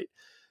Target's site.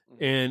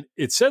 And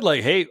it said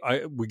like, hey,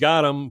 we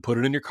got them, put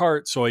it in your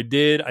cart. So I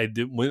did,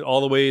 went all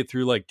the way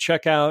through like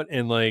checkout.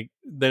 And like,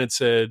 then it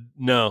said,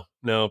 no,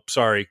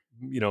 sorry.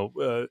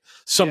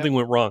 Something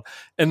went wrong.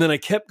 And then I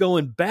kept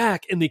going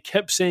back and they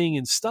kept saying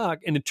in stock.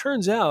 And it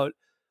turns out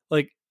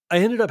like I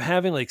ended up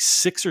having like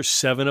 6 or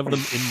 7 of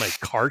them in my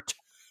cart.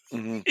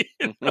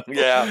 Mm-hmm.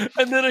 Yeah.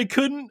 And then I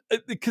couldn't,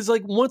 because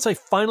like once I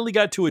finally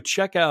got to a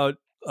checkout,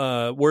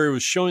 where it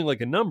was showing like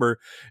a number,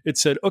 it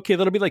said, okay,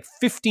 that'll be like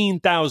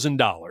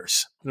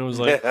 $15,000. And I was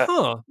like,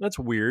 that's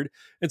weird.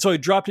 And so I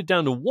dropped it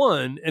down to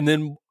 1. And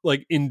then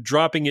like in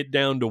dropping it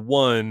down to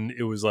 1,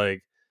 it was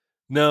like,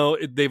 no,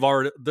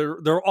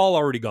 they're all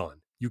already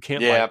gone. You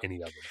can't buy any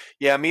of them.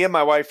 Yeah. Me and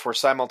my wife were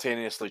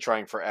simultaneously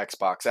trying for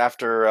Xbox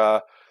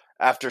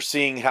after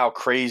seeing how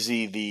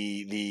crazy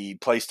the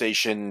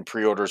PlayStation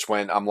pre-orders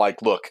went. I'm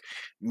like, look,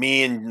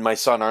 me and my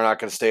son are not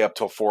going to stay up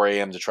till 4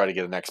 a.m. to try to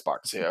get an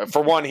Xbox.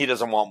 For one, he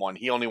doesn't want one.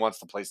 He only wants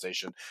the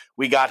PlayStation.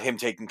 We got him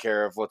taken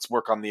care of. Let's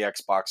work on the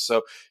Xbox.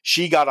 So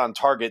she got on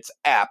Target's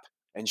app,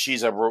 and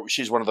she's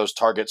one of those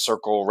Target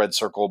Circle, Red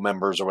Circle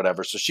members or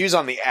whatever. So she's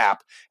on the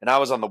app, and I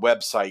was on the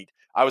website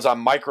I was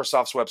on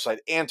Microsoft's website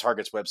and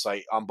Target's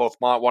website on both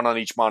one on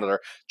each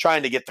monitor,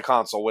 trying to get the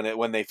console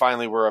when they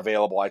finally were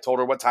available. I told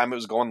her what time it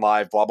was going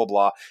live, blah blah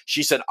blah.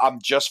 She said, "I'm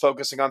just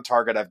focusing on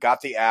Target. I've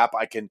got the app.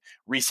 I can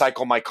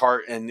recycle my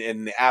cart, and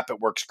in the app it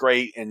works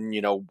great. And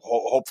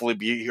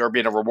hopefully, her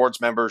being a rewards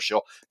member,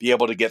 she'll be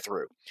able to get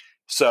through."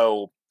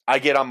 So I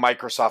get on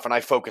Microsoft and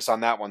I focus on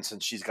that one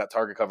since she's got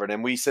Target covered.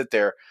 And we sit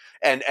there,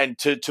 and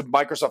to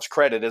Microsoft's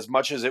credit, as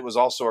much as it was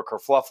also a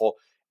kerfluffle,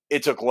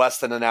 it took less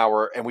than an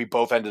hour, and we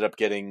both ended up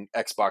getting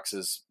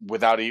Xboxes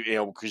without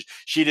because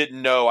she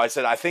didn't know. I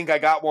said, "I think I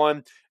got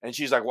one," and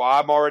she's like, "Well,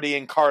 I'm already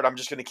in cart. I'm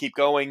just going to keep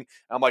going."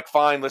 I'm like,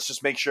 "Fine, let's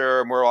just make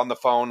sure." And we're on the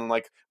phone, and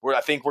like,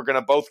 I think we're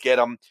going to both get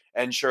them.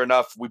 And sure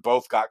enough, we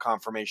both got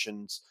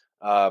confirmations.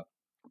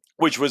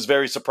 Which was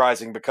very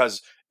surprising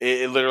because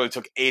it literally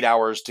took 8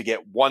 hours to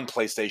get one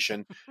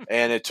PlayStation,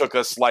 and it took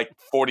us like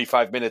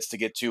 45 minutes to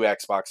get two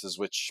Xboxes,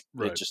 which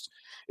Right.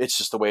 it's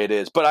just the way it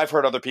is. But I've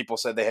heard other people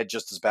say they had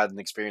just as bad an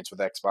experience with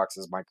Xbox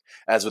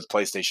as with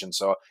PlayStation.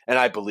 So, and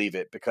I believe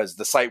it because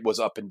the site was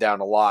up and down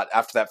a lot.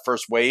 After that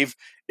first wave,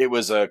 it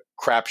was a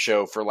crap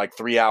show for like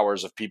 3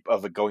 hours of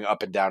it going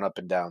up and down, up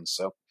and down.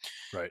 So,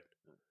 Right.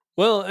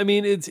 Well, I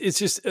mean, it's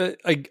just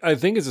I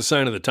think it's a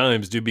sign of the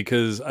times, dude.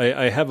 Because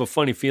I have a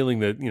funny feeling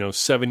that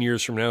 7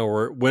 years from now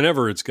or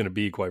whenever it's going to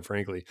be, quite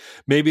frankly,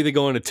 maybe they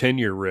go on a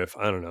 10-year riff.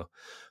 I don't know,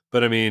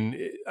 but I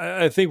mean,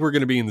 I think we're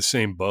going to be in the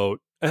same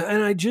boat,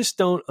 and I just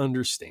don't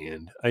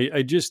understand.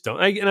 I just don't.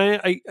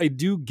 I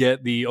do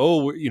get the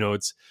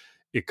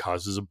it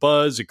causes a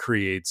buzz, it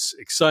creates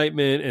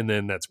excitement, and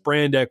then that's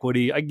brand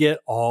equity. I get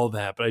all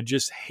that, but I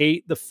just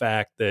hate the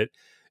fact that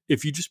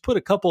if you just put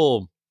a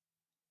couple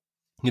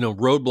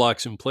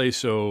roadblocks in place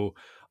so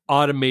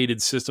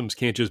automated systems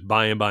can't just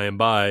buy and buy and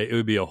buy, it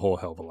would be a whole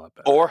hell of a lot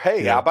better. or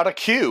hey, how about a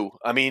queue?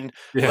 I mean,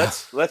 Yeah.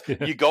 let's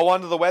you go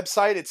onto the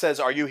website. It says,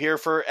 "Are you here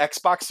for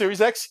Xbox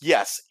Series X?"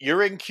 Yes,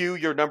 you're in queue.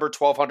 You're number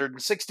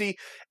 1260,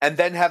 and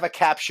then have a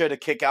captcha to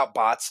kick out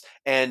bots.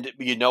 And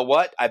you know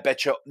what? I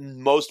bet you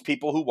most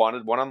people who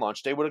wanted one on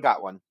launch day would have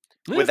got one.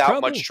 Yeah, Without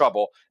probably. much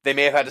trouble. They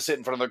may have had to sit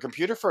in front of their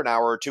computer for an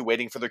hour or two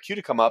waiting for their queue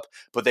to come up,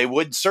 but they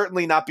would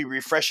certainly not be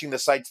refreshing the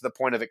site to the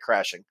point of it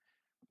crashing.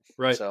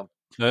 Right. So,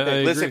 I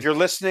hey, listen, agree. if you're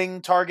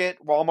listening, Target,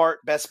 Walmart,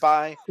 Best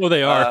Buy, Well,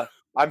 they are.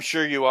 I'm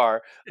sure you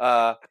are.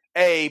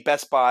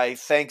 Best Buy,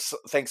 thanks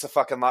a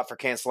fucking lot for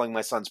canceling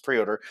my son's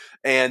pre-order.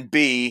 And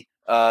B,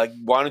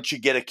 why don't you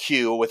get a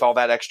queue with all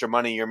that extra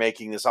money you're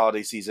making this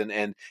holiday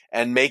season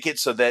and make it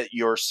so that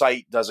your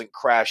site doesn't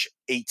crash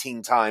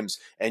 18 times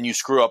and you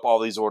screw up all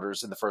these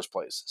orders in the first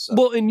place. So.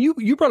 Well, and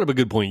you brought up a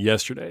good point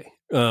yesterday.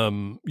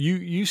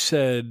 You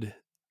said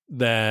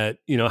that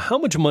how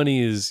much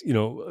money is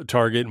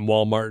Target and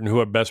Walmart and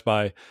who at Best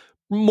Buy,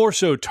 more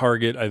so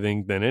Target, I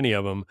think, than any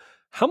of them.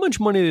 How much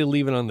money are they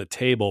leaving on the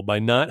table by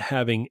not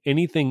having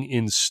anything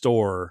in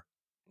store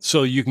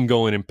so you can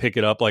go in and pick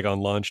it up like on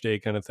launch day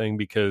kind of thing?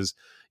 Because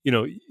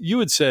you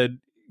had said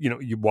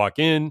you walk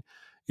in.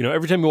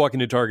 Every time you walk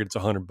into Target, it's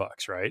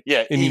 $100, right?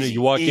 Yeah, and easy,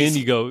 you walk easy.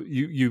 in, you go,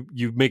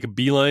 you make a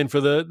beeline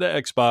for the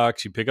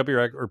Xbox, you pick up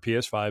your or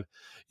PS5.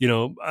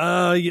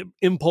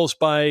 Impulse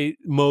buy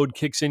mode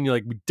kicks in. You're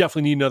like, we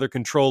definitely need another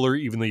controller,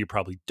 even though you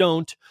probably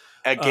don't.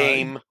 A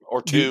game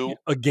or two,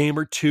 a game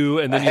or two,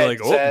 and then you're like,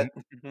 oh,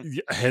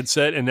 a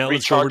headset, and now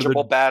let's go to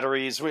rechargeable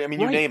batteries. I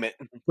mean, you name it.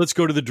 Let's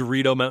go to the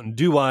Dorito Mountain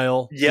Dew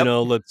aisle. Yep.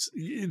 Let's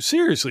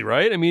seriously,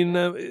 right? I mean,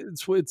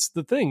 it's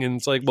the thing, and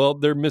it's like, well,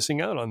 they're missing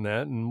out on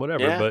that, and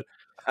whatever. Yeah. But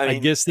I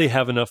mean, guess they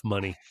have enough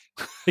money.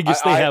 I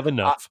guess they have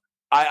enough.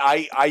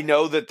 I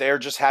know that they're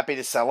just happy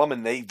to sell them,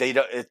 and they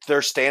don't.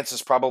 Their stance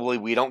is probably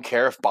we don't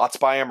care if bots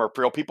buy them or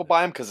real people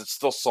buy them because it's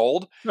still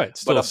sold. Right,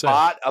 but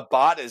a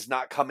bot is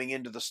not coming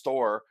into the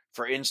store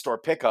for in-store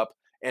pickup,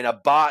 and a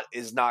bot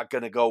is not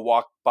going to go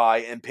walk by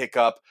and pick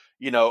up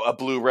a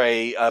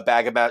Blu-ray, a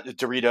bag of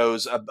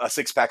Doritos, a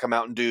six-pack of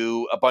Mountain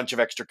Dew, a bunch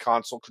of extra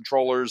console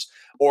controllers,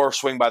 or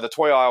swing by the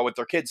toy aisle with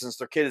their kid since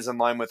their kid is in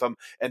line with them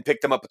and pick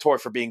them up a toy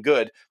for being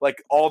good.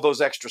 Like, all those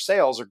extra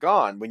sales are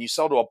gone. When you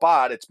sell to a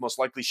bot, it's most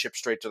likely shipped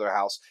straight to their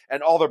house,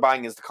 and all they're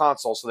buying is the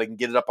console so they can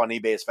get it up on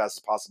eBay as fast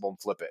as possible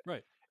and flip it.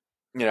 Right.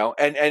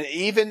 And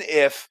even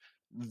if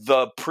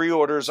the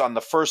pre-orders on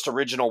the first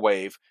original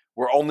wave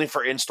were only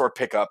for in-store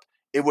pickup,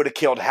 it would have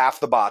killed half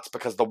the bots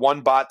because the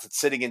one bot that's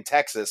sitting in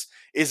Texas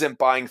isn't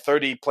buying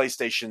 30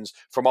 PlayStations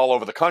from all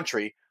over the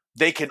country.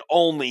 They can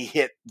only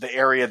hit the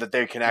area that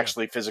they can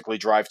actually physically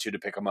drive to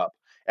pick them up.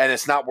 And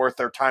it's not worth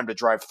their time to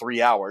drive 3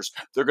 hours.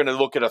 They're going to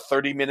look at a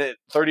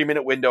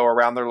 30-minute window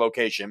around their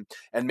location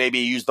and maybe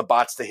use the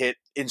bots to hit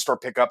in-store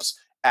pickups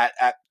at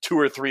 2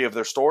 or 3 of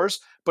their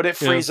stores. But it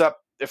frees up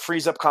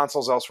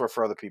consoles elsewhere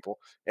for other people.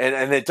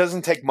 And it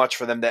doesn't take much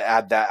for them to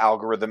add that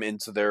algorithm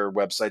into their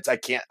websites.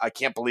 I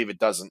can't believe it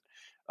doesn't.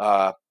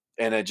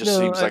 And it just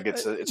seems like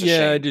it's a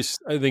shame.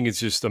 I think it's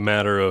just a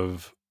matter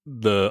of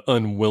the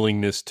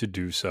unwillingness to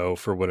do so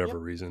for whatever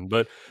reason.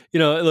 But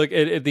look,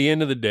 at the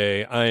end of the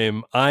day, I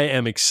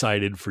am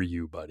excited for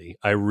you, buddy.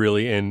 I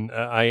really, and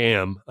I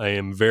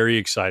am very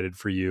excited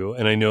for you.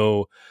 And I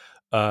know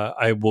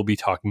I will be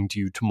talking to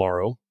you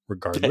tomorrow,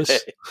 regardless.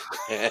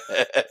 I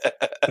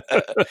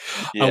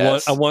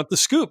Yes. want the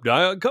scoop.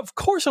 Of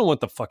course, I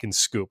want the fucking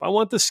scoop. I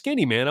want the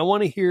skinny, man. I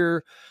want to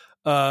hear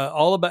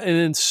all about, and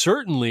then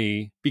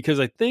certainly because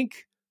I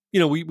think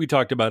we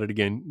talked about it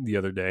again the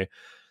other day.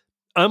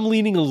 I'm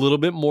leaning a little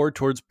bit more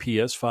towards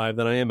PS5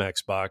 than I am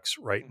Xbox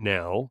right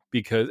now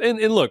because, and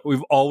look,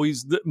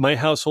 my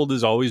household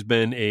has always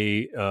been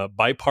a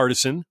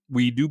bipartisan.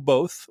 We do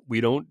both.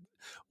 We don't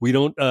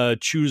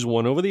choose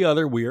one over the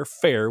other. We are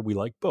fair. We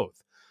like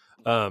both.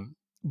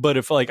 But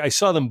if like I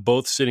saw them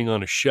both sitting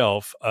on a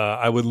shelf,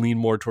 I would lean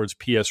more towards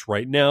PS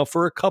right now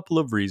for a couple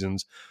of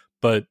reasons.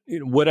 But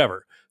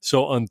whatever.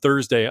 So on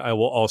Thursday, I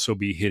will also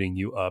be hitting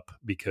you up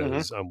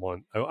because I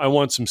want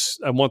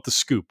the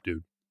scoop,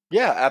 dude.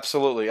 Yeah,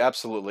 absolutely,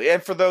 absolutely.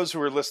 And for those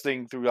who are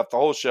listening throughout the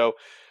whole show,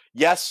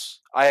 yes,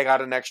 I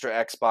got an extra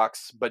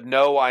Xbox, but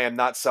no, I am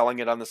not selling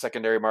it on the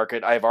secondary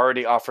market. I have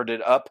already offered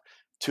it up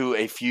to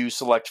a few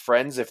select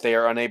friends if they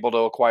are unable to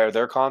acquire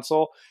their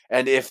console.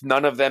 And if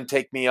none of them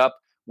take me up,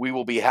 we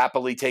will be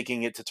happily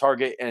taking it to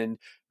Target and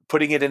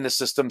putting it in the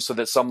system so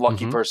that some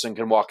lucky person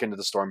can walk into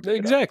the store and pick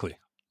Exactly.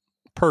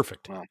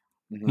 Perfect. it up.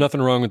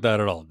 Nothing wrong with that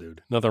at all,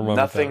 dude.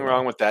 Nothing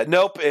wrong with that.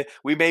 Nope.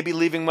 We may be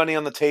leaving money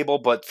on the table,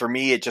 but for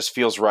me, it just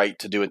feels right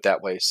to do it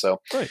that way. So,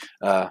 right.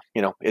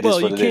 It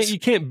is what it is. You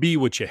can't be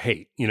what you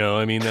hate.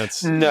 I mean,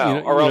 that's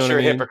no, or else you're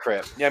a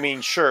hypocrite. I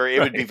mean, sure,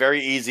 it would be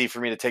very easy for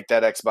me to take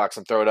that Xbox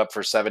and throw it up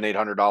for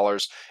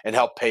 $700-800 and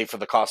help pay for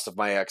the cost of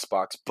my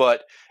Xbox,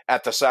 but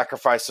at the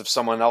sacrifice of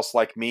someone else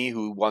like me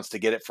who wants to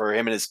get it for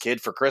him and his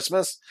kid for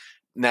Christmas.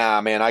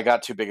 Nah, man, I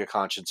got too big a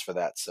conscience for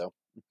that. So,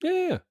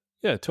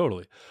 yeah,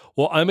 totally.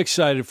 Well, I'm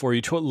excited for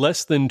you.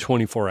 Less than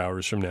 24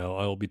 hours from now,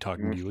 I will be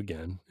talking to you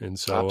again. And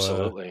so,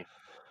 absolutely.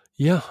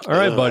 Yeah. All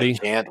right, buddy. I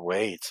can't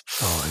wait.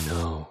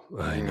 Oh,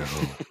 I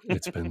know.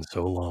 It's been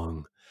so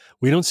long.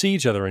 We don't see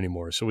each other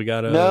anymore. So we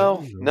got to.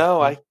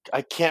 No,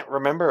 I can't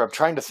remember. I'm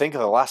trying to think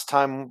of the last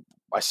time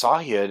I saw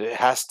you. It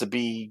has to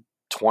be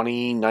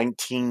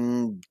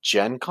 2019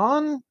 Gen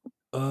Con?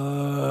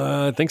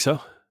 I think so.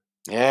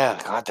 Yeah,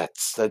 God,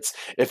 that's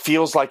it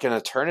feels like an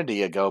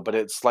eternity ago, but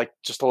it's like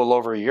just a little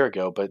over a year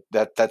ago, but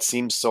that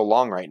seems so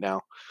long right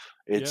now.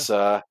 It's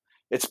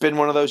been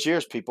one of those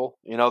years, people.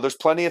 There's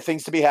plenty of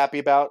things to be happy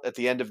about at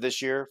the end of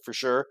this year for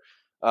sure.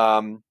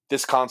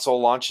 This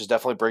console launch is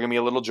definitely bringing me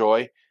a little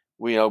joy.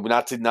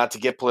 Not to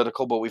get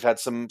political, but we've had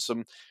some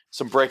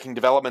breaking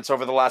developments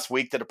over the last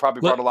week that have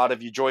probably brought a lot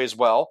of you joy as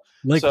well.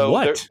 Like so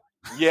what?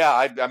 Yeah,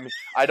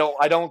 I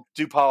don't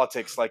do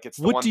politics. Like it's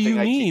the what one do thing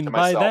you I mean keep to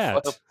myself. By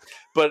that?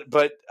 But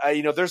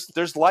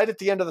there's light at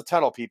the end of the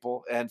tunnel,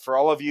 people. And for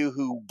all of you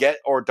who get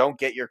or don't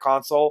get your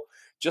console,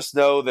 just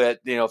know that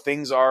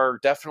things are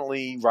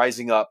definitely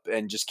rising up,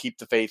 and just keep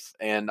the faith.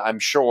 And I'm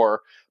sure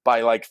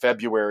by like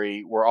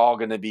February, we're all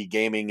going to be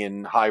gaming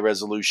in high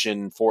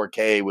resolution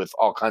 4K with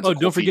all kinds of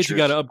cool don't forget features. You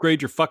got to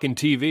upgrade your fucking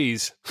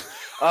TVs.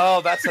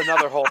 Oh, that's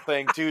another whole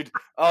thing, dude.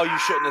 Oh, you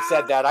shouldn't have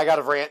said that. I got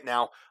to rant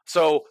now.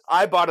 So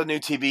I bought a new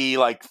TV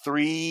like 4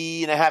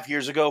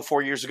 years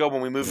ago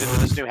when we moved into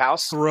this new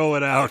house. Throw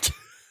it out.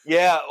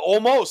 Yeah,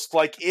 almost.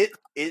 Like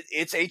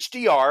it's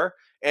HDR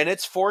and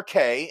it's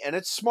 4K and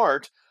it's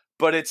smart,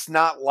 but it's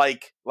not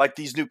like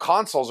these new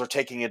consoles are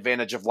taking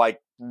advantage of like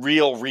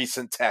real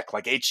recent tech,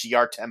 like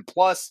HDR10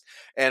 plus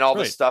and all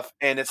this stuff.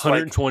 And it's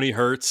 120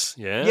 hertz.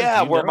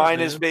 Yeah. Where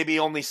mine is maybe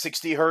only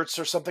 60 hertz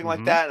or something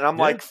like that. And I'm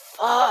like,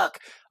 fuck.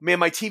 Man,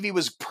 my TV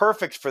was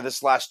perfect for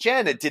this last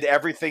gen. It did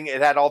everything.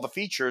 It had all the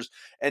features.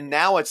 And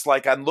now it's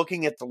like I'm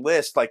looking at the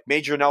list. Like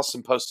Major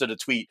Nelson posted a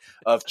tweet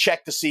of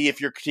check to see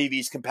if your TV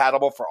is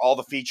compatible for all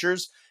the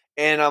features.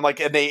 And I'm like,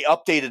 and they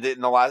updated it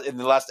in the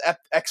last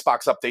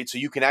Xbox update, so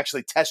you can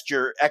actually test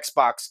your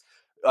Xbox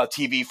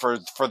TV for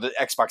the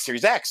Xbox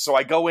Series X. So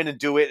I go in and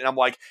do it, and I'm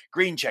like,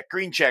 green check.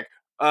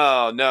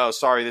 Oh no,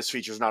 sorry, this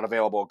feature's not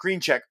available.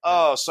 Green check.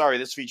 Oh, sorry,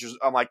 this feature's.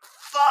 I'm like,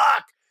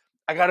 fuck.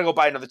 I got to go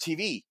buy another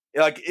TV.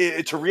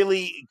 To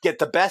really get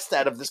the best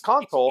out of this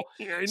console.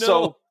 Yeah, I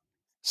know.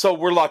 So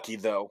we're lucky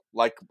though.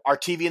 Like our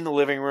TV in the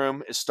living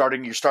room is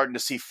you're starting to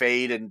see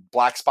fade and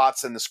black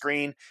spots in the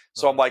screen.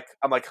 So I'm like,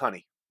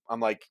 honey, I'm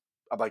like,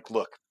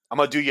 look, I'm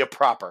gonna do you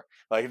proper.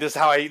 Like this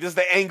is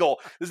the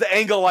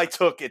angle I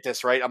took at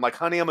this, right? I'm like,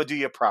 honey, I'm gonna do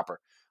you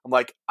proper. I'm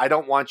like, I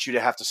don't want you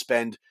to have to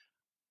spend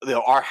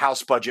our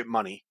house budget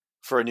money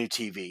for a new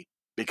TV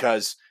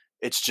because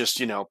it's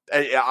just,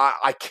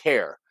 I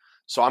care.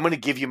 So I'm going to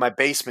give you my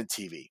basement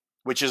TV,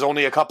 which is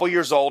only a couple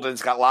years old and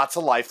it's got lots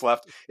of life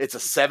left. It's a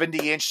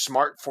 70-inch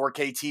smart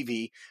 4K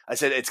TV. I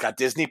said it's got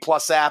Disney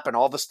Plus app and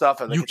all the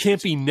stuff. And you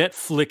can't be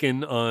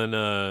Netflixing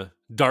on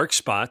dark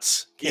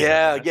spots.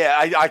 Yeah.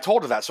 I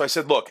told her that. So I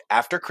said, look,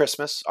 after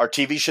Christmas, our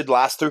TV should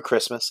last through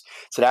Christmas.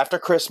 I said, after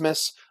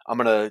Christmas, I'm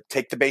going to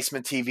take the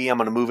basement TV. I'm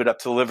going to move it up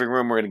to the living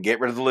room. We're going to get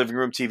rid of the living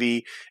room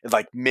TV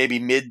like maybe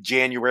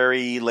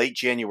mid-January, late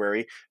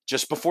January,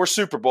 just before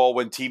Super Bowl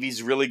when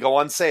TVs really go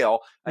on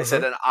sale. I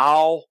said, and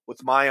I'll,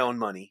 with my own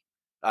money,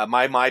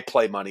 my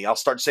play money, I'll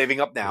start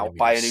saving up now,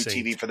 buy a new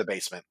TV for the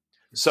basement.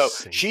 So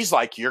Saint. she's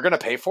like, "You're going to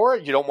pay for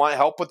it? You don't want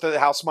help with the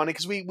house money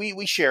because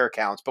we share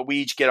accounts, but we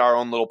each get our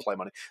own little play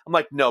money." I'm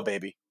like, "No,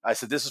 baby." I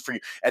said, "This is for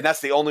you," and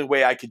that's the only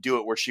way I could do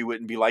it where she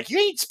wouldn't be like, "You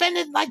ain't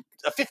spending like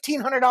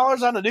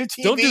 $1,500 on a new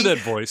TV." Don't do that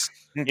voice.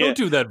 Yeah. Don't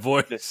do that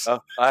voice.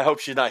 I hope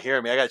she's not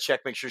hearing me. I got to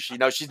check, make sure she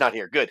knows she's not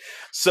here. Good.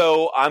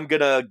 So I'm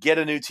gonna get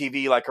a new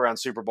TV like around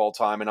Super Bowl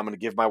time, and I'm gonna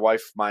give my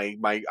wife my.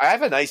 I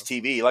have a nice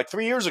TV. Like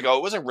 3 years ago,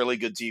 it was a really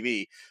good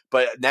TV,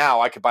 but now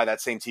I could buy that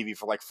same TV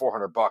for like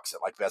 $400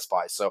 at like Best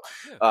Buy. So,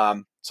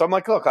 so I'm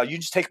like, look, you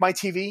just take my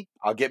TV.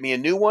 I'll get me a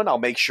new one. I'll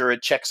make sure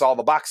it checks all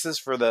the boxes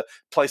for the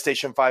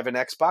PlayStation 5 and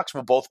Xbox.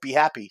 We'll both be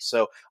happy.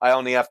 So I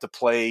only have to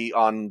play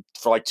on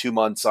for like 2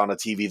 months on a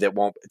TV that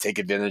won't take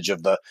advantage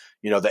of the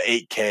the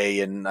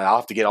 8K, and I'll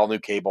have to get all new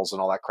cables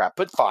and all that crap.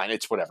 But fine,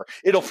 it's whatever.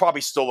 It'll probably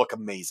still look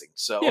amazing.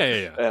 So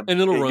and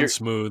it'll run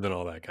smooth and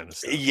all that kind of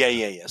stuff.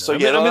 Yeah. So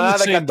I'm in the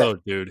same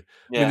boat, dude.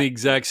 Yeah. In the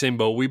exact same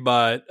boat. We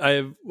bought. I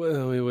have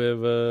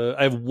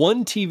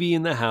one TV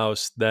in the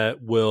house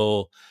that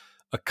will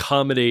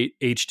accommodate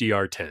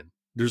HDR10.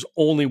 There's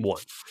only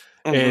one,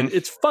 and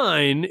it's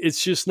fine.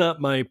 It's just not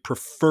my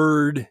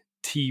preferred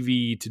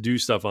TV to do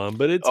stuff on.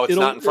 But it's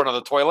not in front of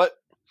the toilet.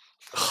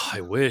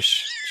 I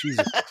wish.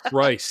 Jesus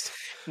Christ.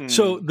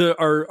 So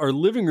our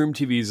living room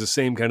TV is the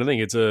same kind of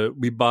thing.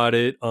 We bought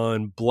it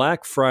on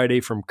Black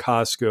Friday from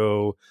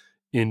Costco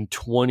in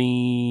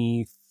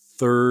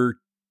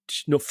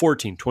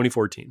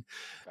 2014.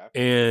 Okay.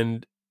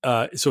 And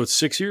so it's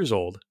 6 years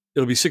old.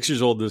 It'll be 6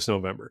 years old this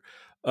November.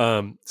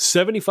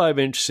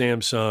 75-inch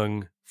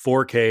Samsung,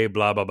 4K,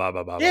 blah, blah, blah,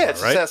 blah, blah. Yeah,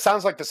 right? It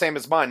sounds like the same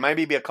as mine. Mine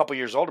may be a couple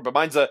years older, but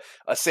mine's a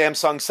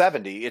Samsung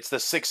 70. It's the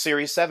 6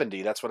 Series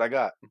 70. That's what I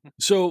got.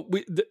 So,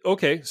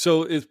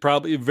 so it's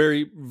probably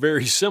very,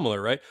 very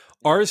similar, right?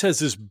 Ours has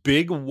this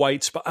big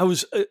white spot.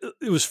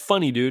 It was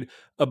funny, dude.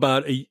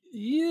 About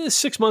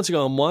 6 months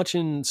ago, I'm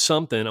watching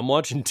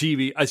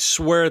TV. I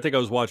swear I think I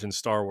was watching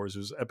Star Wars. It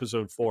was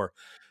episode 4.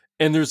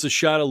 And there's a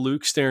shot of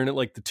Luke staring at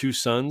like the 2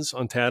 suns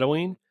on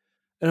Tatooine.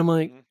 And I'm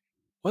like,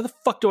 why the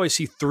fuck do I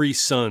see 3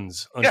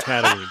 suns on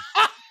Tatooine?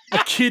 I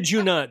kid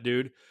you not,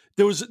 dude.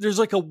 There's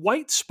like a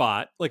white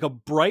spot, like a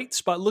bright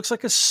spot, looks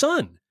like a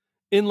sun.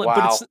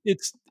 Wow. But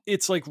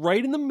it's like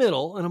right in the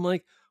middle, and I'm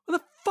like, why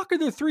the fuck are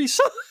there 3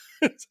 suns?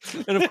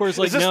 And of course,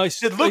 like now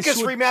did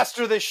Lucas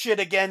remaster this shit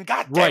again?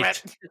 God damn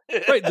it!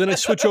 Right. Then I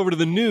switch over to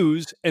the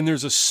news, and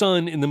there's a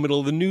sun in the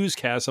middle of the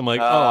newscast. I'm like,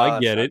 I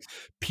get it.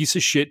 Piece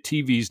of shit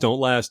TVs don't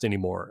last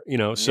anymore.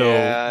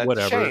 So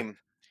whatever. Shame.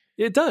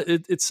 It does.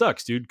 It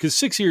sucks, dude. Because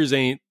 6 years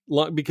ain't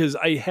long. Because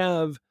I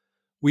have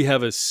a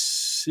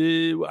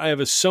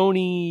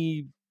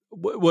Sony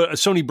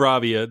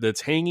Bravia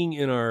that's hanging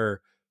in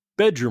our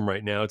bedroom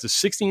right now. It's a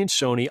 60-inch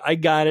Sony. I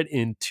got it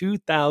in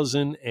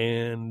 2000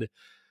 and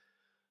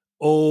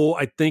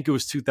I think it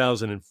was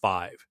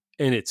 2005,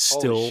 and it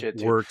still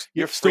works.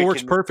 It still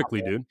works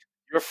perfectly, dude.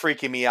 You're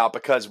freaking me out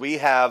because we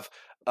have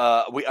in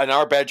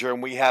our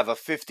bedroom we have a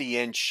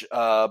 50-inch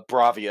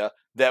Bravia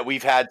that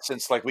we've had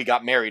since like we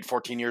got married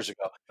 14 years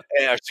ago,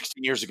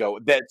 16 years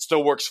ago. That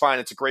still works fine.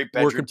 It's a great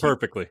bedroom. Working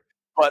perfectly.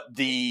 But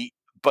the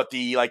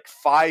like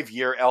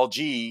 5-year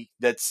LG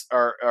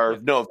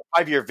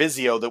 5-year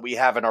Vizio that we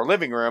have in our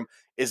living room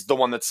is the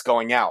one that's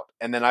going out.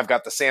 And then I've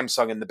got the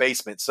Samsung in the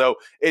basement. So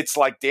it's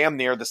like damn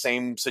near the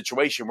same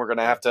situation. We're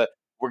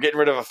getting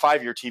rid of a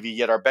 5-year TV,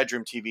 yet our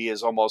bedroom TV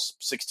is almost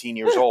 16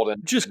 years old.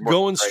 And just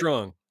going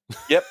strong.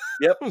 Yep.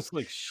 It's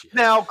like shit.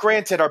 Now,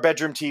 granted, our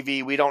bedroom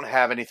TV, we don't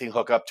have anything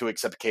hooked up to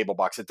except a cable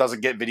box. It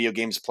doesn't get video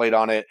games played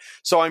on it.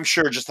 So I'm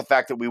sure just the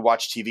fact that we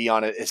watch TV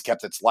on it has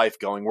kept its life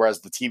going,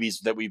 whereas the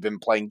TVs that we've been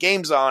playing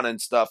games on and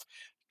stuff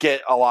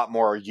get a lot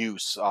more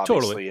use,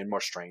 obviously, and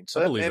more strain.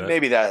 So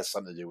maybe that has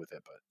something to do with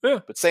it.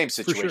 But same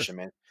situation,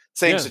 man.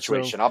 Same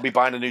situation. So I'll be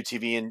buying a new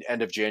TV in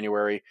end of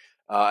January.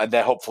 And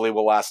that hopefully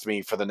will last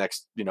me for the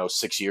next,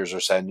 6 years or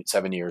 7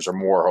 years or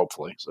more,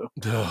 hopefully. So,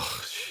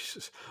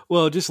 Jesus.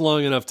 Well, just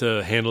long enough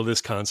to handle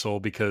this console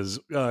because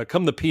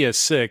come the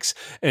PS6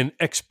 and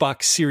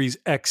Xbox Series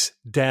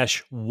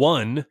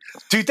X-1.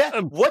 Dude,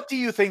 what do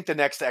you think the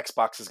next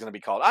Xbox is going to be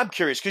called? I'm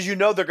curious because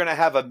they're going to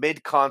have a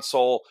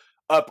mid-console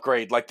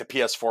upgrade like the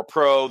PS4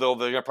 Pro. They're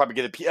going to probably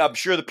get I'm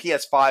sure the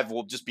PS5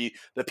 will just be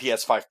the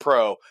PS5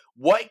 Pro.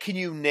 What can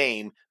you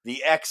name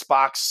the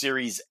Xbox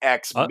Series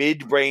X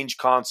mid-range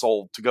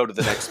console to go to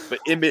the next the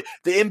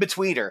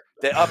in-betweener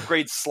that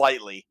upgrades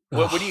slightly?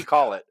 What do you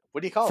call it?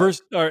 What do you call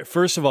it? All right,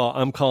 first of all,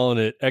 I'm calling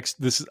it X.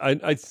 This is I'm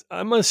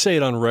going to say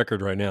it on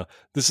record right now.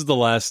 This is the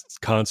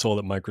last console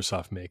that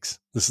Microsoft makes.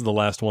 This is the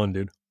last one,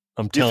 dude.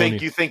 I'm telling you.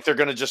 You think they're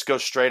going to just go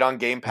straight on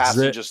Game Pass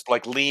and just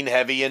like lean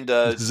heavy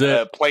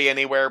into play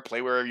anywhere,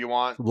 play wherever you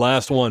want?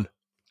 Last one.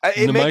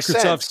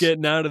 Microsoft's sense.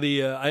 Getting out of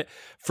the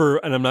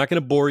and I'm not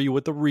going to bore you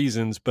with the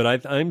reasons,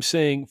 but I'm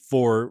saying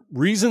for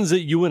reasons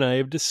that you and I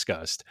have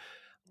discussed,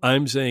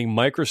 I'm saying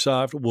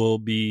Microsoft will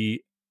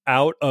be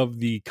out of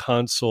the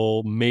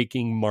console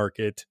making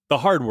market, the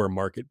hardware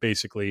market,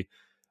 basically.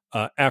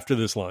 After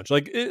this launch,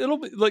 like it'll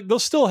be like they'll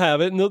still have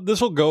it, and this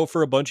will go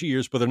for a bunch of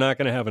years, but they're not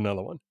going to have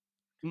another one.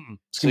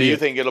 It's So gonna be you it.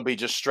 think it'll be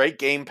just straight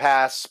Game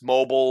Pass,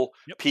 mobile,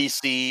 Yep.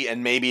 PC,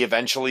 and maybe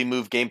eventually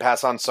move Game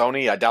Pass on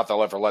Sony? I doubt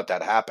they'll ever let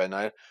that happen.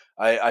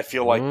 I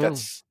feel like Well,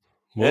 that's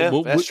yeah,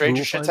 stranger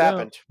we'll shit's find out.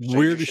 happened. Stranger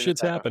Weirdest shit has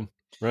shit's happened.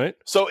 happen, right?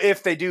 So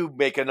if they do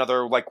make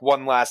another like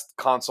one last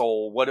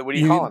console, what are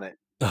you You calling it?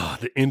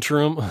 the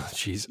interim. Oh,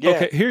 jeez. Yeah.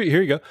 Okay, here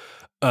you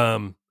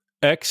go.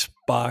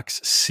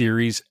 Xbox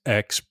Series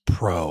X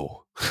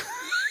Pro.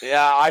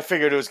 Yeah, I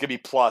figured it was gonna be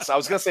Plus. I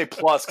was gonna say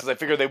Plus because I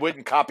figured they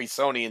wouldn't copy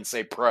Sony and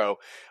say Pro,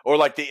 or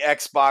like the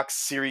Xbox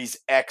Series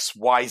X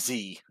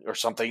YZ or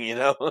something, you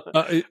know.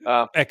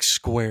 X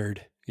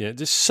squared. Yeah,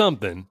 just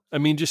something. I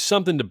mean, just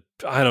something to.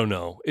 I don't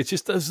know. It's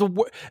just as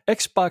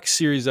Xbox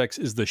Series X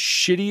is the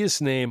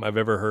shittiest name I've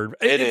ever heard.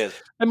 It is.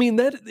 I mean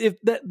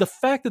the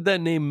fact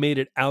that name made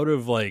it out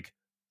of like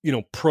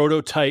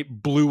prototype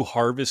Blue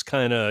Harvest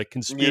kind of Yeah, I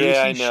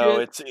conspiracy know.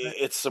 shit.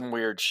 It's some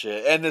weird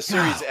shit. And the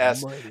Series God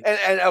S, Almighty.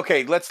 and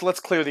okay, let's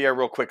clear the air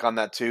real quick on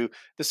that too.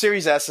 The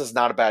Series S is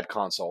not a bad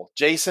console.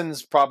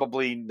 Jason's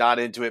probably not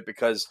into it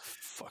because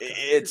Fuck outta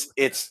here.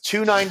 it's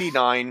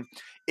 $299.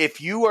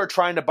 If you are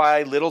trying to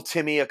buy little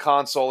Timmy a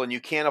console and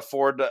you can't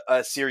afford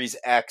a Series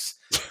X,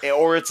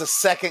 or it's a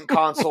second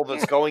console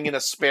that's going in a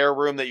spare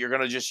room that you're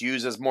going to just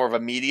use as more of a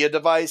media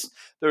device,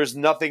 there's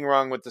nothing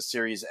wrong with the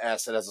Series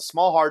S. It has a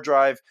small hard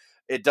drive.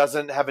 It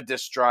doesn't have a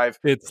disk drive,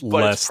 It's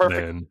but it's less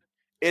perfect. than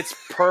It's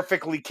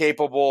perfectly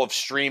capable of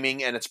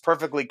streaming, and it's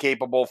perfectly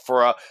capable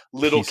for a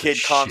little piece of kid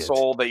shit.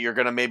 console that you're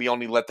going to maybe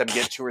only let them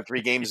get 2 or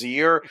 3 games a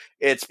year.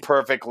 It's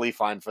perfectly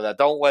fine for that.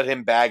 Don't let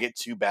him bag it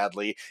too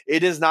badly.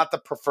 It is not the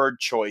preferred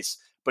choice,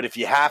 but if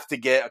you have to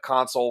get a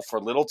console for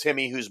little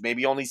Timmy, who's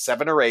maybe only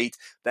 7 or 8,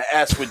 the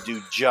S would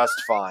do just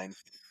fine.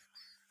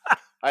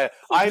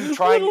 I'm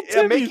trying. Little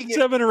I'm Timmy's making it.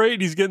 7 or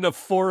 8. He's getting a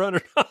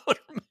 $400 machine.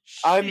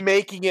 I'm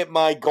making it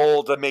my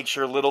goal to make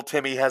sure little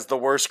Timmy has the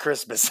worst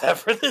Christmas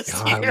ever this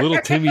God, year. little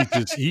Timmy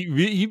just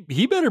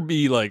he better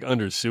be like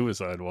under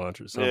suicide watch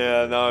or something.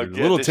 Yeah, man. no, Dude,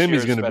 yeah, little this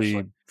Timmy's year gonna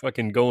especially. be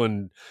fucking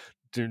going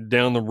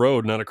down the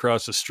road, not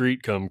across the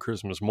street, come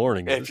Christmas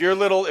morning. If your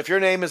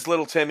name is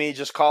Little Timmy,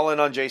 just call in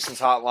on Jason's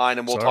hotline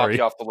and we'll talk Sorry.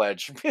 you off the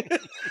ledge.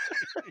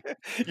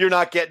 You're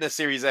not getting a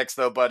Series X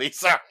though, buddy.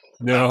 Sorry.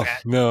 No,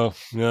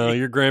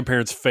 your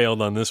grandparents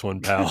failed on this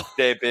one, pal.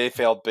 They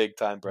failed big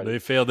time, buddy. They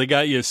failed. They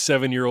got you a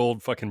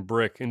 7-year-old fucking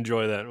brick.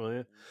 Enjoy that, will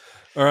you?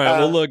 All right.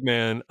 Well, look,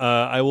 man.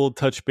 I will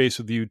touch base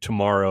with you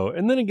tomorrow,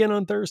 and then again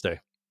on Thursday.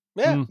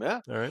 Yeah.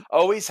 All right.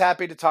 Always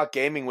happy to talk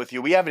gaming with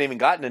you. We haven't even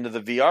gotten into the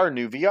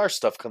new VR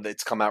stuff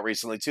that's come out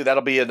recently too.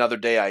 That'll be another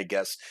day, I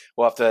guess.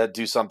 We'll have to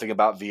do something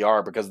about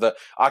VR because the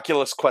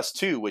Oculus Quest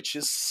 2, which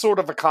is sort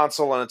of a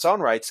console in its own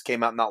rights,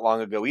 came out not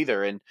long ago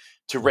either, and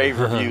to rave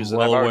reviews, and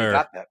Well I've already aware.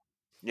 got that.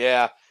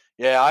 Yeah,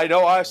 I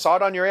know. I saw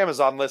it on your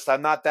Amazon list.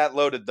 I'm not that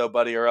loaded though,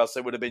 buddy, or else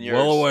it would have been yours.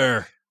 Well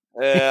aware.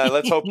 Yeah,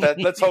 let's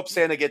hope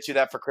Santa gets you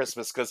that for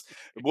Christmas because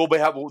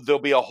there'll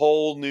be a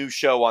whole new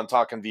show on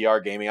talking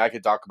VR gaming. I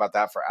could talk about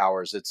that for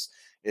hours.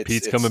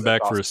 Pete's coming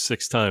back awesome. for a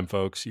 6th time,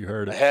 folks. You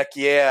heard it. Heck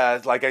yeah!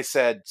 Like I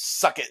said,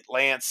 suck it,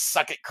 Lance.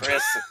 Suck it,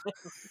 Chris.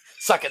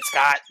 Suck it,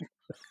 Scott.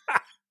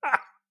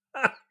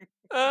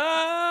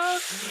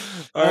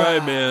 All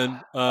right,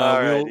 man.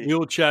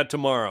 We'll chat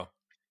tomorrow.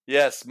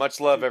 Yes, much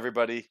love,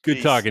 everybody. Good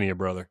Peace. talking to you,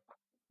 brother.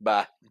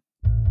 Bye.